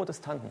vielen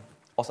Protestanten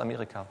aus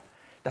Amerika,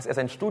 dass er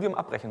sein Studium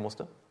abbrechen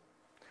musste,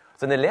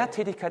 seine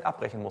Lehrtätigkeit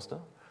abbrechen musste,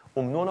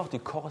 um nur noch die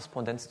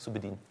Korrespondenz zu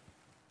bedienen.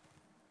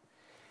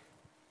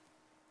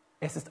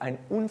 Es ist ein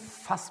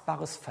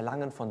unfassbares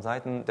Verlangen von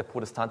Seiten der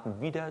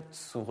Protestanten, wieder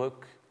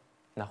zurück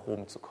nach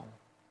Rom zu kommen.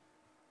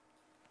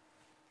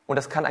 Und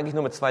das kann eigentlich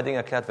nur mit zwei Dingen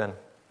erklärt werden.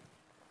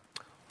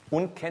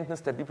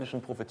 Unkenntnis der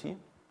biblischen Prophetie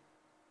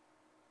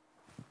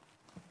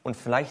und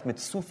vielleicht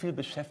mit zu viel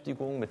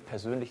Beschäftigung mit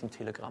persönlichen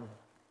Telegrammen.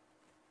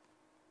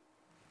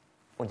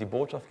 Und die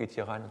Botschaft geht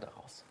hier rein und da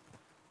raus.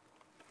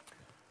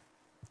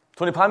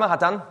 Tony Palmer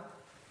hat dann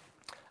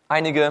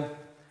einige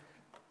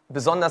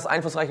besonders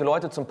einflussreiche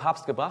Leute zum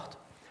Papst gebracht.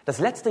 Das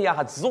letzte Jahr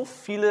hat so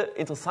viele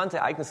interessante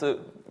Ereignisse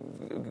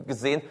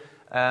gesehen.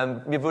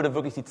 Mir würde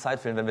wirklich die Zeit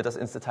fehlen, wenn wir das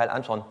ins Detail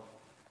anschauen.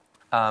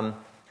 Aber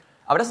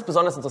das ist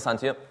besonders interessant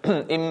hier.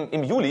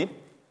 Im Juli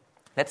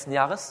letzten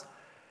Jahres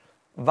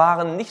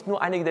waren nicht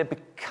nur einige der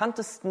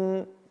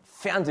bekanntesten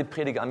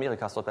Fernsehprediger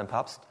Amerikas dort beim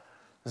Papst,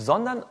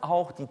 sondern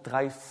auch die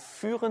 3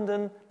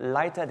 führenden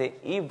Leiter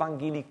der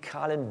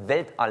evangelikalen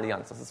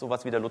Weltallianz. Das ist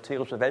sowas wie der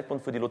lutherische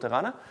Weltbund für die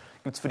Lutheraner.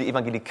 Gibt es für die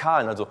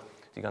Evangelikalen, also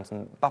die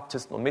ganzen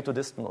Baptisten und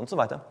Methodisten und so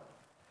weiter.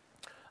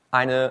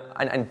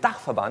 ein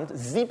Dachverband,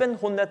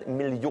 700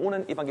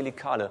 Millionen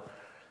Evangelikale,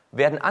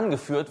 werden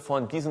angeführt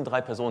von diesen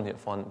 3 Personen hier,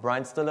 von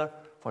Brian Stiller,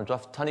 von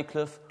Geoff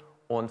Tunnicliffe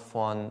und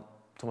von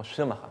Thomas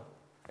Schirmacher.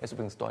 Er ist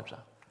übrigens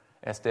Deutscher.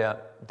 Er ist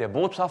der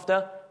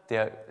Botschafter,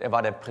 er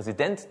war der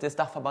Präsident des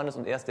Dachverbandes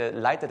und er ist der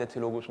Leiter der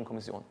Theologischen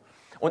Kommission.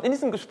 Und in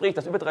diesem Gespräch,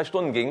 das über 3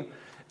 Stunden ging,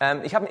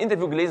 ich habe ein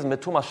Interview gelesen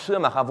mit Thomas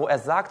Schirmacher, wo er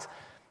sagt,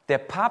 der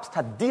Papst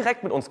hat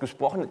direkt mit uns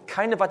gesprochen,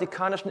 keine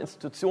vatikanischen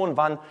Institutionen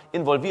waren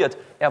involviert.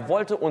 Er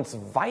wollte uns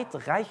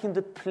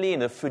weitreichende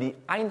Pläne für die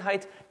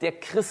Einheit der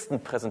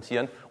Christen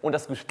präsentieren und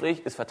das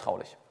Gespräch ist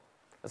vertraulich.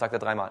 Das sagt er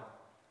 3-mal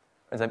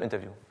in seinem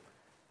Interview.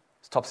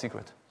 Das ist top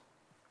secret.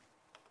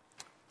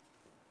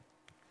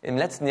 Im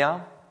letzten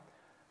Jahr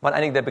waren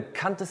einige der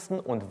bekanntesten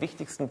und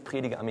wichtigsten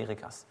Prediger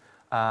Amerikas.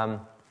 Hier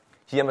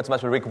haben wir zum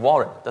Beispiel Rick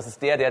Warren. Das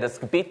ist der das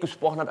Gebet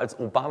gesprochen hat, als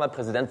Obama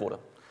Präsident wurde.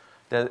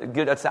 Der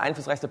gilt als der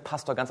einflussreichste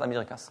Pastor ganz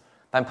Amerikas,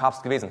 beim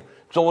Papst gewesen.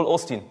 Joel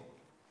Osteen,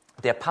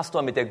 der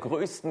Pastor mit der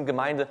größten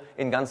Gemeinde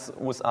in ganz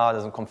USA.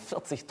 Da kommen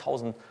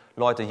 40.000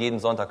 Leute jeden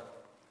Sonntag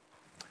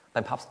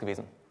beim Papst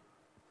gewesen.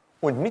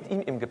 Und mit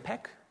ihm im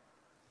Gepäck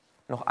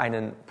noch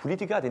einen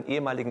Politiker, den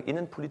ehemaligen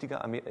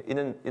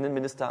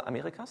Innenminister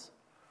Amerikas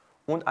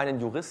und einen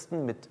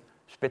Juristen mit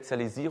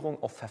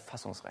Spezialisierung auf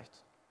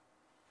Verfassungsrecht.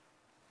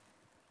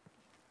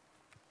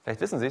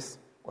 Vielleicht wissen Sie es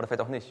oder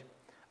vielleicht auch nicht,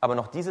 aber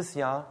noch dieses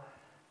Jahr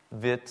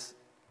wird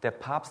der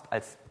Papst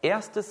als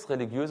erstes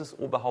religiöses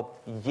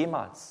Oberhaupt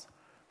jemals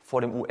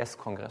vor dem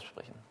US-Kongress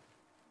sprechen.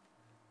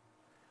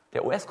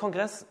 Der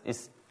US-Kongress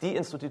ist die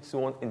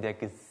Institution, in der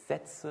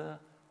Gesetze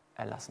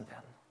erlassen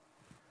werden.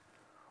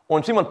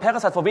 Und Shimon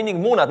Peres hat vor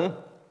wenigen Monaten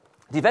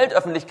die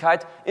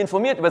Weltöffentlichkeit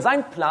informiert über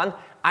seinen Plan,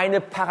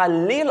 eine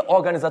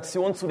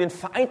Parallelorganisation zu den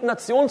Vereinten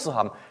Nationen zu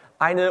haben.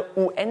 Eine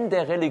UN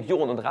der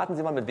Religion. Und raten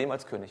Sie mal, mit wem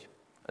als König?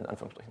 In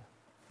Anführungsstrichen.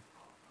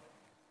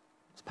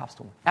 Das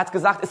Papsttum. Er hat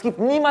gesagt, es gibt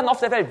niemanden auf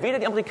der Welt, weder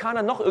die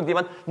Amerikaner noch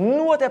irgendjemand,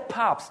 nur der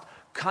Papst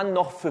kann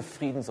noch für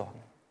Frieden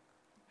sorgen.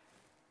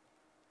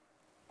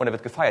 Und er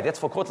wird gefeiert. Jetzt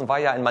vor kurzem war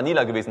er ja in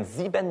Manila gewesen.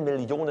 7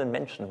 Millionen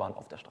Menschen waren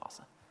auf der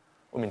Straße,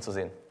 um ihn zu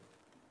sehen.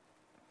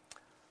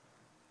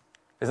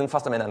 Wir sind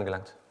fast am Ende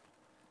angelangt.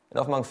 In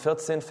Offenbarung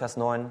 14, Vers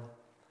 9,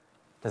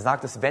 da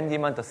sagt es, wenn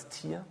jemand das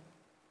Tier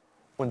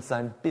und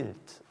sein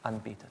Bild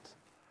anbetet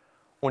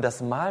und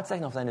das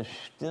Mahlzeichen auf seine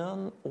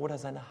Stirn oder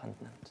seine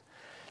Hand nimmt.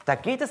 Da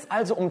geht es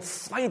also um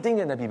 2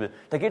 Dinge in der Bibel.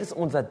 Da geht es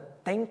um unser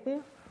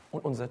Denken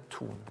und unser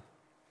Tun.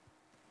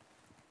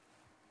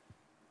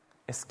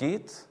 Es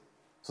geht,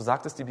 so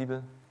sagt es die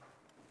Bibel,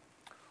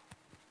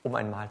 um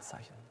ein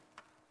Mahlzeichen.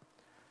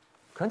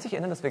 Können Sie sich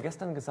erinnern, dass wir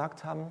gestern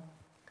gesagt haben,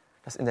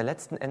 dass in der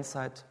letzten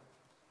Endzeit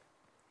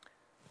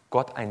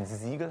Gott ein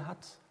Siegel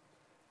hat,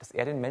 das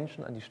er den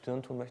Menschen an die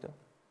Stirn tun möchte?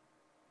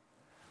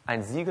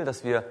 Ein Siegel,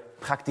 das wir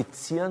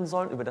praktizieren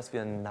sollen, über das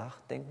wir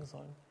nachdenken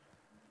sollen?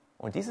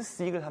 Und dieses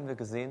Siegel haben wir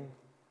gesehen,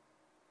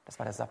 das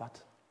war der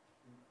Sabbat.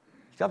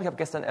 Ich glaube, ich habe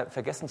gestern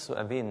vergessen zu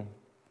erwähnen,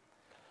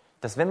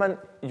 dass wenn man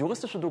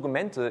juristische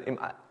Dokumente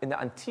in der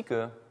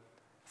Antike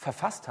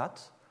verfasst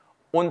hat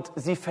und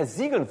sie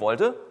versiegeln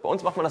wollte, bei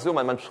uns macht man das so,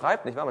 man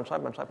schreibt, nicht wahr? Man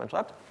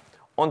schreibt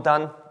und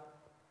dann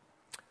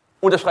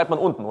unterschreibt man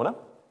unten, oder?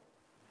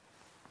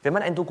 Wenn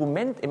man ein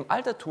Dokument im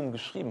Altertum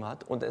geschrieben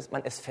hat und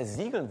man es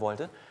versiegeln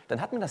wollte, dann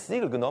hat man das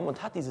Siegel genommen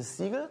und hat dieses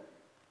Siegel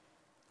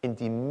in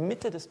die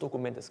Mitte des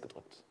Dokumentes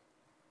gedrückt.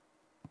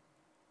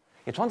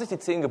 Jetzt schauen Sie sich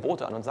die 10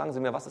 Gebote an und sagen Sie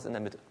mir, was ist in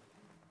der Mitte?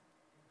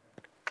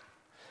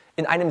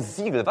 In einem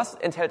Siegel, was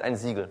enthält ein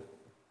Siegel?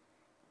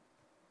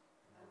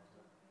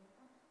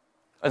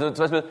 Also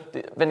zum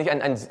Beispiel, wenn ich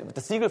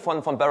das Siegel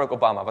von Barack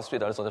Obama, was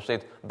steht da alles? Da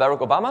steht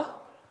Barack Obama,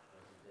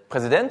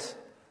 Präsident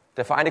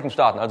der Vereinigten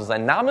Staaten, also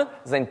sein Name,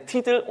 sein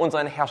Titel und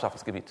sein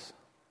Herrschaftsgebiet.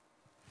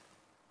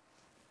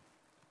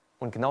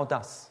 Und genau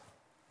das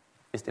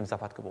ist im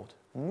Sabbatgebot.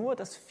 Nur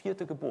das 4.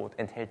 Gebot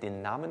enthält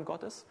den Namen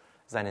Gottes,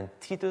 seinen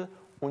Titel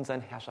und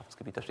sein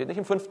Herrschaftsgebiet. Das steht nicht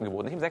im 5.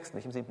 Gebot, nicht im 6.,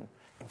 nicht im 7.,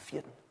 im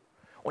 4.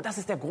 Und das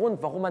ist der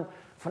Grund, warum man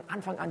von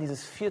Anfang an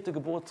dieses 4.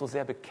 Gebot so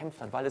sehr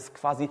bekämpft hat, weil es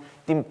quasi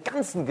dem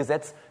ganzen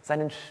Gesetz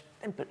seinen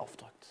Stempel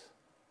aufdrückt.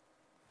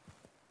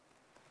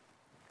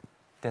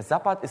 Der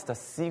Sabbat ist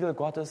das Siegel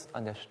Gottes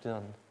an der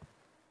Stirn.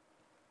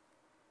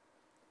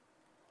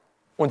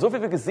 Und so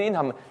wie wir gesehen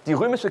haben, die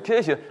römische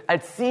Kirche,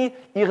 als sie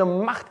ihre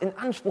Macht in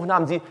Anspruch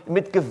nahm, sie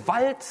mit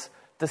Gewalt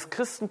das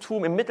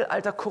Christentum im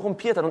Mittelalter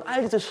korrumpiert hat und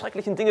all diese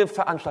schrecklichen Dinge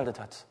veranstaltet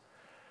hat,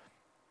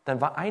 dann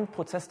war ein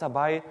Prozess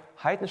dabei,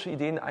 heidnische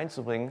Ideen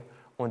einzubringen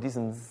und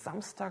diesen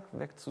Samstag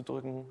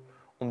wegzudrücken,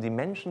 um die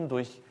Menschen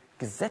durch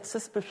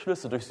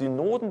Gesetzesbeschlüsse, durch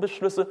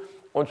Synodenbeschlüsse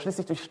und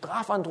schließlich durch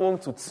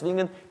Strafandrohungen zu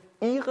zwingen,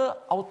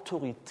 ihre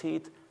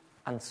Autorität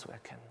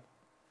anzuerkennen.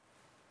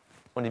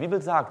 Und die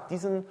Bibel sagt,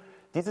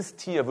 dieses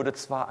Tier würde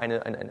zwar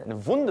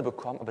eine Wunde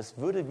bekommen, aber es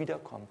würde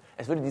wiederkommen.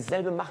 Es würde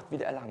dieselbe Macht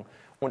wieder erlangen.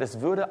 Und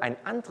es würde ein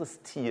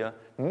anderes Tier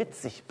mit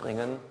sich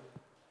bringen,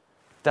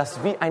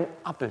 das wie ein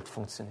Abbild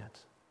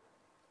funktioniert.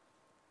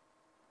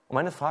 Und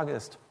meine Frage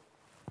ist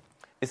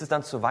es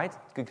dann zu weit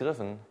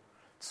gegriffen,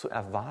 zu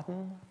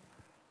erwarten,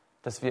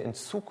 dass wir in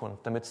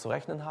Zukunft damit zu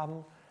rechnen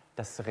haben,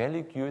 dass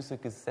religiöse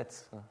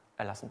Gesetze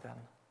erlassen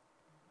werden.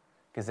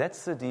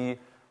 Gesetze, die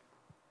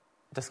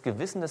das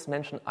Gewissen des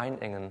Menschen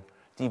einengen,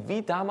 die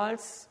wie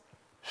damals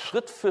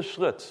Schritt für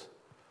Schritt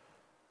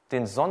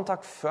den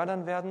Sonntag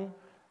fördern werden,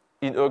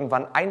 ihn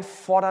irgendwann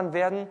einfordern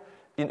werden,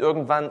 ihn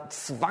irgendwann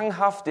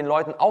zwanghaft den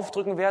Leuten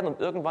aufdrücken werden und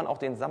irgendwann auch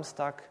den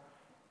Samstag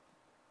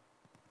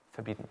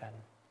verbieten werden.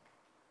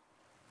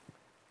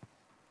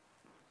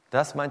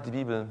 Das meint die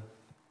Bibel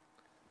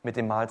mit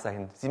dem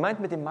Mahlzeichen. Sie meint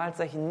mit dem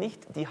Mahlzeichen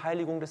nicht die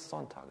Heiligung des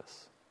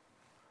Sonntages.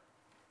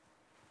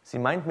 Sie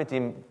meint mit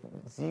dem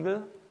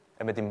Siegel,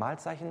 mit dem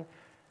Mahlzeichen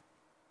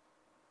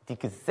die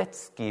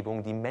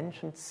Gesetzgebung, die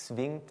Menschen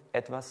zwingt,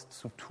 etwas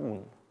zu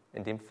tun.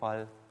 In dem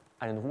Fall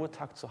einen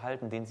Ruhetag zu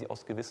halten, den sie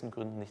aus gewissen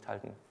Gründen nicht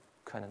halten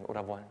können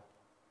oder wollen.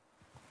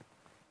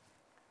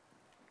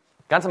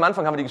 Ganz am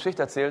Anfang haben wir die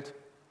Geschichte erzählt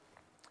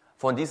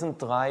von diesen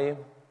 3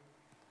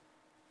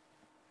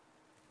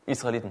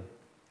 Israeliten,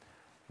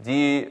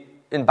 die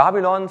in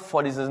Babylon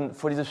vor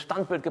dieses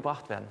Standbild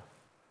gebracht werden.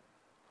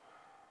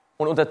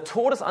 Und unter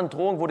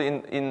Todesandrohung wurde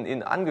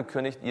ihnen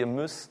angekündigt, ihr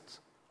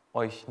müsst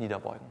euch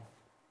niederbeugen.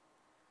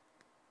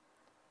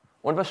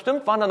 Und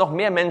bestimmt waren da noch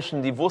mehr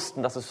Menschen, die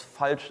wussten, dass es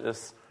falsch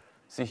ist,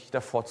 sich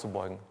davor zu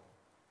beugen.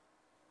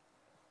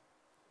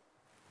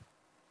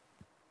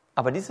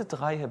 Aber diese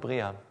 3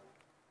 Hebräer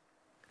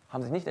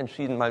haben sich nicht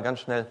entschieden, mal ganz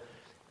schnell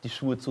die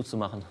Schuhe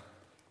zuzumachen.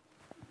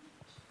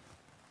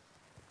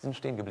 Sie sind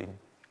stehen geblieben.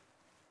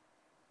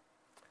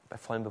 Bei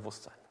vollem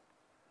Bewusstsein.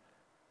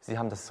 Sie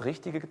haben das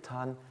Richtige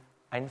getan,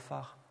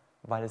 einfach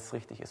weil es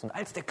richtig ist. Und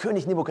als der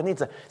König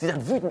Nebukadnezar sie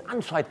dann wütend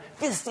anschreit,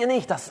 wisst ihr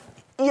nicht, dass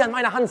ihr an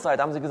meiner Hand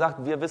seid, haben sie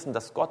gesagt, wir wissen,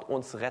 dass Gott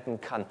uns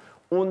retten kann.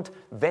 Und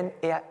wenn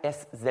er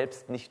es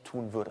selbst nicht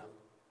tun würde.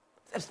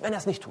 Selbst wenn er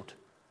es nicht tut.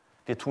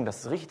 Wir tun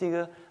das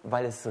Richtige,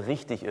 weil es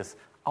richtig ist.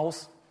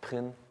 Aus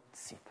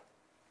Prinzip.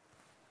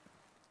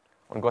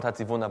 Und Gott hat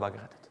sie wunderbar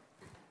gerettet.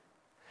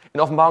 In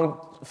Offenbarung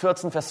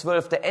 14, Vers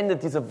 12, da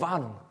endet diese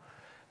Warnung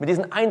mit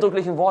diesen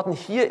eindrücklichen Worten,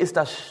 hier ist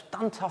das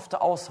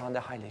standhafte Ausharren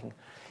der Heiligen.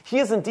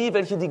 Hier sind die,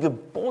 welche die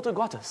Gebote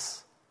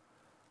Gottes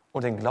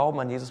und den Glauben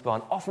an Jesus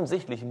bewahren.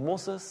 Offensichtlich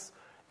muss es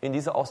in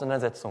dieser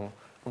Auseinandersetzung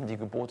um die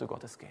Gebote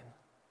Gottes gehen.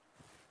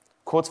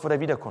 Kurz vor der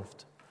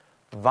Wiederkunft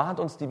warnt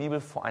uns die Bibel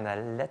vor einer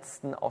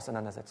letzten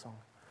Auseinandersetzung.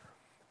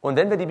 Und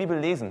wenn wir die Bibel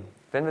lesen,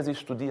 wenn wir sie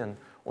studieren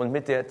und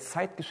mit der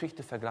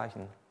Zeitgeschichte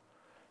vergleichen,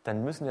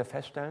 dann müssen wir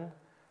feststellen,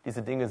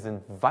 diese Dinge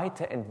sind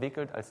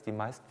weiterentwickelt, als die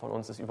meisten von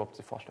uns es überhaupt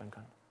sich vorstellen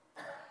können.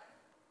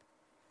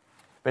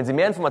 Wenn Sie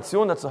mehr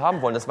Informationen dazu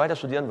haben wollen, das weiter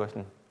studieren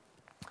möchten,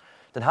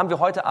 dann haben wir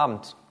heute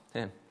Abend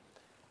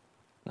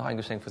noch ein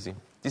Geschenk für Sie.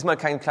 Diesmal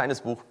kein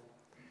kleines Buch,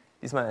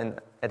 diesmal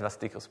ein etwas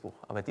dickeres Buch.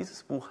 Aber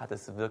dieses Buch hat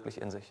es wirklich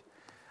in sich.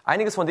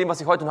 Einiges von dem,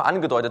 was ich heute noch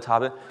angedeutet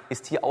habe,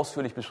 ist hier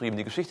ausführlich beschrieben.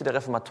 Die Geschichte der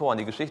Reformatoren,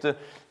 die Geschichte,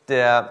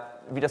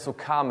 wie das so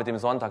kam mit dem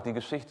Sonntag, die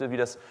Geschichte, wie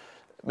das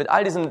mit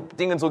all diesen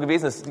Dingen so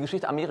gewesen ist, die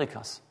Geschichte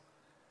Amerikas.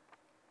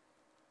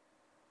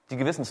 Die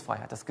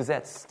Gewissensfreiheit, das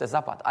Gesetz, der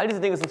Sabbat, all diese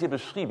Dinge sind hier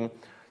beschrieben.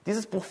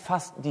 Dieses Buch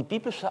fasst die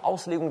biblische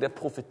Auslegung der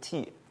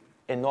Prophetie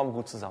enorm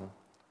gut zusammen.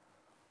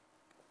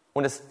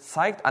 Und es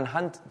zeigt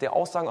anhand der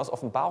Aussagen aus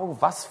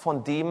Offenbarung, was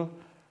von dem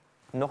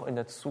noch in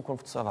der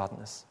Zukunft zu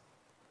erwarten ist.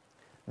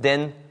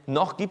 Denn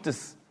noch gibt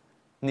es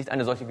nicht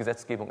eine solche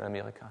Gesetzgebung in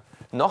Amerika.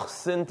 Noch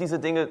sind diese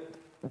Dinge,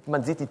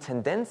 man sieht die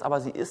Tendenz,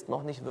 aber sie ist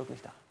noch nicht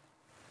wirklich da.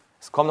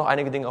 Es kommen noch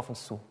einige Dinge auf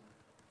uns zu.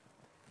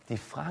 Die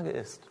Frage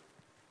ist,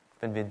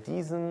 wenn wir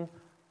diesen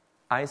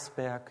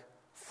Eisberg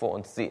vor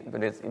uns sehen,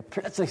 wenn wir jetzt ihn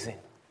plötzlich sehen,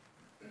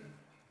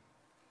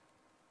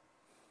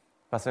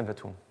 was werden wir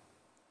tun?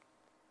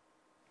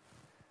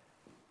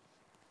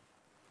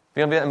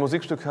 Während wir ein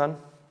Musikstück hören,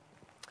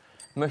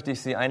 möchte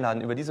ich Sie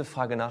einladen, über diese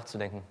Frage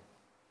nachzudenken.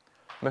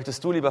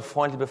 Möchtest du, lieber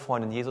Freund, liebe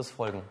Freundin, Jesus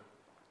folgen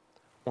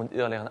und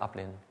Irrlehren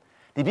ablehnen?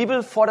 Die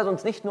Bibel fordert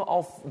uns nicht nur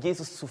auf,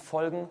 Jesus zu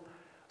folgen,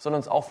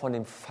 sondern uns auch von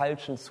dem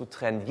Falschen zu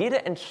trennen.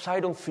 Jede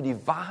Entscheidung für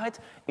die Wahrheit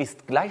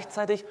ist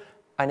gleichzeitig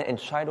eine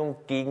Entscheidung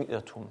gegen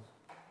Irrtum.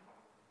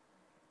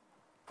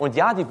 Und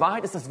ja, die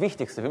Wahrheit ist das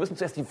Wichtigste. Wir müssen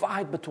zuerst die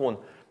Wahrheit betonen,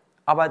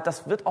 aber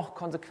das wird auch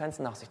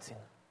Konsequenzen nach sich ziehen.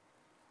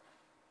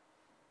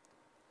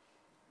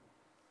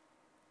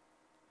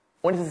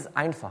 Und es ist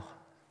einfach,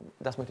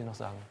 das möchte ich noch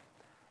sagen,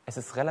 es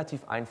ist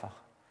relativ einfach,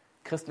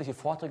 christliche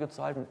Vorträge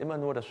zu halten und immer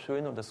nur das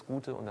Schöne und das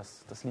Gute und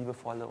das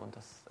Liebevolle und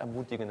das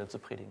Ermutigende zu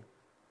predigen.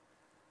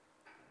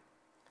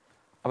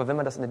 Aber wenn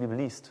man das in der Bibel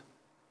liest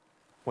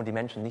und die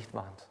Menschen nicht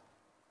warnt,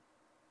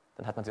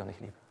 dann hat man sie auch nicht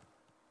lieb.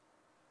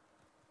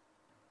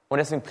 Und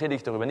deswegen predige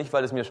ich darüber, nicht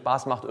weil es mir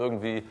Spaß macht,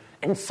 irgendwie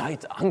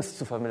Endzeit, Angst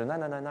zu vermitteln.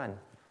 Nein.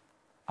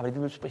 Aber die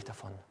Bibel spricht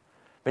davon.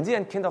 Wenn Sie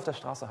ein Kind auf der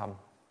Straße haben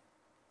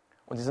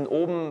und Sie sind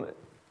oben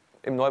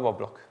im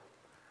Neubaublock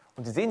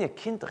und Sie sehen, Ihr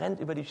Kind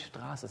rennt über die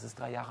Straße, es ist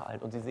 3 Jahre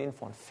alt, und Sie sehen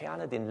von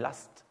Ferne den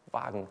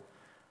Lastwagen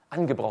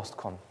angebraust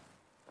kommen.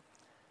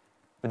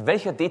 Mit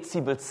welcher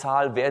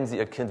Dezibelzahl werden Sie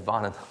Ihr Kind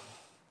warnen?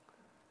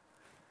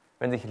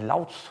 Wenn Sie sich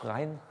laut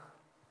schreien?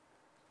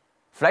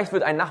 Vielleicht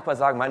wird ein Nachbar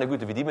sagen, meine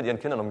Güte, wie die mit ihren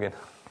Kindern umgehen.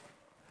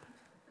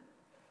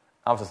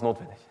 Aber es ist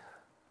notwendig.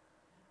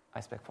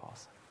 Eisberg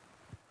voraus.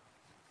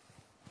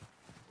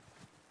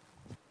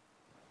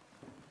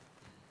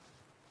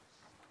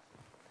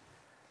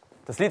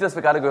 Das Lied, das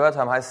wir gerade gehört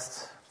haben,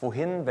 heißt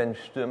Wohin, wenn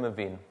Stürme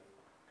wehen?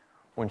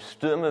 Und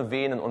Stürme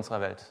wehen in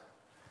unserer Welt.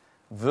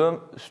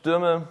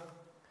 Stürme,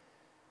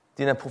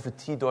 die in der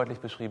Prophetie deutlich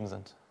beschrieben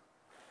sind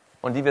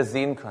und die wir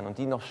sehen können und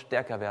die noch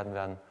stärker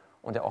werden.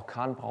 Und der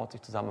Orkan braut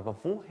sich zusammen. Aber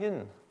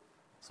wohin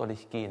soll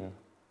ich gehen,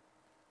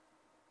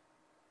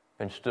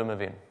 wenn Stürme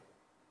wehen?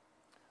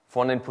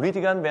 Von den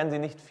Politikern werden sie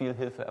nicht viel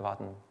Hilfe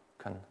erwarten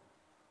können.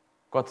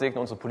 Gott segne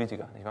unsere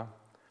Politiker, nicht wahr?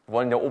 Wir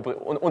wollen ja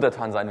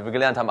untertan sein, wie wir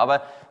gelernt haben,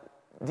 aber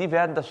die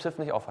werden das Schiff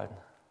nicht aufhalten,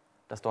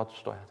 das dort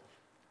steuert.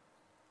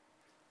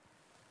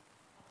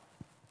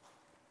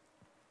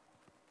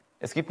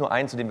 Es gibt nur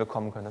einen, zu dem wir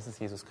kommen können, das ist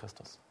Jesus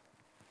Christus.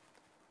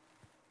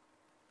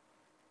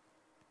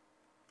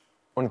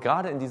 Und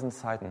gerade in diesen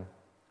Zeiten,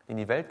 in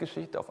die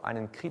Weltgeschichte auf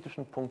einen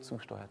kritischen Punkt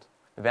zusteuert,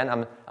 wir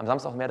werden am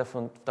Samstag mehr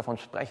davon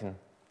sprechen,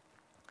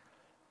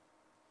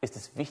 ist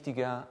es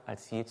wichtiger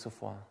als je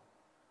zuvor,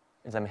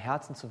 in seinem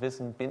Herzen zu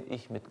wissen, bin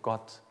ich mit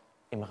Gott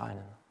im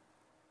Reinen.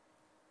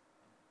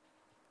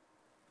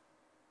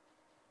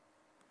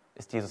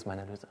 Ist Jesus mein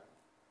Erlöser?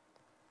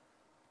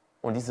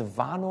 Und diese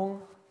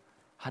Warnung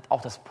hat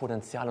auch das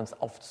Potenzial, uns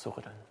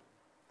aufzurütteln.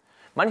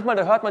 Manchmal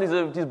da hört man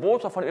diese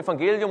Botschaft von dem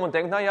Evangelium und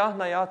denkt,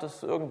 naja, das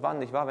ist irgendwann,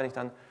 nicht wahr, wenn ich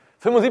dann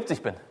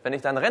 75 bin, wenn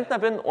ich dann Rentner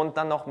bin und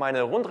dann noch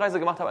meine Rundreise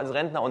gemacht habe als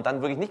Rentner und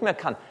dann wirklich nicht mehr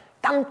kann,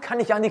 dann kann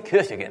ich ja in die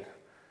Kirche gehen.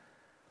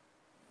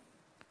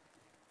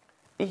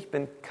 Ich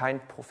bin kein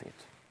Prophet.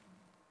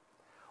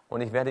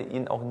 Und ich werde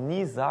Ihnen auch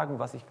nie sagen,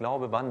 was ich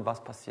glaube, wann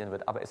was passieren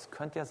wird. Aber es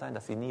könnte ja sein,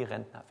 dass Sie nie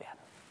Rentner werden.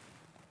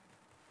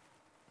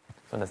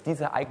 Sondern dass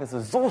diese Ereignisse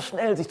so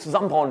schnell sich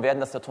zusammenbrauen werden,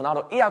 dass der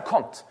Tornado eher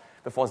kommt,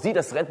 bevor Sie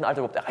das Rentenalter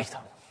überhaupt erreicht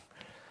haben.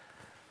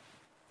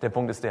 Der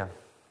Punkt ist der.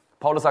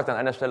 Paulus sagt an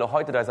einer Stelle,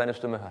 heute, da er seine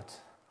Stimme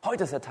hört.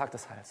 Heute ist der Tag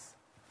des Heils.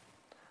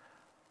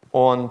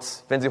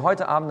 Und wenn Sie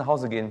heute Abend nach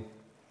Hause gehen,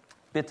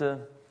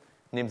 bitte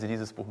nehmen Sie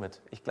dieses Buch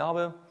mit. Ich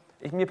glaube,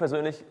 mir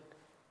persönlich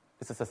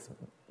ist es das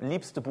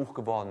liebste Buch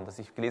geworden, das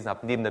ich gelesen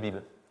habe, neben der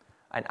Bibel.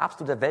 Ein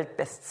absoluter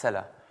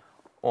Weltbestseller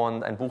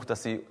und ein Buch,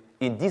 das Sie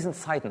in diesen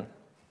Zeiten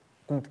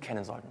gut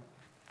kennen sollten.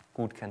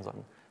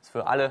 Ist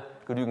für alle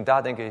genügend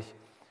da, denke ich.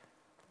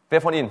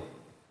 Wer von Ihnen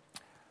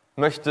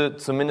möchte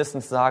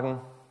zumindest sagen,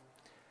 und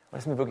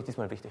das ist mir wirklich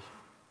diesmal wichtig,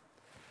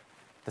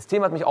 das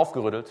Thema hat mich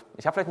aufgerüttelt,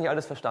 ich habe vielleicht nicht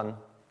alles verstanden,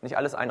 nicht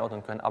alles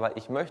einordnen können, aber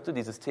ich möchte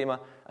dieses Thema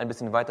ein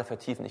bisschen weiter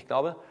vertiefen. Ich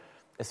glaube,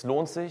 es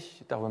lohnt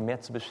sich, darüber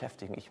mehr zu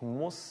beschäftigen. Ich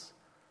muss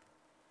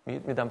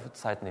mir dafür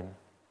Zeit nehmen.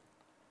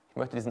 Ich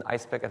möchte diesen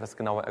Eisberg etwas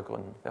genauer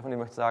ergründen. Wer von Ihnen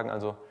möchte sagen,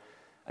 also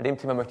an dem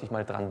Thema möchte ich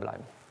mal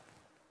dranbleiben?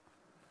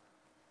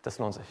 Das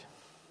lohnt sich.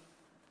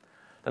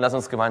 Dann lass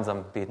uns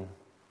gemeinsam beten.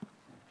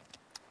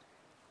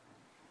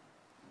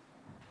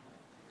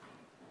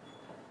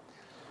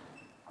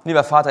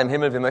 Lieber Vater im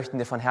Himmel, wir möchten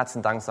dir von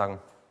Herzen Dank sagen,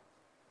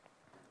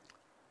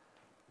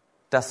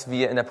 dass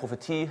wir in der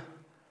Prophetie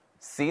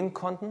sehen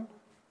konnten,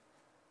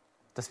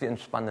 dass wir in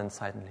spannenden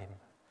Zeiten leben.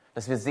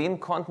 Dass wir sehen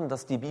konnten,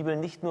 dass die Bibel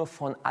nicht nur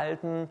von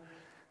alten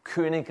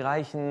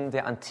Königreichen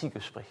der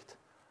Antike spricht,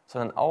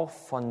 sondern auch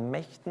von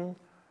Mächten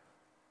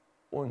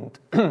und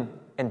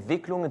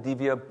Entwicklungen, die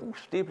wir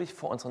buchstäblich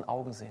vor unseren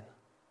Augen sehen.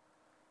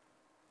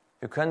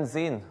 Wir können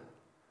sehen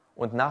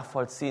und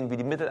nachvollziehen, wie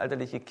die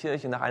mittelalterliche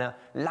Kirche nach einer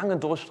langen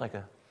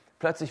Durchstrecke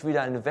plötzlich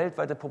wieder eine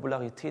weltweite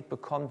Popularität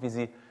bekommt, wie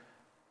sie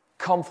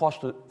kaum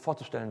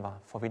vorzustellen war,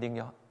 vor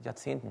wenigen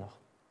Jahrzehnten noch.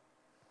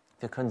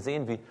 Wir können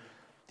sehen, wie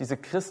diese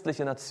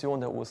christliche Nation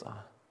der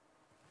USA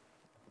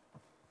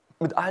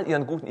mit all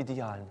ihren guten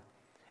Idealen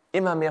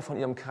immer mehr von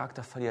ihrem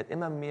Charakter verliert,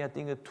 immer mehr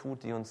Dinge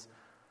tut, die uns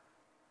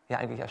ja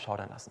eigentlich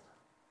erschaudern lassen.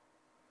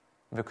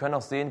 Und wir können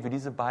auch sehen, wie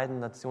diese beiden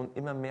Nationen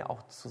immer mehr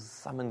auch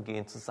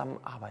zusammengehen,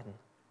 zusammenarbeiten.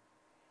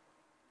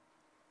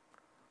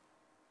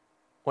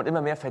 Und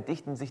immer mehr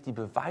verdichten sich die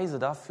Beweise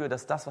dafür,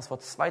 dass das, was vor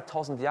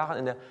 2000 Jahren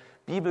in der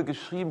Bibel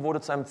geschrieben wurde,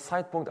 zu einem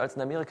Zeitpunkt, als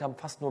in Amerika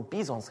fast nur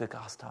Bisons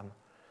gegrast haben,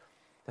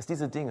 dass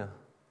diese Dinge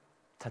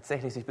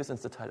tatsächlich sich bis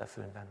ins Detail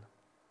erfüllen werden.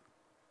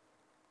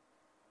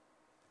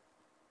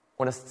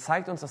 Und es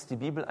zeigt uns, dass die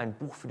Bibel ein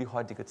Buch für die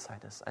heutige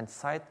Zeit ist.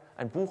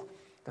 Ein Buch,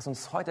 das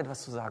uns heute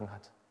etwas zu sagen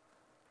hat.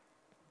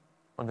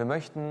 Und wir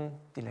möchten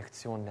die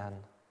Lektion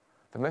lernen.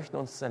 Wir möchten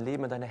uns unser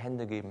Leben in deine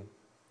Hände geben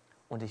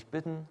und dich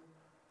bitten,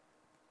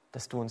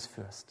 dass du uns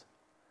führst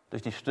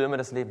durch die Stürme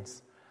des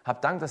Lebens.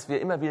 Hab Dank, dass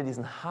wir immer wieder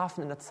diesen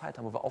Hafen in der Zeit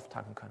haben, wo wir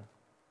auftanken können.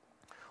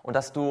 Und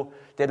dass du,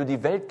 der du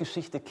die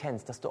Weltgeschichte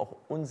kennst, dass du auch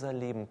unser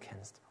Leben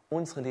kennst,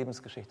 unsere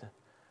Lebensgeschichte.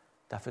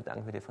 Dafür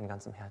danken wir dir von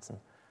ganzem Herzen.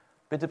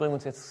 Bitte bring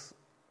uns jetzt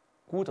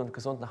gut und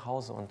gesund nach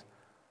Hause und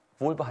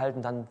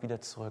wohlbehalten dann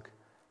wieder zurück,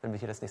 wenn wir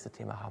hier das nächste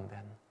Thema haben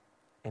werden.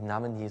 Im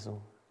Namen Jesu.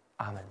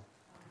 Amen.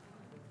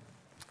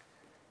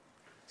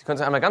 Sie können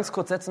sich einmal ganz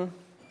kurz setzen.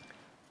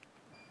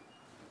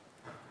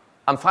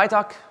 Am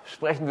Freitag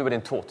sprechen wir über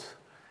den Tod.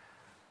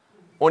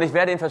 Und ich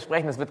werde Ihnen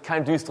versprechen, es wird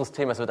kein düsteres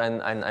Thema, es wird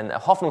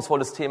ein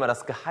hoffnungsvolles Thema,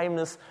 das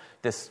Geheimnis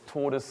des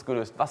Todes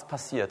gelöst. Was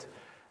passiert,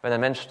 wenn ein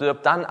Mensch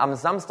stirbt? Dann am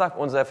Samstag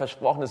unser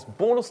versprochenes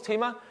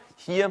Bonusthema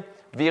hier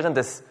während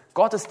des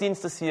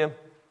Gottesdienstes hier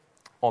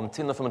um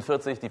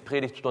 10.45 Uhr, die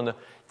Predigtstunde,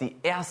 die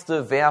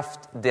erste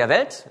Werft der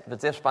Welt.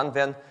 Wird sehr spannend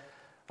werden,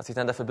 was sich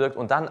dann dafür birgt.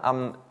 Und dann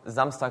am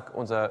Samstag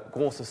unser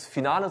großes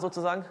Finale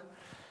sozusagen.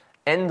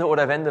 Ende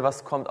oder Wende,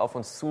 was kommt auf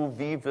uns zu?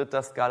 Wie wird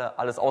das gerade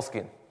alles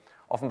ausgehen?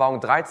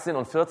 Offenbarung 13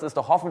 und 14 ist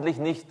doch hoffentlich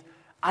nicht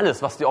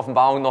alles, was die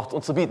Offenbarung noch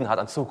uns zu bieten hat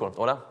an Zukunft,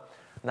 oder?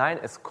 Nein,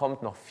 es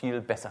kommt noch viel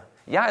besser.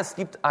 Ja, es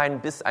gibt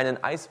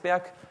einen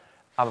Eisberg,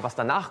 aber was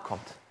danach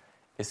kommt,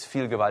 ist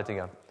viel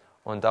gewaltiger.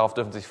 Und darauf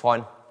dürfen Sie sich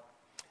freuen,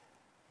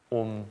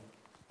 um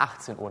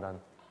 18 Uhr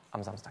dann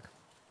am Samstag.